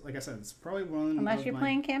 overall, it's, like I said, it's probably one. Unless you're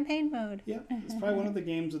playing campaign mode. Yeah, it's probably one of the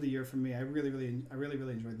games of the year for me. I really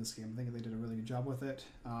enjoyed this game. I think they did a really good job with it.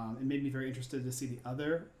 It made me very interested to see the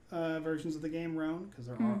other versions of the game, Rone, because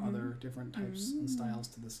there are other different types and styles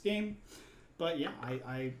to this game. But yeah,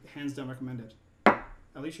 I hands down recommend it.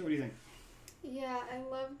 Alicia, what do you think? Yeah, I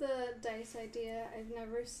love the dice idea. I've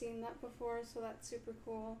never seen that before, so that's super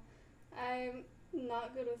cool. I'm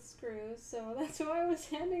not good with screws, so that's why I was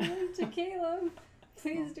handing them to Caleb.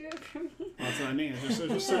 Please do it for me. That's what I mean. There's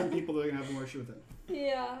just certain people that are going to have more issue with it.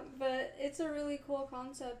 Yeah, but it's a really cool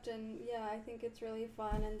concept, and yeah, I think it's really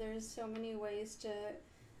fun, and there's so many ways to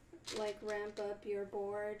like ramp up your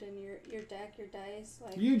board and your deck, your dice.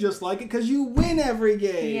 Like you just like it because you win every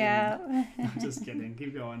game. Yeah. I'm just kidding.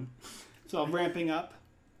 Keep going. So ramping up.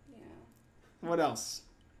 Yeah. What else?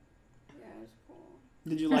 Yeah, it was cool.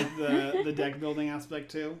 Did you like the deck building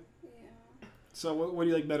aspect too? Yeah. So what do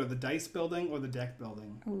you like better, the dice building or the deck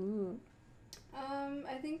building? Ooh.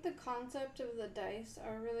 I think the concept of the dice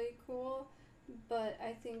are really cool, but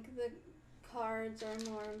I think the cards are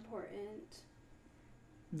more important.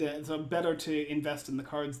 So better to invest in the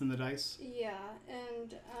cards than the dice? Yeah,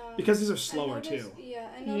 and because these are slower too. Yeah,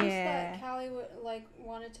 I noticed that Callie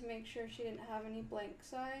wanted to make sure she didn't have any blank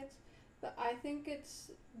sides, but I think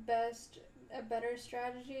it's a better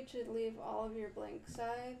strategy to leave all of your blank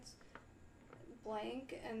sides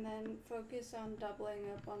blank and then focus on doubling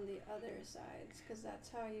up on the other sides, because that's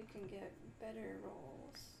how you can get better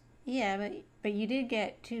rolls. Yeah, but you did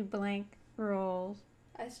get 2 blank rolls.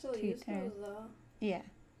 I still use those though. Yeah.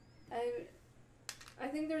 I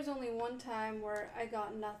think there's only one time where I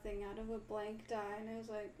got nothing out of a blank die, and I was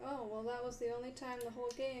like, oh, well, that was the only time the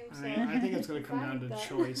whole game. So I think it's going to come down to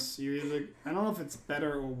choice. You either, I don't know if it's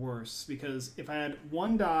better or worse, because if I had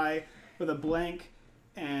one die with a blank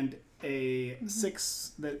and a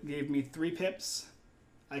 6 that gave me 3 pips,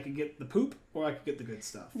 I could get the poop or I could get the good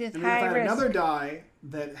stuff. And if I had another die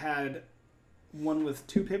that had one with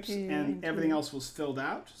 2 pips and everything else was filled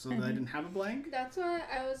out so that I didn't have a blank. That's why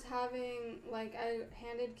I was having, like, I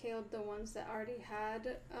handed Caleb the ones that already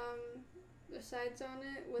had the sides on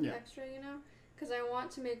it with extra, because I want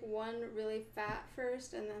to make one really fat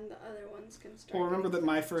first and then the other ones can start. Well, remember that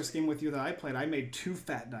my first game with you that I played, I made 2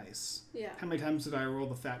 fat dice. Yeah. How many times did I roll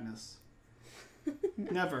the fatness?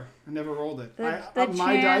 Never. I never rolled it. The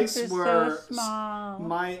My chance dice is were so small.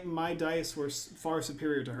 my dice were far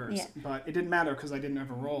superior to hers, Yeah. but it didn't matter because I didn't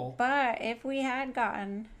ever roll. But if we had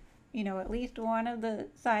gotten, at least one of the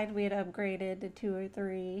sides we had upgraded to 2 or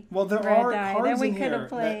 3. Well, there red are die, cards then we in could here. have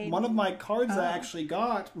played. One of my cards I Oh. actually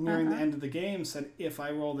got nearing the Uh-huh. end of the game said if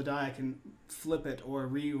I roll the die, I can flip it or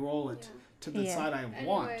re-roll it to the Yeah. side I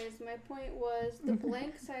want. Anyways, my point was the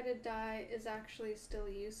blank-sided die is actually still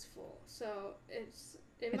useful. So it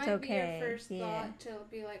It's might okay, be your first yeah. thought to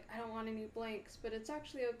be like, I don't want any blanks, but it's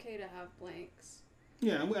actually okay to have blanks.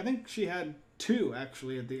 Yeah, I think she had 2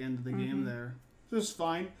 actually at the end of the game there. It was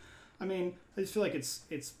fine. I mean, I just feel like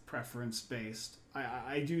it's preference based.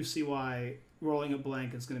 I do see why rolling a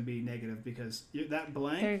blank is going to be negative because that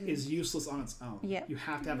blank is useless on its own. Yeah. You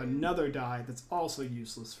have to have another die that's also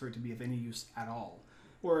useless for it to be of any use at all.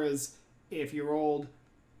 Whereas if you rolled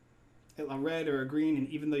a red or a green, and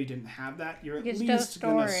even though you didn't have that, you're at You can least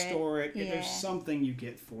still going to store it. store it. Yeah. There's something you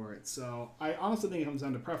get for it. So I honestly think it comes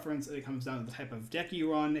down to preference. It comes down to the type of deck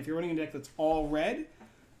you run. If you're running a deck that's all red,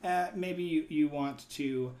 maybe you want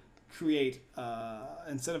to create,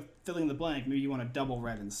 instead of filling the blank, maybe you want a double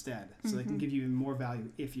red instead. So they can give you even more value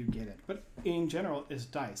if you get it. But in general, it's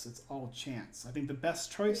dice. It's all chance. I think the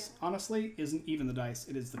best choice, honestly, isn't even the dice.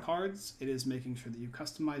 It is the cards. It is making sure that you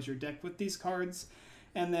customize your deck with these cards.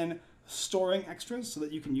 And then storing extras so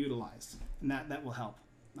that you can utilize. And that will help.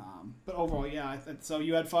 But overall, yeah. So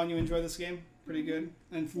you had fun? You enjoyed this game? Pretty good?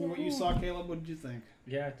 And from what you saw, Caleb, what did you think?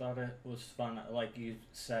 Yeah, I thought it was fun. Like you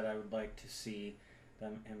said, I would like to see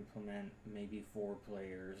them implement maybe 4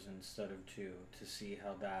 players instead of 2 to see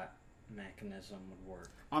how that mechanism would work.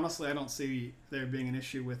 Honestly, I don't see there being an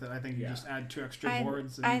issue with it. I think you just add 2 extra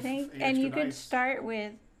boards and I think, 8 and extra you could dice. start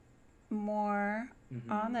with more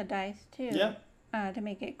on the dice too. Yeah. To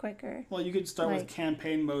make it quicker. Well, you could start with Like,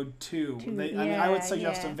 campaign mode 2. I mean, I would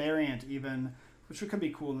suggest a variant even, which could be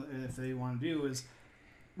cool if they want to do, is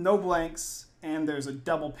no blanks, and there's a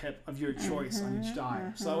double pip of your choice on each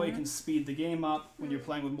die. So that way you can speed the game up when you're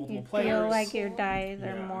playing with multiple You players. feel like your dice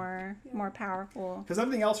are Yeah. more powerful. Because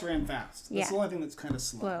everything else ran fast. That's Yeah. the only thing that's kind of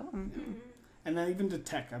slow. Slow. And then even to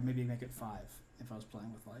tech, I'd maybe make it 5 if I was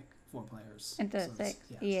playing with like 4 players. Instead of 6.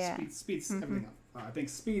 Yeah. Speeds everything up. I think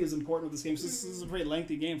speed is important with this game. So this is a pretty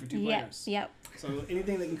lengthy game for 2 players. Yep. So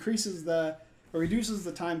anything that increases or reduces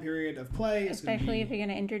the time period of play, is Especially gonna if you're going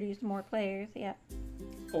to introduce more players. Yep.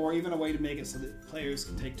 or even a way to make it so that players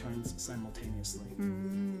can take turns simultaneously.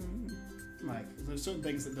 Like there's certain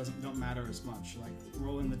things that don't matter as much, like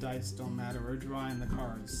rolling the dice don't matter or drawing the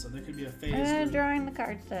cards. So there could be a phase. where, Drawing the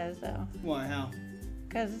cards does though, why? How?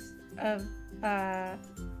 because of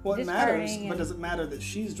Well, it matters, discarding but and- does it matter that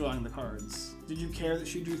she's drawing the cards? Did you care that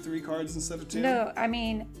she drew 3 cards instead of 2? No, I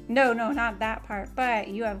mean, no, not that part. But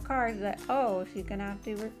you have cards that, she's gonna have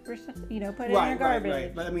to, put it in her garbage.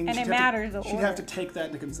 Right. But I mean, and she'd it have matters. To, she'd have to take that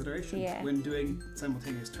into consideration Yeah. when doing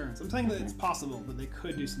simultaneous turns. I'm saying that it's possible, but they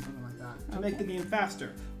could do something like that to make the game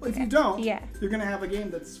faster. Well, if you don't, you're gonna have a game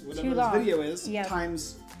that's whatever Too this long. video is Yep.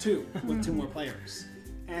 times 2 with 2 more players.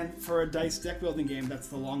 And for a dice deck building game, that's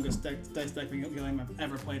the longest dice deck building game I've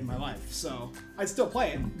ever played in my life. So I'd still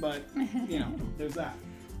play it, but there's that.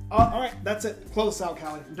 All right, that's it. Close us out,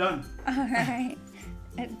 Callie. I'm done. All right.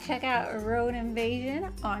 And check out Rone Invasion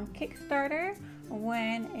on Kickstarter.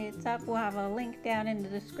 When it's up, we'll have a link down in the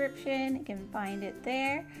description. You can find it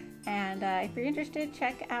there. And if you're interested,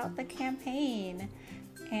 check out the campaign.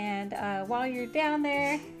 And while you're down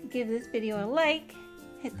there, give this video a like.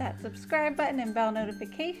 Hit that subscribe button and bell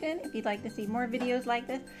notification if you'd like to see more videos like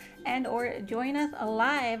this, and or join us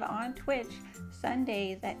live on Twitch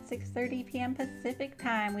Sundays at 6:30 p.m. Pacific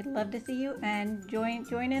time. We'd love to see you and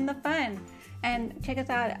join in the fun. And check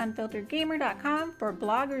us out at unfilteredgamer.com for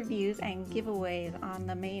blog reviews and giveaways on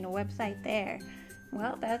the main website there.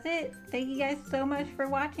 Well, that's it. Thank you guys so much for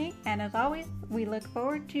watching, and as always, we look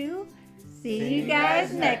forward to see you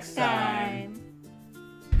guys next time.